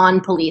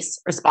non-police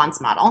response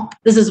model.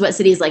 This is what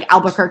cities like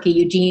Albuquerque,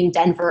 Eugene,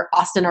 Denver,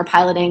 Austin are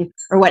piloting,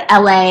 or what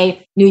LA,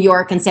 New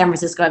York, and San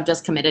Francisco have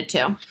just committed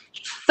to.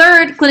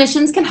 Third,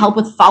 clinicians can help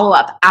with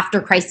follow-up after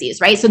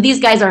crises, right? So these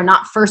guys are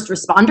not first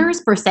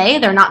responders per se.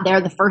 They're not there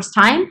the first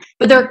time,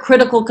 but they're a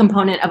critical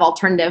component of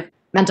alternative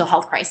mental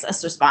health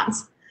crisis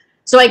response.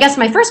 So I guess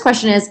my first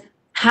question is,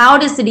 how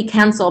does City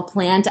Council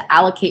plan to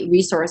allocate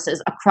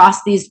resources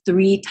across these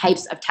 3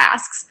 types of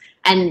tasks?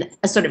 And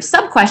a sort of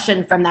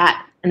sub-question from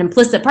that, an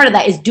implicit part of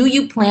that, is do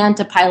you plan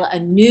to pilot a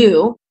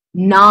new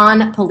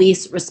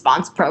non-police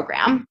response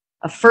program,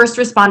 a first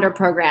responder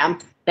program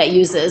that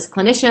uses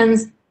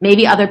clinicians,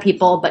 maybe other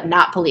people, but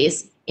not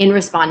police, in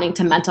responding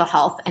to mental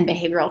health and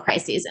behavioral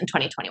crises in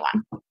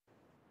 2021?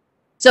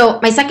 So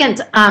my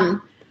second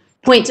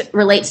point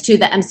relates to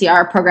the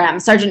MCR program.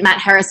 Sergeant Matt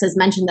Harris has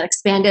mentioned that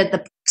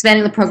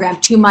expanding the program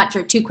too much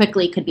or too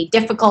quickly could be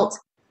difficult.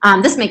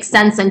 This makes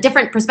sense, and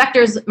different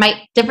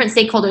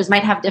stakeholders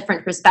might have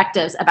different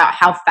perspectives about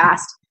how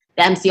fast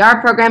the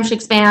MCR program should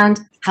expand,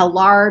 how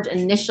large an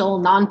initial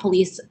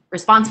non-police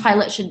response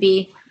pilot should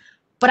be.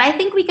 But I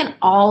think we can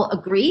all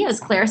agree, as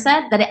Claire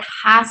said, that it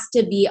has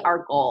to be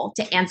our goal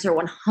to answer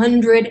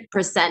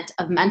 100%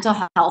 of mental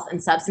health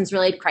and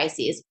substance-related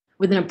crises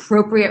with an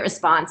appropriate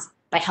response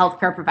by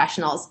healthcare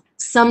professionals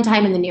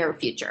sometime in the near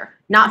future.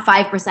 Not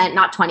 5%,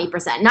 not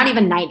 20%, not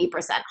even 90%,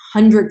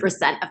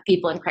 100% of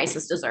people in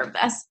crisis deserve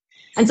this.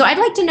 And so I'd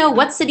like to know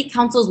what's City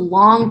Council's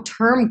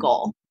long-term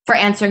goal for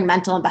answering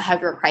mental and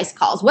behavioral crisis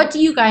calls. What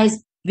do you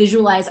guys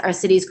visualize our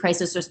city's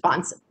crisis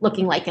response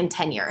looking like in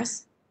 10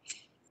 years?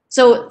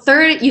 So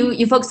third,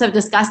 you folks have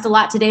discussed a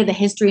lot today the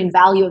history and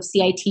value of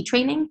CIT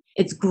training.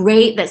 It's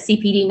great that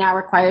CPD now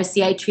requires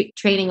CIT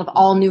training of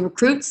all new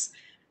recruits.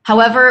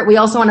 However, we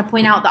also want to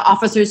point out that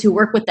officers who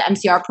work with the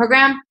MCR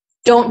program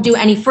don't do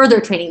any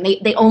further training.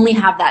 They only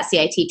have that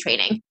CIT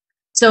training.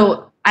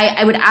 So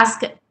I would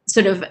ask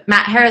sort of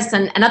Matt Harris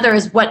and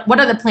others, what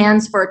are the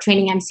plans for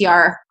training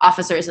MCR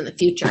officers in the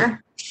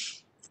future?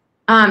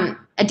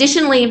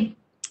 Additionally,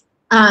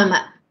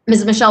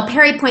 Ms. Michelle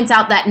Perry points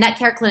out that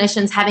NetCare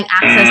clinicians having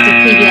access to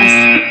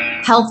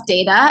previous health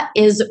data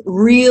is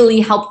really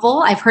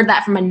helpful. I've heard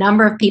that from a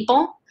number of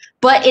people.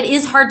 But it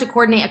is hard to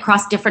coordinate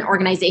across different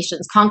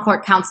organizations,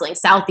 Concord Counseling,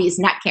 Southeast,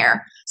 NetCare.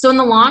 So in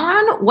the long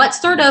run, what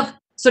sort of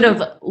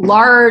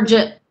large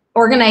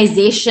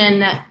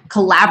organization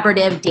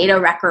collaborative data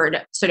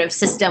record sort of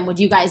system would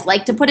you guys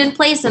like to put in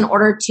place in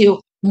order to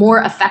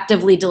more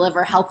effectively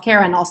deliver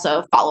healthcare and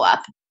also follow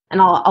up?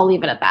 And I'll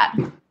leave it at that.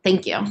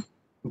 Thank you.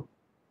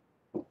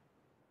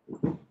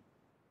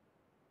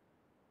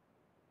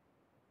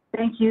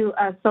 Thank you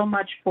so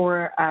much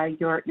for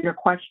your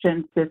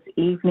questions this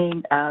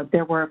evening.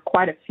 There were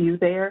quite a few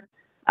there,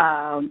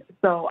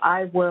 so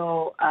I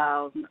will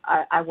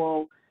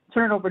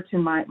turn it over to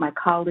my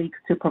colleagues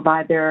to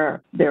provide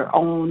their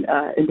own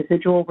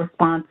individual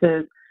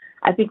responses.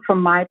 I think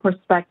from my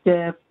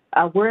perspective,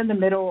 we're in the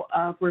middle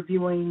of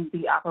reviewing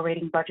the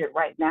operating budget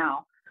right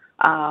now,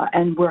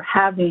 and we're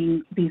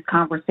having these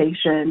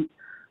conversations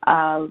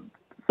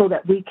so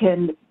that we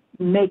can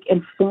make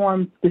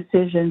informed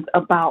decisions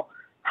about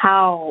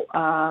how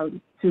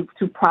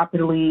to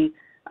properly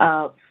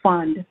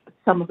fund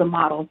some of the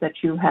models that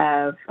you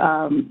have,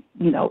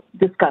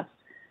 discussed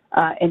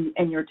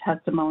in your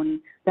testimony.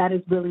 That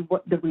is really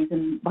what the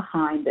reason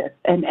behind this,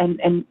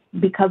 and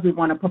because we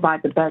want to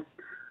provide the best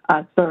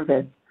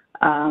service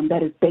that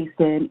is based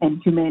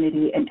in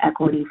humanity and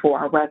equity for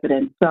our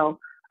residents. So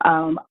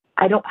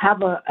I don't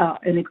have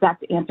an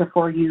exact answer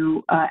for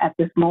you at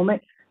this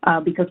moment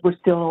because we're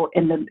still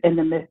in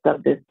the midst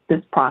of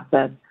this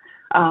process.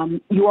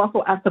 You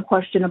also asked a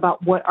question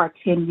about what our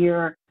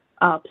 10-year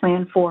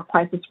plan for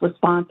crisis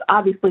response.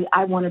 Obviously,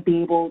 I want to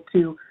be able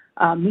to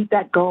meet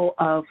that goal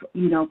of,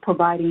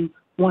 providing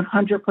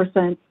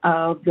 100%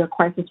 of the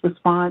crisis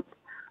response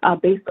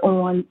based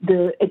on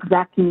the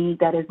exact need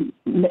that is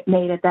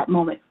made at that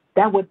moment.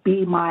 That would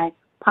be my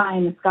pie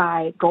in the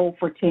sky goal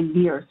for 10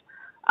 years.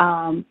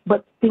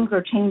 But things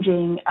are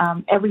changing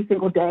every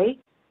single day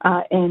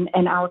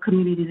in our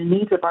community. The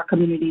needs of our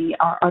community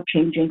are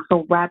changing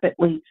so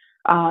rapidly.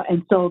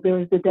 And so there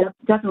is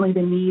definitely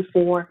the need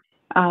for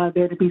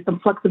there to be some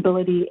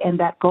flexibility in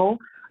that goal.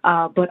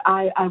 But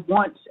I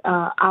want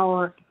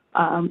our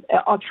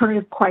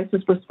alternative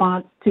crisis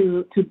response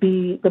to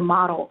be the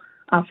model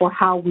for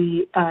how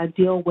we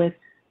deal with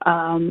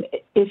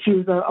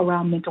issues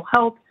around mental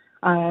health,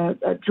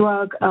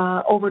 drug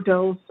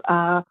overdose,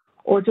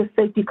 or just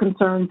safety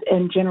concerns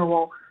in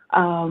general.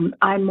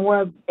 I'm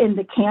more in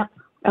the camp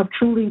of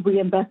truly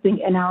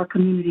reinvesting in our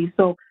community.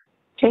 So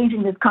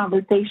changing this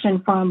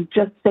conversation from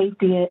just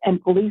safety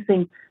and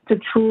policing to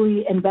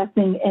truly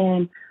investing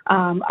in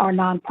our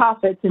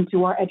nonprofits,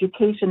 into our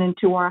education,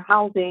 into our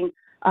housing,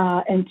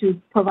 and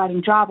to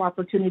providing job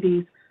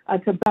opportunities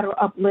to better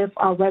uplift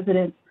our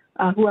residents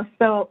who have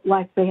felt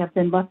like they have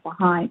been left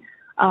behind.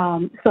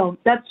 So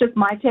that's just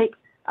my take.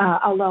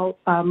 I'll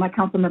allow my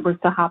council members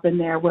to hop in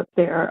there with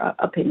their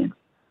opinions.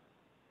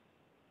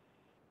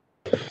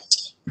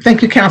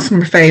 Thank you,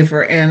 Councilmember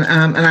Favor, and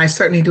I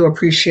certainly do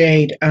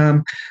appreciate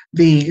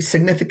the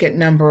significant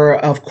number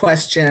of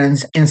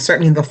questions and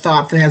certainly the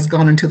thought that has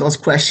gone into those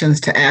questions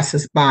to ask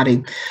this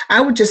body.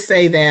 I would just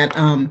say that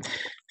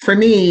for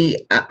me,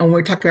 when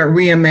we're talking about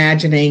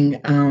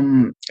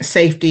reimagining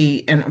safety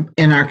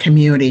in our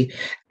community,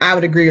 I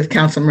would agree with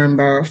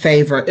Councilmember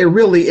Favor. It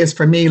really is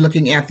for me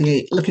looking at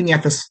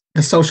the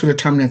social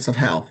determinants of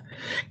health,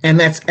 and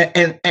that's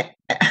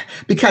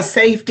because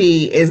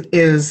safety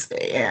is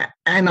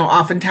I know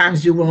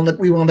oftentimes we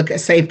won't look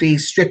at safety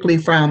strictly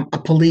from a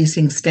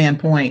policing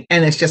standpoint,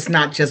 and it's just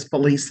not just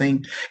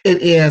policing.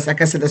 It is,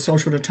 like I said, the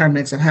social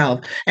determinants of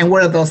health. And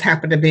what do those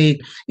happen to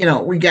be?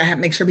 We got to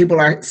make sure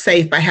people are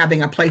safe by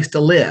having a place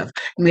to live.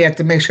 We have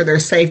to make sure they're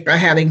safe by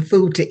having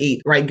food to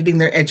eat, right? Getting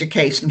their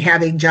education,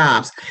 having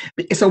jobs.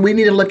 So we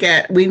need to look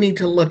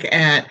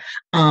at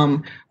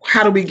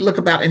how do we look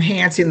about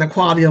enhancing the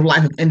quality of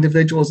life of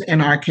individuals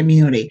in our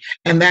community?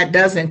 And that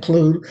does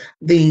include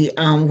the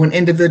when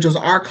individuals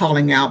are calling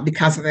out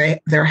because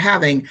they're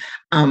having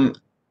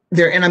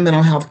they're in a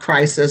mental health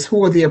crisis,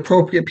 who are the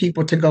appropriate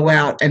people to go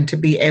out and to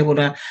be able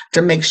to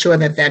make sure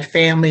that that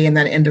family and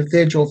that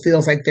individual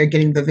feels like they're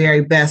getting the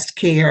very best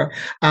care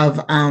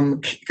of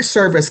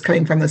service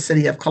coming from the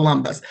city of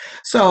Columbus.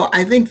 So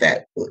I think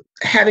that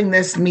having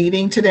this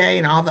meeting today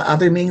and all the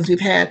other meetings we've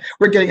had,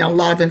 we're getting a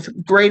lot of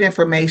great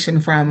information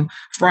from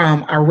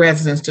our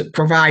residents to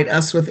provide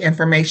us with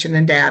information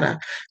and data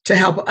to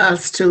help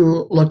us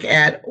to look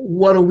at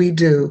what do we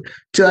do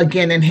to,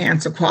 again,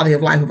 enhance the quality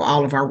of life of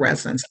all of our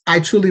residents. I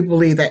truly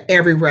believe that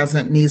every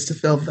resident needs to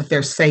feel that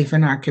they're safe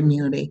in our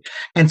community.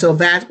 And so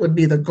that would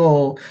be the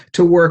goal,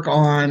 to work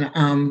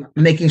on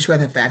making sure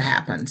that that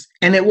happens.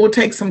 And it will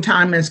take some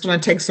time and it's going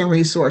to take some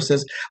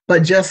resources,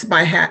 but just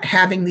by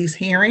having these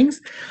hearings,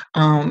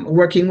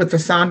 working with the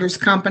Saunders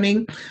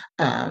Company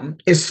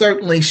is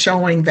certainly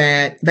showing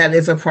that that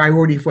is a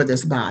priority for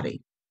this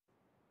body.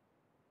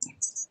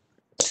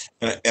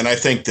 And I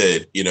think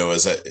that,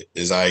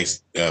 as I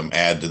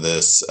add to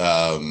this,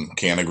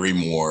 can't agree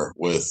more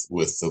with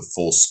the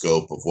full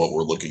scope of what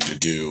we're looking to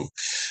do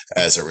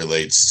as it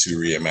relates to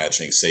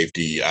reimagining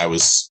safety.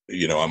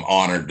 I'm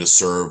honored to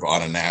serve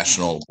on a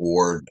national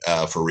board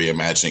for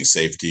reimagining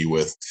safety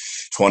with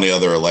 20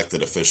 other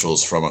elected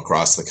officials from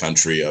across the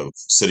country, of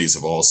cities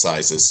of all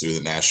sizes, through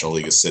the National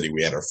League of City.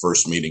 We had our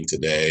first meeting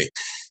today.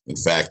 In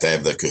fact, I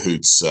have the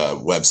Cahoots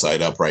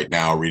website up right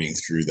now, reading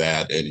through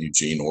that in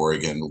Eugene,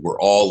 Oregon.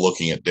 We're all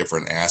looking at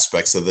different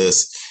aspects of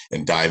this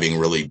and diving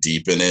really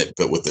deep in it,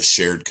 but with a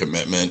shared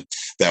commitment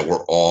that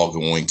we're all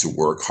going to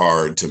work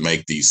hard to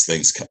make these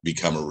things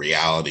become a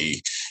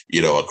reality,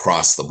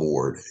 across the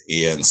board.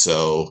 And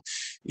so,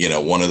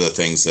 one of the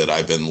things that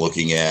I've been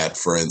looking at,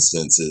 for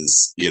instance,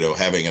 is,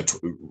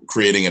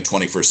 creating a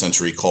 21st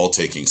century call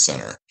taking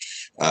center,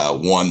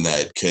 one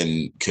that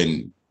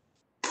can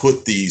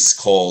put these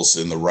calls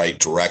in the right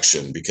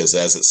direction, because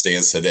as it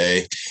stands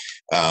today,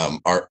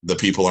 the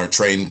people aren't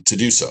trained to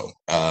do so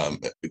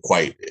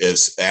quite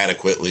as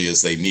adequately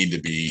as they need to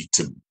be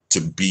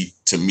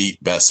to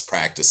meet best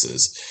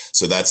practices.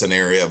 So that's an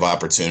area of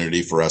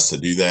opportunity for us to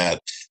do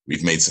that.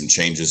 We've made some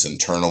changes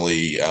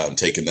internally,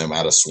 taken them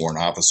out of sworn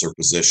officer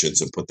positions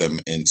and put them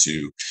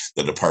into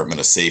the Department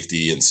of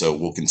Safety. And so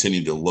we'll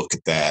continue to look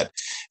at that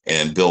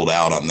and build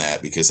out on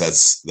that, because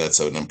that's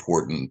an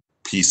important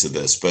piece of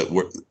this. But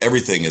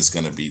everything is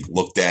going to be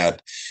looked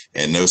at,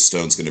 and no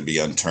stone's going to be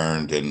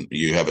unturned. And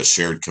you have a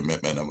shared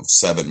commitment of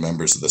 7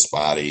 members of this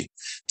body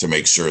to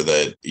make sure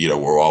that, you know,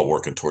 we're all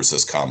working towards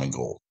this common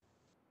goal.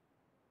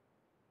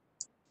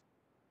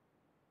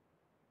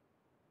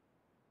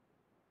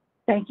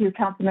 Thank you,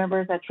 council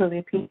members. I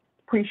truly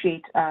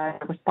appreciate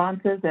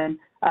responses and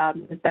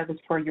that was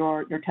for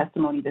your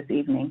testimony this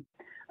evening.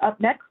 Up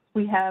next,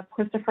 we have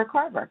Christopher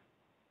Carver.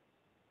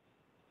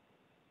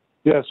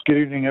 Yes, good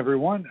evening,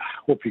 everyone.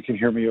 Hope you can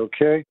hear me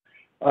okay.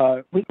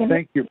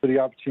 Thank you for the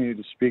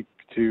opportunity to speak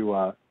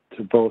to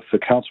both the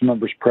council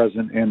members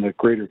present and the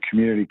greater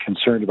community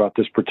concerned about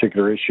this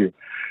particular issue.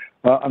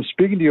 I'm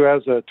speaking to you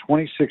as a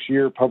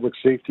 26-year public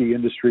safety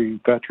industry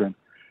veteran,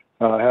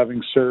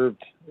 having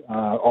served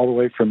all the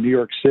way from New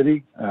York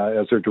City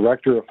as their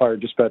director of fire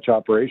dispatch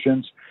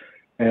operations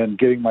and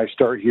getting my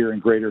start here in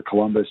greater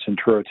Columbus and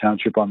Truro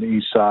Township on the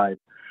east side.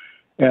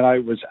 And I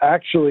was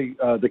actually,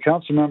 the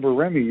council member,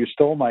 Remy, you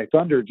stole my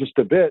thunder just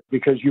a bit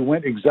because you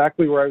went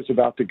exactly where I was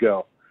about to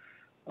go.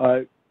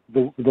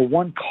 The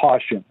one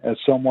caution as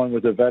someone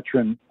with a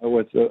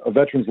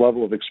veteran's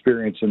level of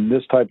experience in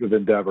this type of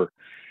endeavor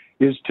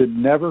is to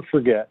never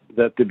forget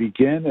that the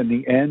begin and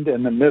the end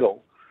and the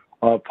middle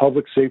of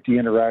public safety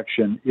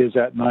interaction is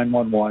at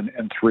 911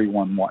 and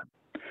 311.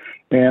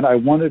 And I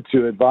wanted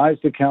to advise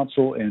the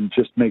council and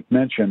just make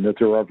mention that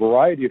there are a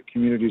variety of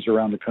communities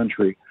around the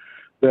country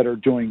that are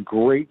doing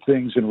great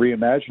things in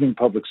reimagining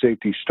public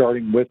safety,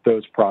 starting with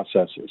those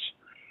processes.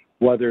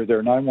 Whether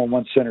their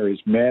 911 center is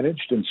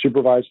managed and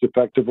supervised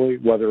effectively,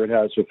 whether it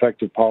has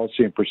effective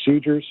policy and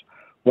procedures,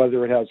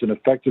 whether it has an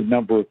effective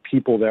number of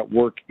people that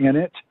work in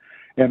it,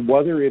 and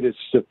whether it is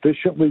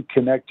sufficiently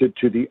connected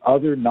to the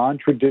other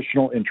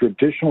non-traditional and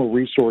traditional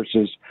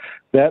resources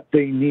that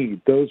they need.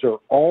 Those are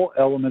all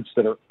elements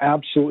that are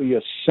absolutely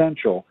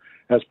essential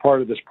as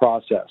part of this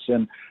process.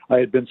 And I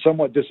had been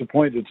somewhat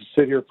disappointed to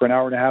sit here for an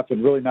hour and a half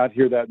and really not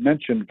hear that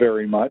mentioned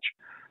very much.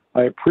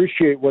 I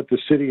appreciate what the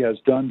city has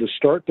done to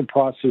start the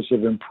process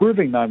of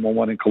improving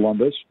 911 in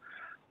Columbus,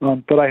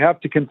 but I have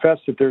to confess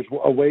that there's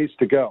a ways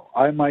to go.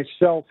 I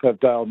myself have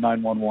dialed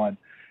 911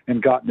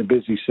 and gotten a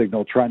busy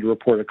signal trying to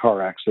report a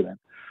car accident.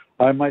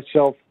 I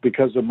myself,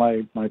 because of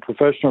my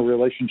professional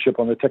relationship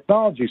on the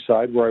technology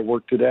side where I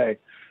work today,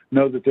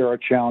 know that there are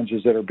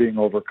challenges that are being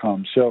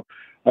overcome. So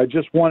I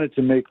just wanted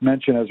to make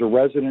mention as a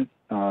resident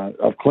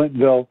of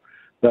Clintonville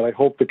that I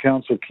hope the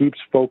council keeps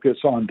focus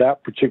on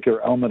that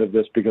particular element of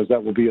this, because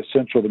that will be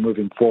essential to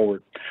moving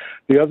forward.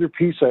 The other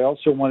piece I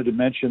also wanted to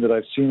mention that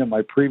I've seen in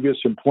my previous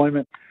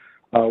employment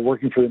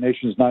working for the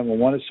nation's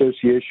 911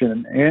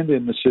 Association and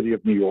in the city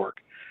of New York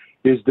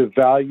is the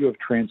value of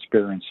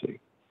transparency.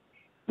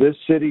 This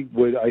city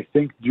would, I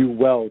think, do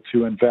well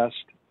to invest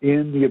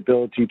in the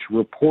ability to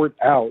report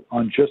out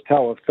on just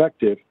how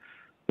effective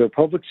their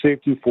public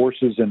safety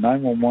forces and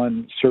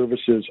 911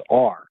 services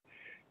are.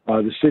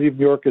 The city of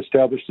New York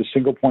established a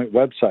single point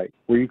website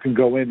where you can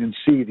go in and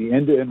see the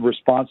end-to-end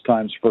response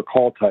times for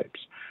call types.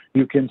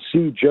 You can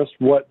see just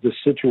what the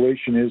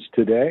situation is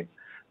today,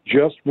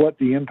 just what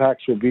the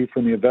impacts will be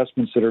from the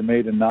investments that are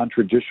made in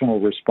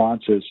non-traditional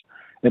responses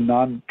and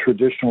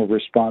non-traditional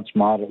response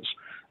models.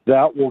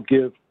 That will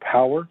give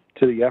power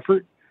to the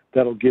effort.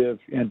 That'll give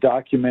and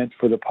document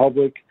for the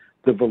public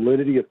the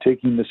validity of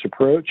taking this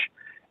approach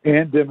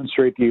and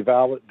demonstrate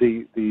the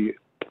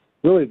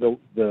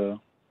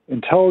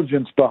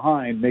intelligence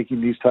behind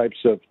making these types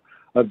of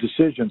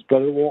decisions.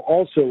 But it will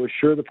also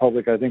assure the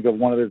public, I think, of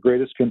one of their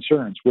greatest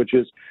concerns, which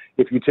is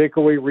if you take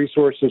away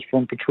resources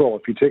from patrol,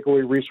 if you take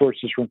away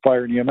resources from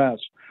fire and EMS,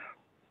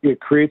 it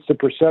creates the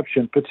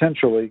perception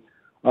potentially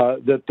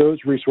that those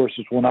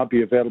resources will not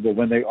be available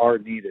when they are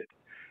needed.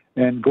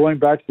 And going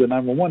back to the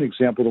 911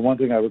 example, the one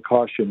thing I would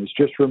caution is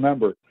just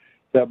remember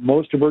that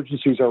most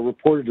emergencies are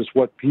reported as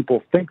what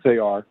people think they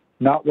are,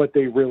 not what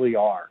they really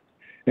are.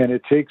 And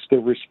it takes the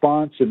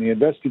response and the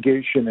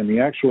investigation and the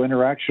actual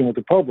interaction with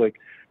the public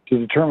to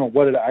determine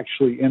what it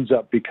actually ends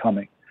up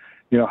becoming.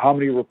 You know, how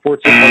many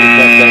reports of heart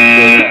attacks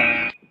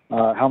actually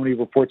are, how many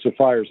reports of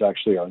fires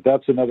actually are.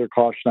 That's another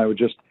caution I would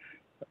just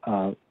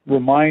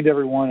remind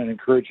everyone and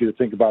encourage you to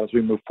think about as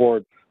we move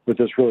forward with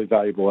this really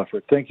valuable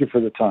effort. Thank you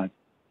for the time.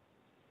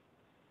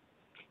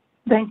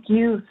 Thank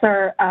you,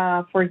 sir,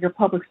 for your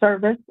public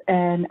service,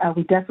 and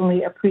we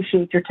definitely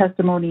appreciate your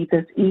testimony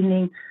this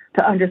evening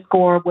to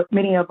underscore what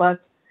many of us,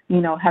 you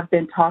know, have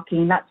been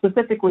talking, not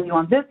specifically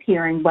on this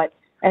hearing, but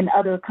in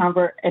other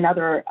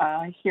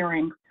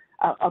hearings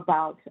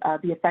about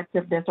the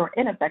effectiveness or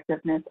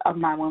ineffectiveness of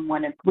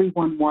 911 and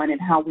 311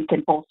 and how we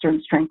can bolster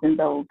and strengthen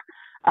those,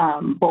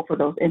 both of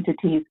those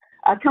entities.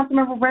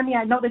 Councilmember Remy,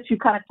 I know that you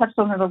kind of touched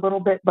on it a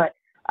little bit, but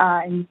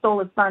and you stole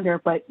his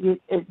thunder, but do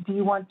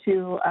you want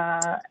to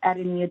add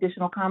any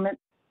additional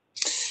comments?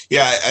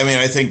 Yeah, I mean,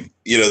 I think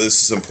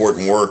this is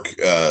important work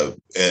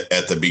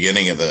at the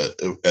beginning of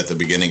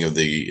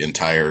the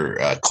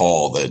entire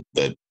call, that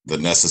the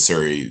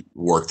necessary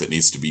work that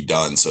needs to be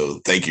done. So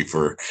thank you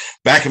for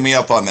backing me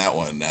up on that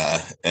one.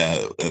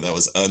 That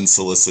was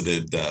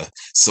unsolicited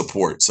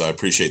support, so I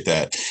appreciate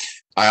that.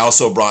 I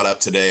also brought up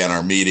today in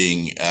our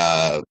meeting,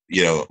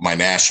 my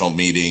national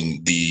meeting,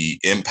 the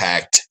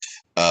impact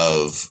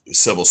of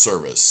civil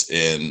service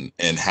and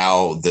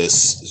how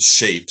this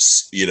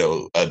shapes,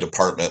 a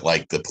department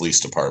like the police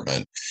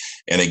department.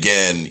 And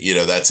again,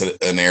 that's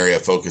an area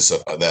of focus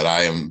that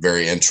I am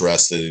very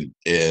interested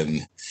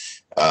in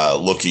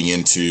looking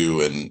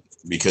into, and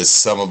because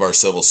some of our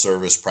civil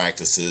service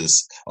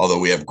practices, although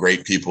we have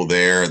great people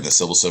there in the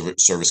Civil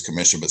Service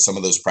Commission, but some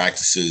of those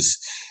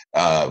practices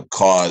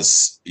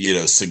cause,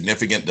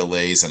 significant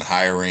delays in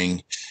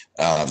hiring.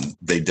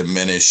 They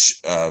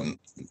diminish,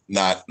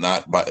 not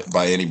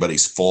by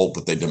anybody's fault,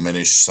 but they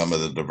diminish some of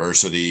the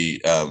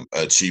diversity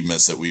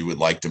achievements that we would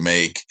like to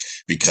make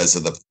because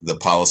of the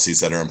policies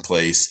that are in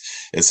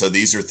place. And so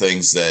these are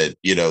things that,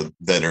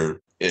 that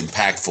are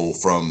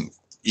impactful from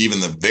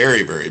even the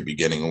very, very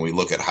beginning when we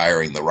look at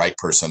hiring the right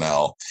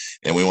personnel.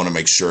 And we want to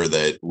make sure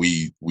that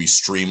we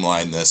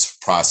streamline this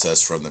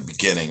process from the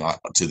beginning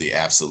to the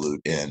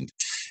absolute end.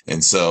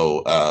 And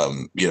so,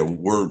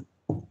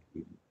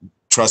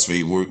 trust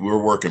me,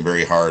 we're working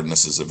very hard, and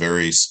this is a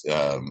very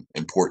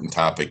important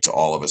topic to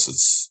all of us.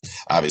 It's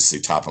obviously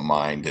top of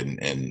mind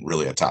and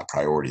really a top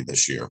priority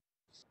this year.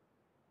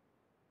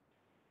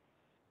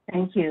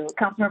 Thank you.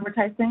 Councilmember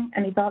Tyson,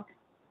 any thoughts?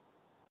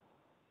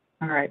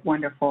 All right,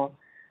 wonderful.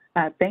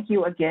 Thank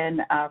you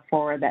again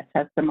for that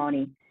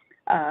testimony.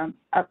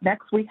 Up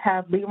next, we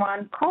have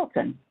Leron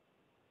Carlton.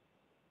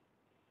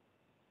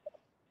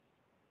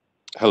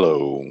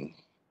 Hello.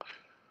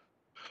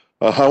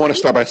 I want to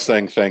start by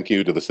saying thank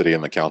you to the city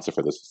and the council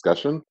for this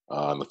discussion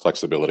on the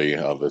flexibility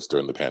of this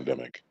during the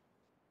pandemic.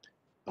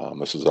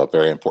 This is a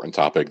very important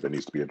topic that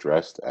needs to be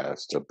addressed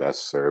as to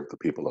best serve the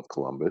people of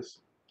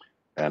Columbus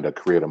and to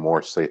create a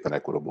more safe and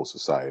equitable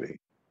society.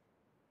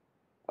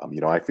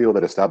 I feel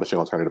that establishing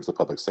alternatives to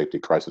public safety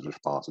crisis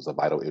response is a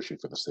vital issue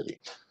for the city.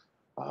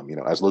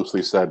 As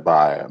loosely said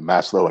by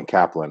Maslow and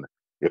Kaplan,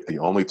 if the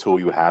only tool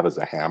you have is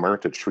a hammer,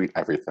 to treat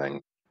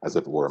everything as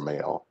if it were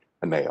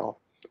a nail.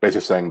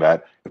 Basically saying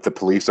that if the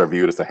police are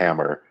viewed as a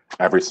hammer,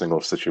 every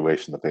single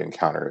situation that they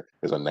encounter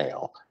is a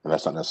nail. And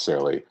that's not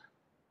necessarily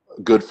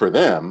good for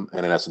them,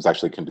 and in essence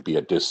actually can be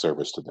a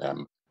disservice to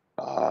them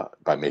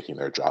by making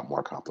their job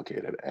more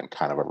complicated and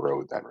kind of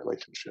erode that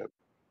relationship.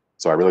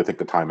 So I really think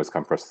the time has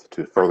come for us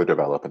to further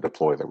develop and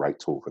deploy the right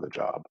tool for the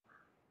job.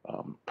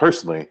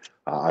 Personally,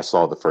 I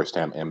saw the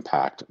firsthand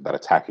impact that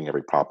attacking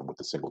every problem with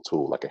a single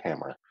tool like a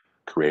hammer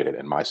created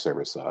in my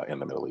service in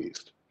the Middle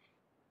East.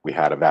 We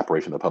had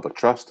evaporation of public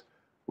trust.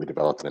 We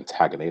developed an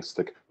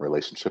antagonistic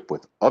relationship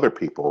with other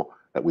people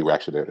that we were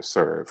actually there to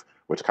serve,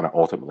 which kind of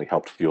ultimately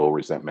helped fuel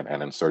resentment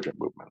and insurgent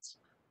movements.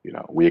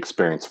 We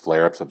experienced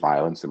flare-ups of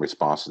violence in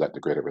response to that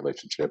degraded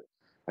relationship,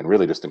 and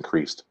really just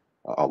increased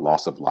a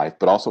loss of life,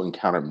 but also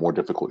encountered more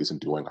difficulties in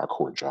doing our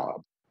core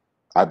job.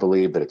 I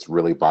believe that it's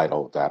really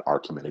vital that our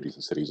communities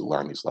and cities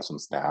learn these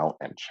lessons now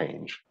and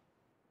change.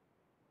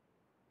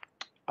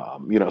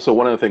 So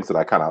one of the things that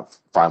I kind of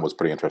find was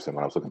pretty interesting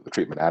when I was looking at the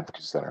Treatment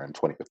Advocacy Center in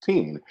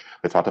 2015,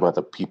 they talked about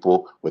the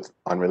people with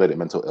unrelated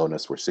mental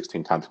illness were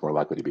 16 times more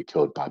likely to be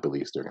killed by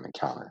police during an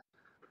encounter.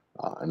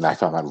 And I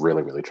found that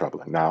really, really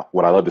troubling. Now,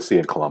 what I love to see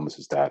in Columbus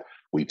is that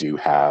we do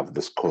have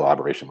this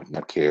collaboration with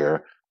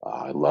Netcare.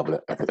 I love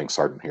that everything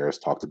Sergeant Harris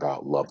talked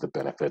about, love the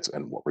benefits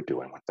and what we're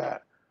doing with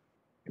that.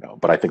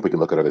 But I think we can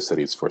look at other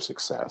cities for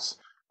success.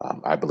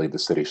 I believe the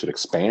city should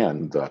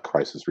expand the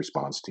crisis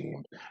response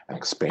team and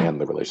expand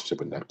the relationship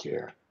with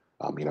Netcare.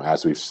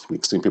 As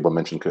we've seen people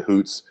mention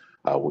cahoots,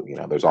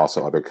 there's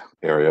also other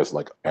areas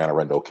like Anne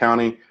Arundel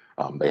County.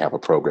 They have a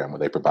program where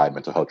they provide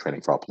mental health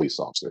training for all police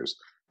officers.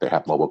 They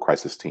have mobile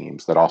crisis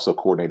teams that also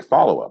coordinate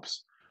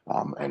follow-ups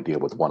and deal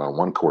with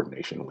one-on-one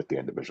coordination with the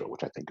individual,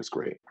 which I think is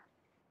great.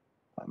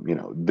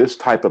 This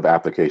type of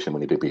application will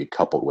need to be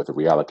coupled with a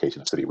reallocation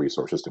of city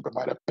resources to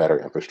provide a better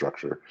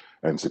infrastructure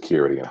and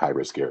security in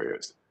high-risk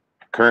areas.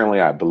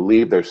 Currently, I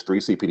believe there's 3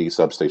 CPD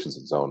substations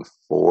in Zone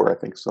 4, I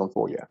think Zone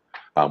 4,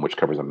 yeah, which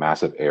covers a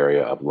massive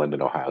area of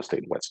Linden, Ohio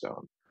State, and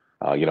Whetstone.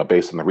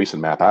 Based on the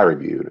recent map I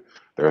reviewed,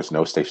 there's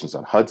no stations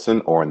on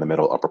Hudson or in the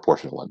middle upper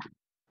portion of Linden.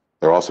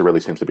 There also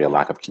really seems to be a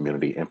lack of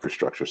community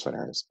infrastructure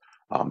centers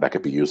that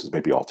could be used as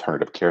maybe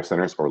alternative care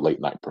centers or late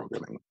night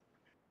programming.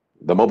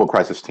 The mobile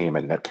crisis team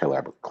and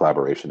Netcare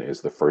collaboration is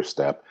the first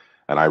step,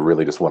 and I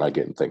really just want to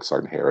again thank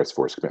Sergeant Harris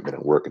for his commitment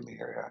and work in the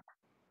area.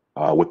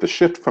 With the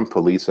shift from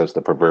police as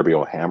the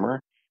proverbial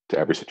hammer to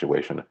every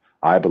situation,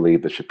 I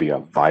believe this should be a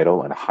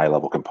vital and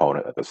high-level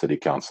component that the City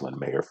Council and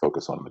Mayor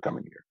focus on in the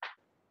coming year.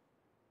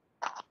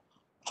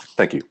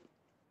 Thank you.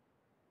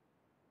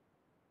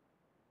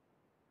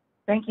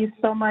 Thank you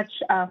so much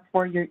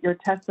for your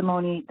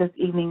testimony this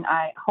evening.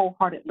 I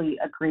wholeheartedly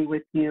agree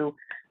with you.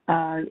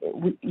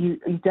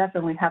 You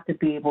definitely have to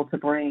be able to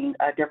bring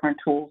different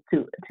tools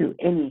to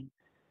any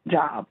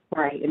job,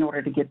 right, in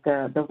order to get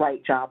the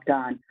right job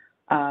done.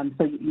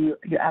 So you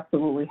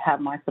absolutely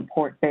have my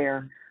support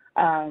there.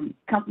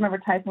 Councilmember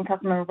Tyson,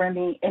 Councilmember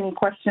Remy, any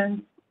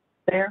questions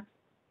there?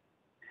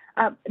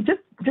 Just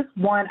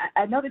one.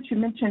 I know that you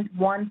mentioned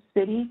one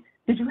city.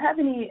 Did you have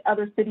any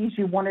other cities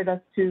you wanted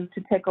us to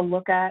take a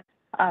look at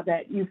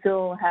that you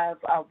feel have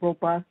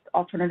robust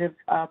alternative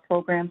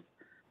programs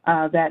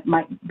that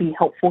might be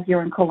helpful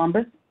here in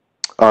Columbus?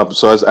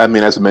 So as I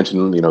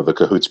mentioned, the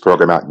Cahoots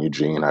program out in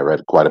Eugene, I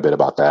read quite a bit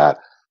about that.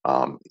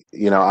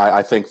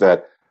 I think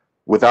that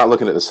without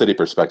looking at the city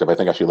perspective, I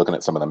think actually looking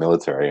at some of the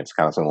military, it's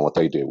kind of similar to what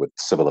they do with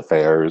civil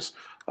affairs.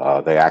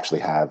 They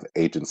actually have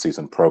agencies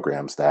and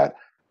programs that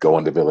go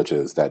into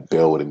villages, that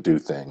build and do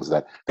things,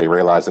 that they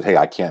realize that, hey,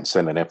 I can't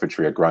send an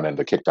infantry or grunt in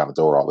to kick down the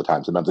door all the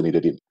time. Sometimes I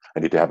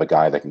need to have a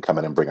guy that can come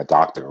in and bring a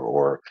doctor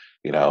or,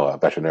 a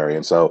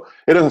veterinarian. So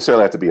it doesn't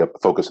necessarily have to be a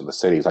focus in the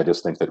cities. I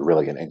just think that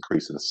really an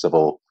increase in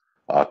civil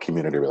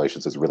community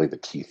relations is really the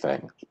key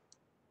thing.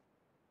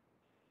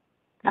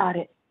 Got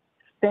it.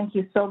 Thank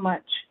you so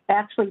much.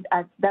 Actually,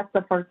 that's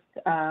the first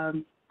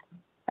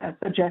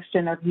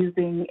suggestion of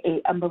using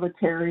a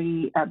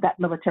military, that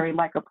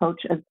military-like approach.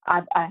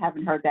 I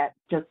haven't heard that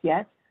just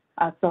yet.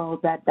 So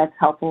that's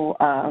helpful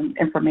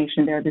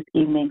information there this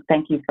evening.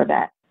 Thank you for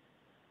that.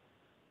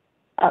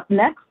 Up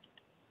next,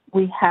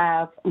 we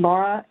have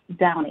Laura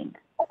Downing.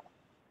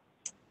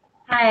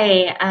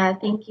 Hi,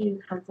 thank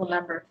you,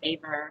 Councilmember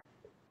Favor.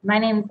 My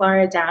name is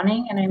Laura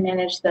Downing, and I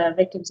manage the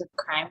Victims of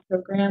Crime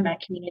program at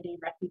Community,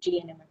 Refugee,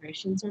 and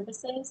Immigration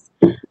Services.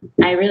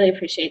 I really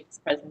appreciate this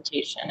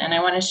presentation, and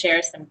I want to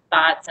share some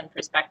thoughts and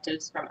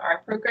perspectives from our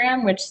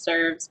program, which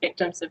serves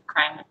victims of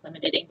crime with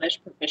limited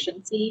English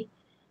proficiency.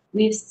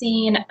 We've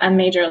seen a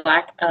major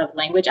lack of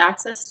language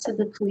access to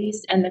the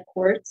police and the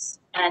courts,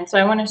 and so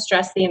I want to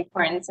stress the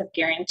importance of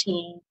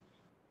guaranteeing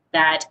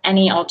that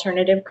any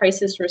alternative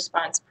crisis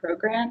response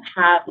program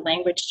have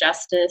language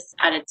justice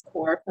at its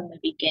core from the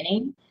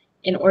beginning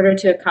in order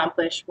to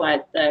accomplish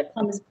what the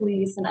Columbus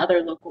Police and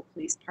other local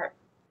police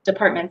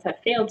departments have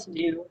failed to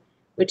do,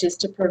 which is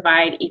to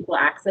provide equal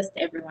access to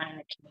everyone in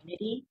the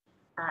community.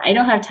 I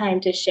don't have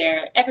time to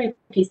share every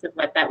piece of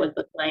what that would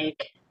look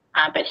like,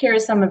 but here are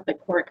some of the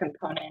core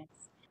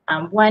components.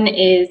 One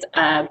is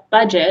a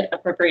budget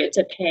appropriate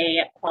to pay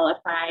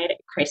qualified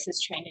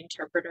crisis-trained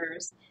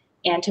interpreters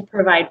and to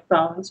provide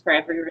phones for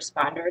every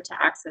responder to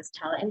access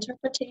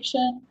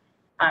teleinterpretation.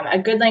 A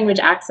good language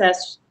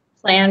access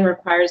plan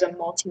requires a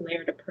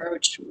multi-layered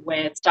approach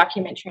with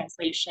document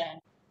translation,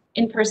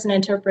 in-person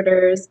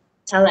interpreters,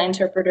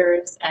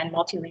 teleinterpreters, and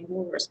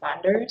multilingual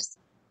responders.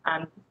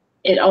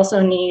 It also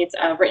needs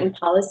a written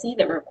policy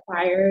that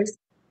requires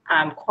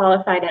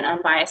qualified and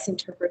unbiased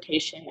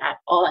interpretation at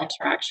all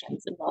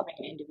interactions involving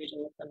an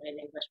individual with limited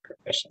English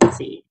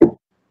proficiency.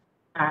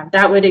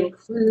 That would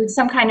include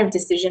some kind of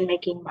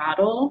decision-making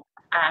model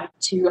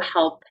to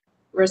help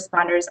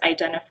responders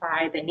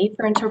identify the need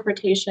for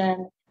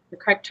interpretation, the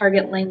correct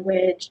target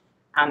language,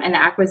 and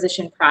the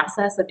acquisition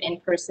process of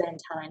in-person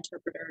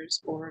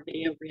teleinterpreters or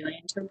video relay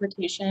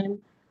interpretation.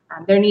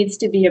 There needs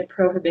to be a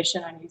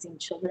prohibition on using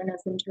children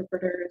as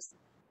interpreters.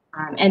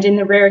 And in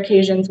the rare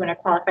occasions when a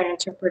qualified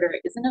interpreter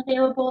isn't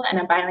available and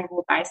a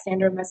bilingual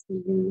bystander must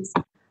be used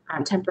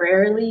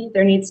temporarily,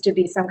 there needs to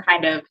be some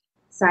kind of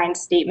signed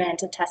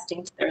statement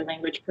attesting to their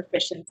language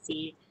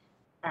proficiency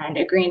and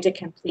agreeing to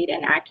complete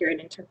an accurate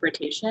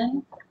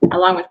interpretation,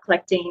 along with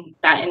collecting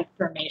that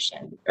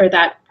information or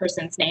that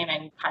person's name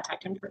and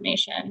contact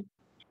information.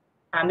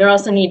 There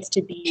also needs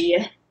to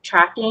be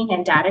tracking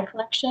and data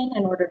collection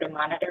in order to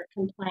monitor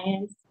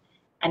compliance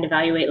and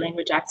evaluate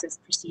language access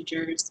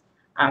procedures,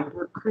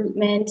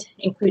 recruitment,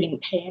 including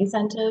pay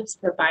incentives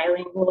for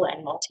bilingual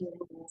and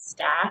multilingual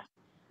staff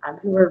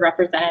who are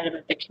representative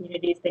of the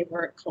communities they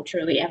work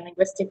culturally and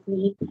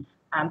linguistically.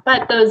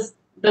 But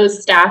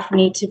those staff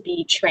need to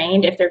be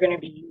trained if they're going to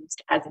be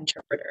used as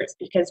interpreters,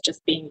 because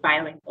just being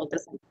bilingual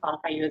doesn't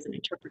qualify you as an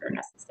interpreter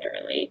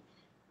necessarily.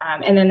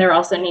 And then there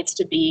also needs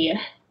to be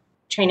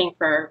training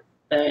for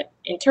the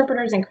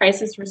interpreters in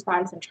crisis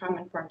response and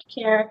trauma-informed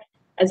care,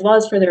 as well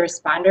as for the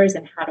responders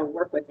and how to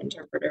work with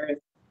interpreters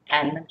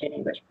and limited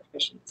English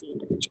proficiency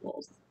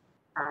individuals.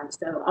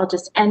 So I'll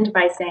just end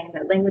by saying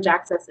that language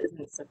access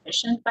isn't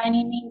sufficient by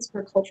any means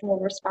for cultural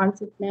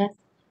responsiveness,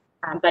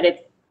 but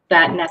it's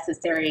that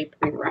necessary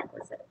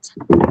prerequisite.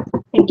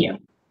 Thank you.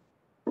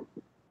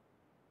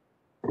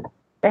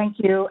 Thank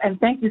you, and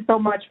thank you so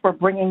much for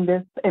bringing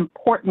this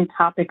important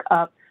topic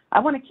up. I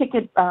want to kick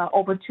it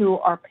over to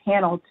our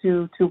panel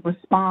to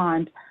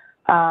respond.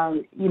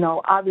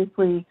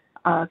 Obviously,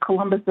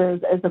 Columbus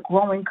is a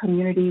growing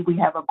community. We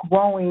have a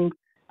growing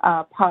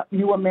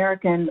new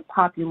American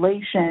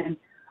population,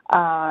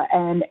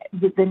 and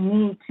the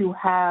need to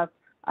have,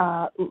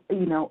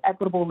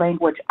 equitable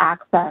language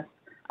access.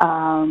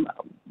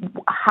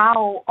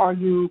 How are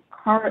you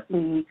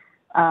currently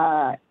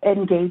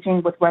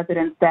engaging with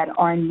residents that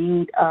are in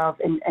need of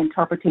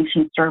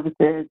interpretation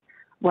services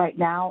right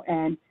now?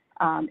 And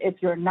if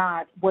you're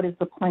not, what is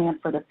the plan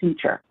for the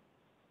future?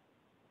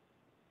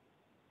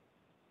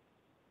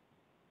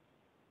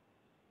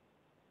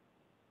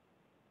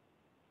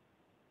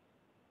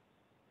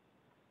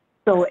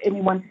 So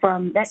anyone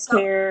from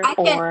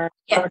NetCare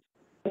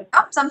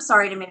Oops, I'm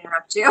sorry to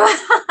interrupt you.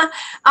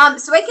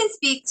 So I can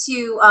speak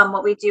to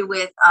what we do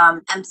with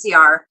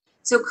MCR.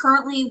 So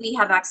currently we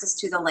have access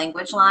to the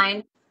language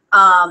line.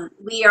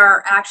 We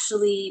are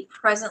actually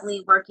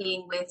presently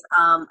working with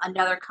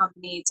another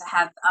company to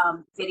have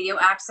video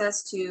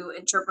access to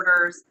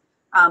interpreters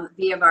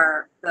via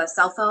the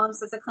cell phones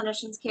that the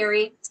clinicians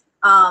carry.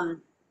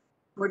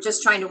 We're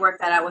just trying to work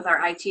that out with our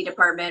IT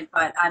department,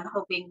 but I'm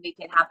hoping we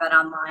can have that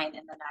online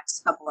in the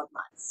next couple of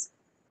months.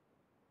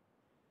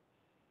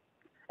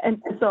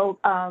 And so,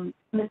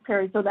 Ms.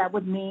 Perry, so that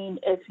would mean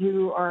if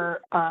you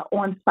are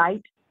on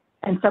site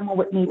and someone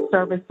would need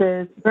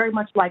services, very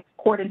much like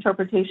court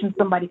interpretation,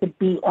 somebody could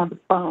be on the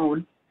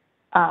phone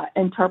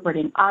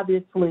interpreting.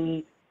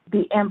 Obviously,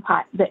 the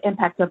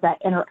impact of that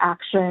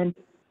interaction,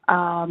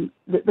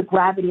 the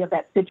gravity of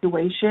that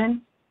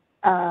situation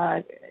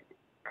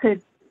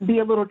could be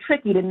a little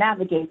tricky to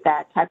navigate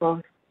that type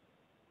of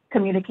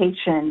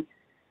communication,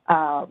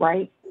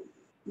 right?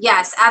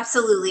 Yes,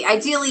 absolutely.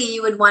 Ideally,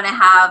 you would want to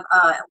have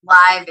a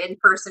live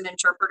in-person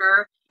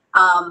interpreter,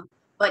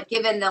 but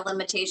given the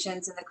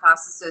limitations and the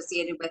costs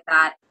associated with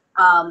that,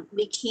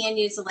 we can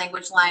use the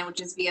language line,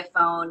 which is via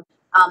phone.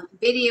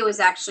 Video is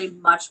actually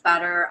much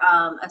better,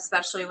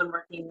 especially when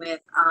working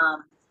with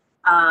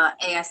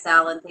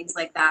ASL and things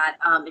like that.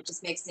 It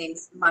just makes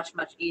things much,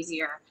 much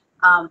easier.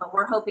 But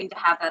we're hoping to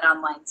have that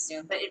online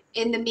soon. But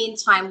in the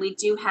meantime, we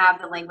do have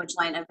the language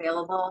line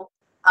available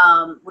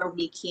where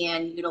we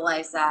can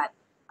utilize that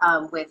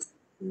with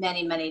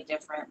many, many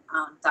different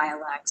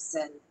dialects,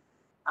 and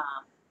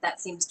that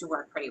seems to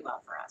work pretty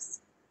well for us.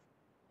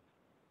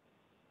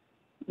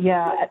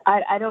 Yeah,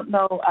 I don't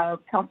know.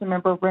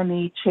 Councilmember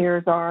Remy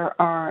chairs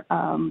our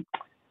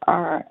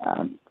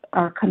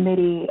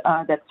committee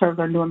that serves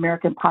our New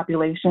American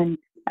population,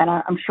 and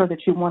I'm sure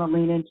that you want to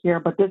lean in here.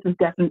 But this is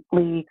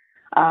definitely,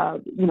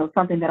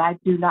 something that I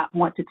do not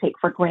want to take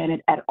for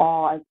granted at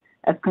all.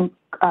 As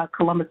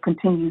Columbus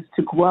continues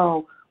to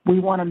grow, we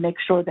want to make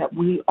sure that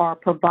we are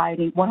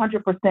providing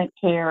 100%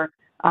 care.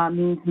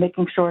 Means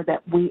making sure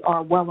that we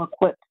are well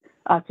equipped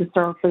to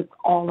service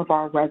all of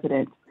our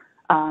residents.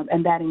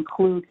 And that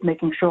includes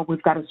making sure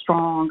we've got a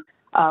strong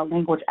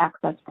language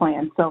access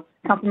plan. So,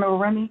 Councilmember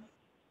Remy?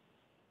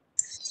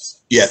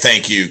 Yeah,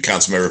 thank you,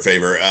 Councilmember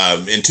Faber.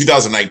 In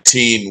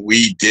 2019,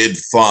 we did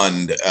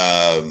fund,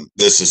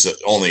 this is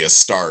only a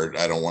start.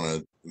 I don't want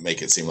to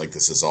make it seem like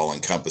this is all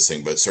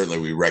encompassing, but certainly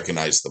we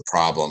recognize the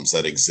problems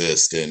that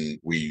exist, and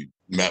we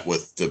met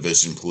with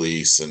Division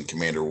Police and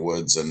Commander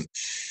Woods and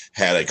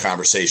had a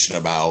conversation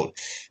about,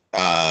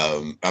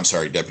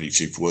 Deputy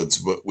Chief Woods,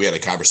 but we had a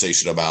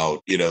conversation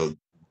about,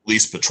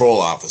 police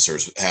patrol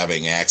officers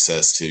having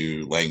access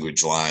to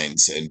language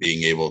lines and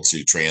being able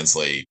to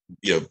translate,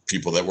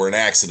 people that were in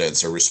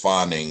accidents or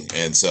responding.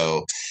 And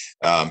so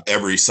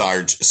every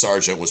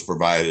sergeant was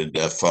provided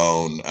a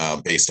phone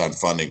based on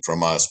funding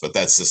from us, but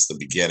that's just the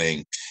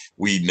beginning.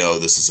 We know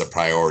this is a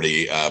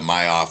priority.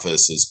 My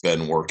office has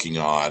been working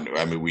on,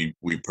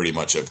 we pretty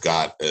much have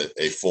got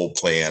a full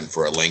plan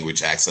for a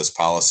language access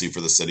policy for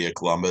the city of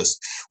Columbus.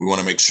 We want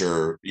to make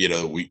sure,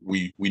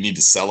 we need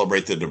to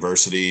celebrate the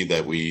diversity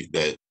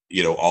that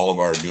all of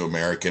our New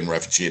American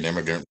refugee and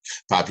immigrant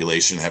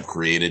population have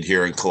created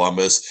here in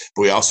Columbus,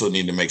 but we also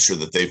need to make sure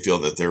that they feel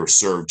that they're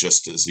served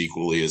just as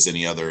equally as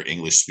any other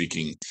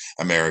English-speaking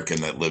American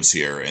that lives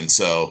here. And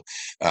so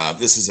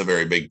this is a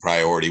very big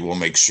priority. We'll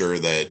make sure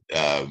that,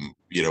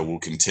 we'll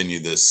continue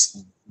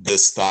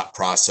this thought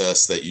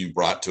process that you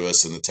brought to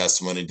us in the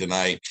testimony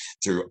tonight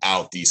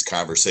throughout these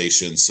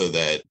conversations so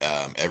that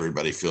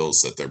everybody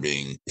feels that they're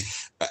being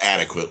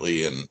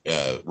adequately and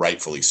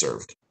rightfully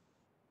served.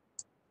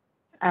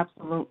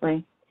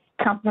 Absolutely.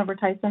 Councilmember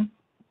Tyson?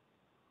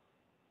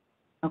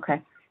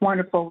 Okay,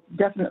 wonderful.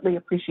 Definitely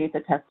appreciate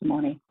the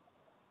testimony.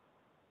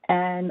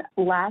 And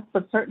last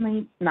but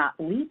certainly not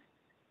least,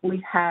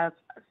 we have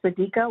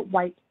Sadiqa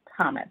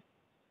White-Thomas.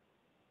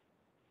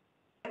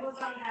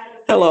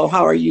 Hello,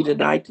 how are you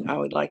tonight? I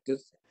would like to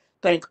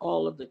thank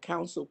all of the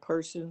council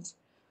persons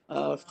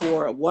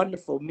for a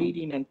wonderful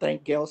meeting, and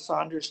thank Gail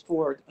Saunders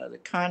for the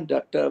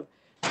conduct of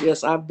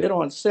this. I've been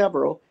on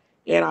several,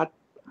 and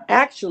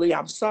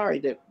I'm sorry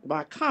that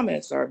my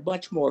comments are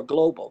much more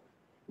global.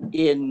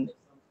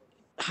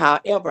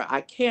 However,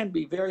 I can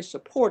be very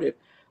supportive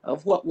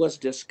of what was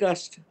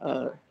discussed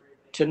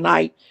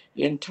tonight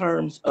in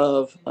terms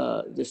of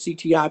the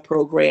CTI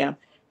program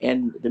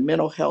and the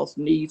mental health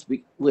needs.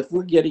 If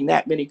we're getting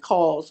that many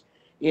calls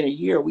in a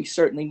year, we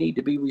certainly need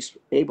to be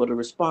able to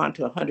respond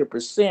to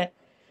 100%.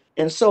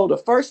 And so the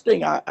first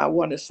thing I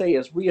want to say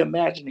is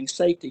reimagining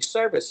safety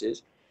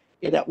services,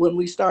 and that when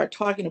we start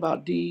talking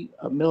about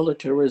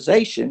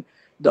demilitarization,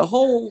 the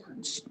whole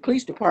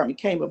police department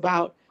came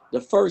about, the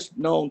first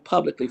known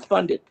publicly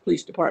funded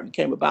police department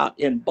came about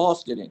in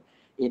Boston in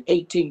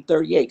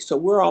 1838. So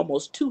we're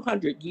almost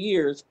 200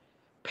 years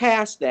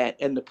past that,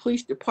 and the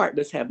police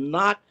departments have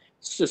not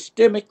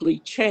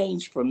systemically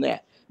changed from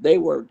that. They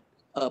were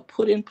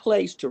put in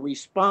place to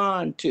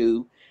respond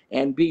to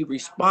and be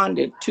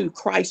responded to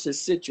crisis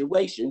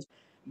situations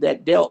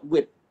that dealt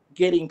with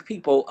getting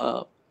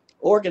people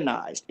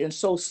organized. And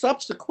so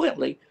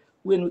subsequently,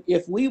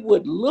 if we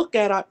would look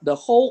at the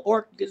whole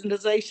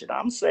organization,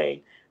 I'm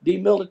saying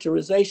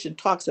demilitarization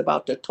talks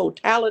about the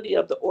totality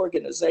of the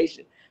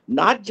organization,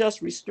 not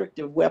just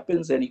restrictive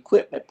weapons and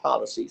equipment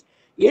policies.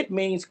 It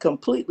means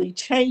completely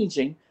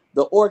changing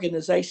the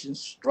organization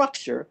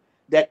structure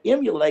that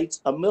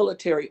emulates a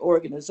military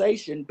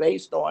organization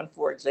based on,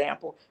 for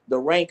example, the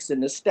ranks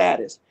and the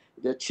status,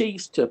 the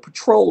chiefs to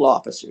patrol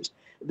officers.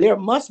 There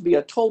must be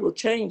a total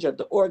change of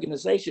the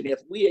organization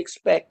if we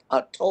expect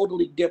a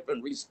totally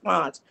different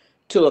response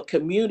to a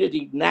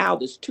community now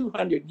that's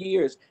 200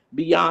 years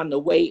beyond the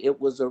way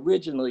it was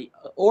originally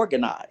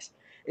organized.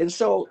 And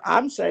so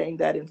I'm saying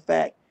that, in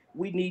fact,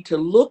 we need to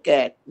look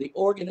at the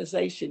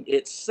organization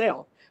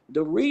itself.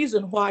 The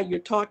reason why you're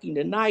talking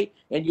tonight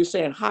and you're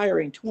saying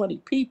hiring 20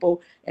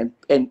 people and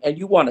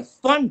you want to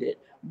fund it,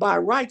 by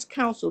rights,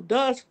 council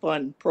does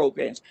fund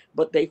programs,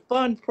 but they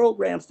fund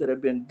programs that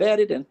have been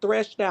vetted and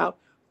threshed out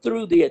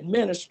through the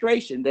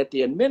administration, that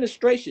the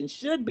administration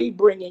should be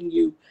bringing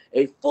you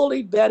a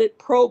fully vetted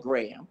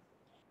program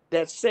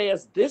that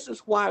says this is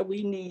why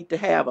we need to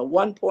have a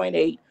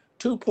 1.8,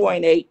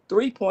 2.8,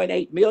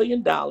 3.8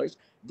 million dollars.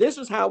 This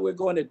is how we're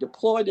going to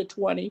deploy the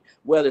 20,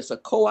 whether it's a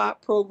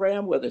co-op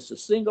program, whether it's a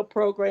single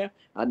program,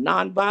 a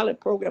nonviolent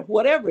program,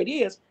 whatever it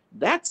is.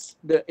 That's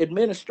the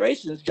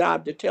administration's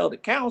job to tell the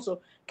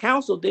council.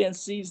 Council then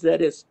sees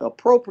that it's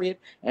appropriate,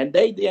 and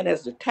they then,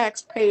 as the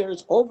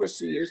taxpayers,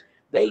 overseers,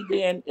 they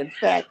then, in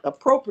fact,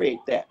 appropriate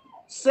that.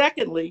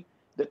 Secondly,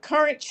 the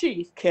current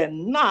chief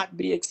cannot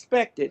be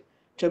expected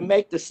to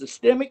make the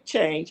systemic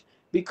change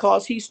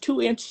because he's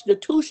too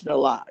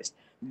institutionalized.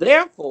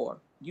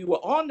 Therefore, you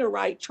were on the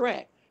right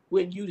track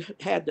when you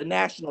had the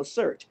national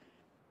search.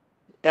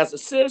 As a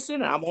citizen,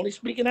 and I'm only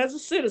speaking as a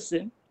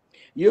citizen,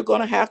 you're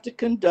going to have to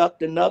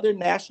conduct another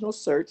national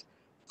search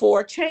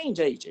for a change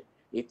agent.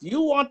 If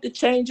you want the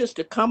changes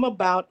to come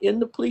about in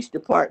the police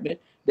department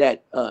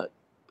that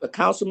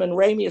Councilman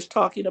Ramey is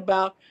talking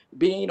about,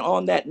 being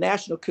on that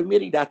national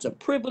committee, that's a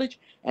privilege,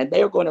 and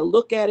they're going to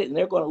look at it, and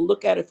they're going to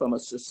look at it from a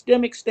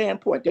systemic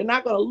standpoint. They're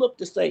not going to look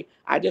to say,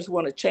 I just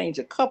want to change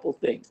a couple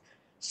things.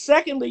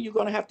 Secondly, you're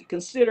going to have to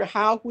consider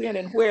how, when,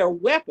 and where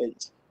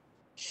weapons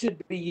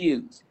should be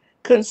used.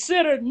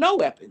 Consider no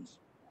weapons.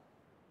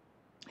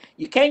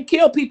 You can't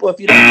kill people if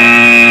you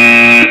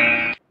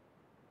don't.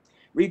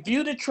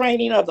 Review the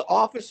training of the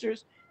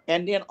officers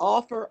and then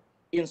offer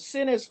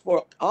incentives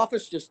for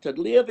officers to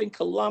live in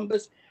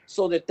Columbus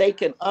so that they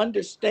can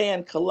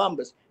understand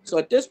Columbus. So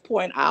at this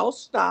point, I'll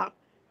stop,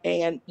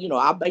 and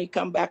I may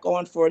come back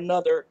on for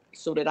another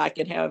so that I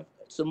can have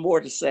some more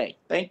to say.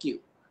 Thank you.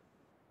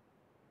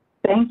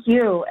 Thank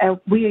you.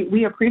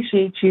 We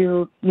appreciate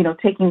you,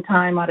 taking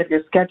time out of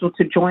your schedule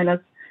to join us,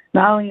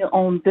 not only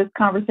on this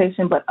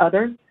conversation, but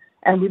others.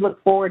 And we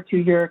look forward to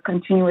your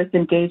continuous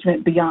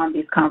engagement beyond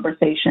these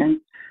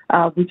conversations.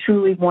 We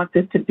truly want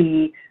this to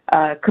be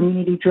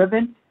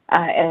community-driven,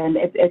 and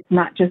it's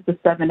not just the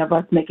 7 of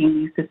us making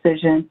these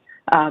decisions.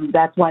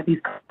 That's why these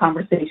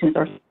conversations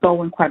are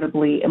so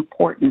incredibly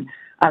important.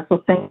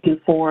 So thank you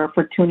for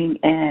tuning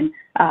in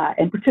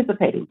and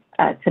participating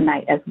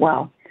tonight as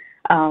well.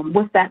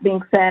 With that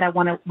being said, I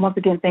want to once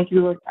again thank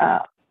you,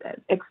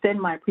 extend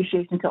my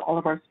appreciation to all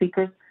of our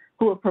speakers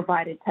who have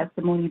provided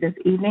testimony this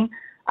evening.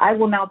 I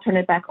will now turn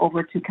it back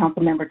over to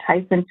Councilmember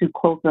Tyson to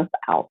close us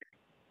out.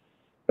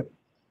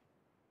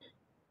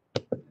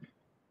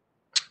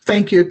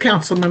 Thank you,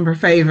 Councilmember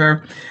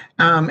Favor.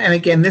 And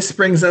again, this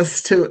brings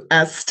us to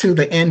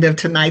the end of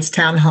tonight's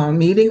town hall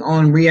meeting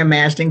on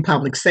reimagining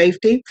public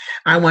safety.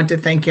 I want to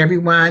thank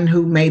everyone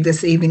who made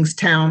this evening's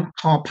town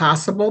hall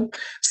possible.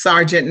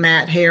 Sergeant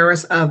Matt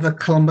Harris of the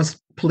Columbus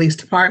Police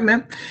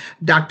Department,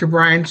 Dr.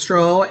 Brian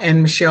Stroll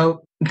and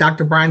Michelle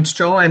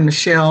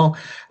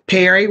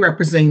Perry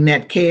representing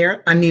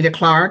NetCare, Anita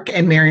Clark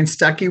and Marion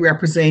Stuckey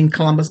representing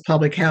Columbus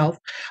Public Health,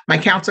 my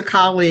council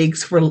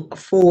colleagues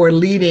for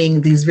leading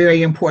these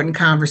very important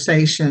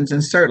conversations.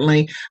 And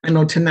certainly, I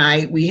know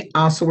tonight we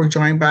also were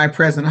joined by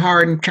President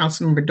Hardin,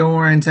 Councilmember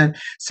Dorrance, and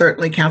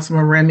certainly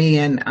Councilmember Remy,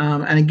 and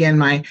again,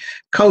 my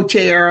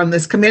co-chair on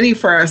this committee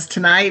for us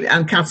tonight,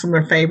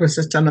 Councilmember Favor, has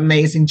just done an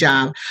amazing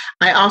job.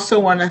 I also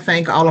want to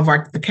thank all of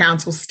the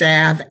council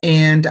staff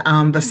and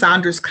the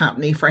Saunders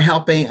Company for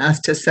helping us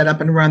to set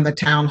up and run the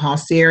town hall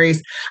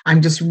series.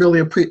 I'm just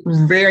really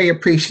very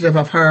appreciative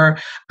of her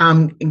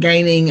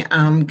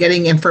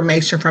getting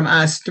information from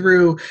us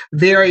through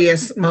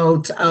various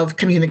modes of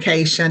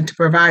communication to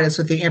provide us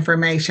with the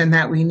information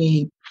that we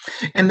need.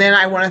 And then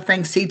I want to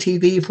thank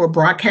CTV for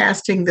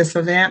broadcasting this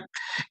event.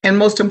 And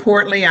most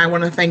importantly, I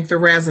want to thank the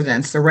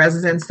residents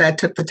that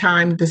took the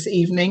time this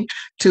evening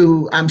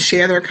to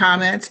share their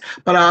comments,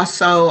 but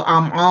also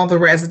all the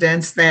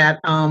residents that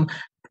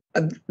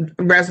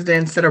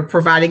residents that are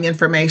providing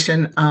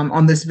information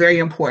on this very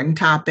important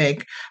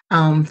topic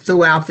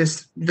throughout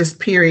this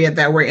period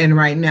that we're in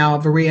right now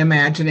of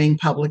reimagining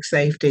public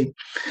safety.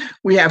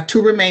 We have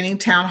 2 remaining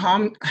town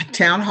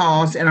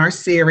halls in our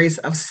series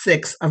of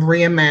 6 of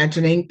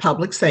reimagining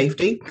public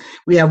safety.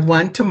 We have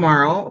one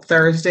tomorrow,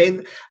 Thursday,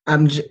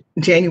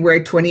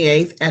 January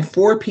 28th at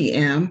 4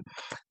 p.m.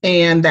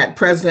 and that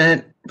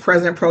President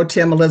Pro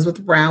Tem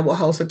Elizabeth Brown will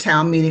host a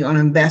town meeting on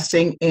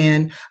investing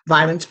in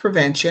violence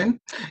prevention.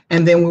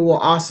 And then we will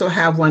also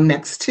have one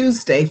next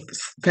Tuesday,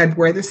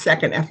 February the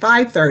 2nd at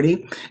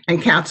 5:30,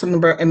 and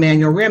Councilmember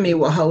Emmanuel Remy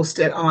will host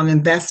it on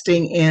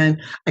investing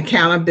in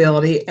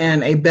accountability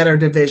and a better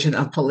division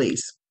of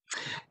police.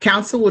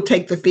 Council will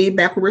take the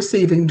feedback we're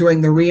receiving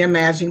during the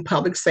Reimagining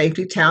Public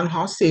Safety Town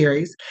Hall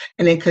series,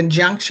 and in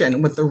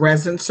conjunction with the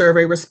resident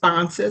survey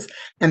responses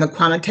and the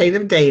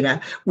quantitative data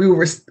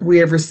we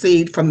have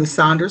received from the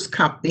Saunders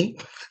Company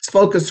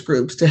focus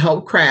groups to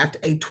help craft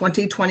a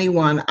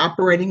 2021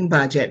 operating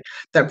budget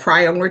that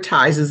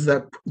prioritizes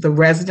the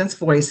residents'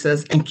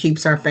 voices and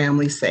keeps our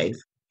families safe.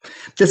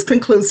 This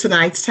concludes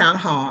tonight's town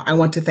hall. I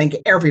want to thank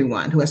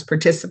everyone who has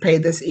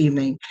participated this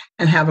evening,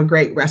 and have a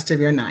great rest of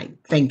your night.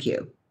 Thank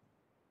you.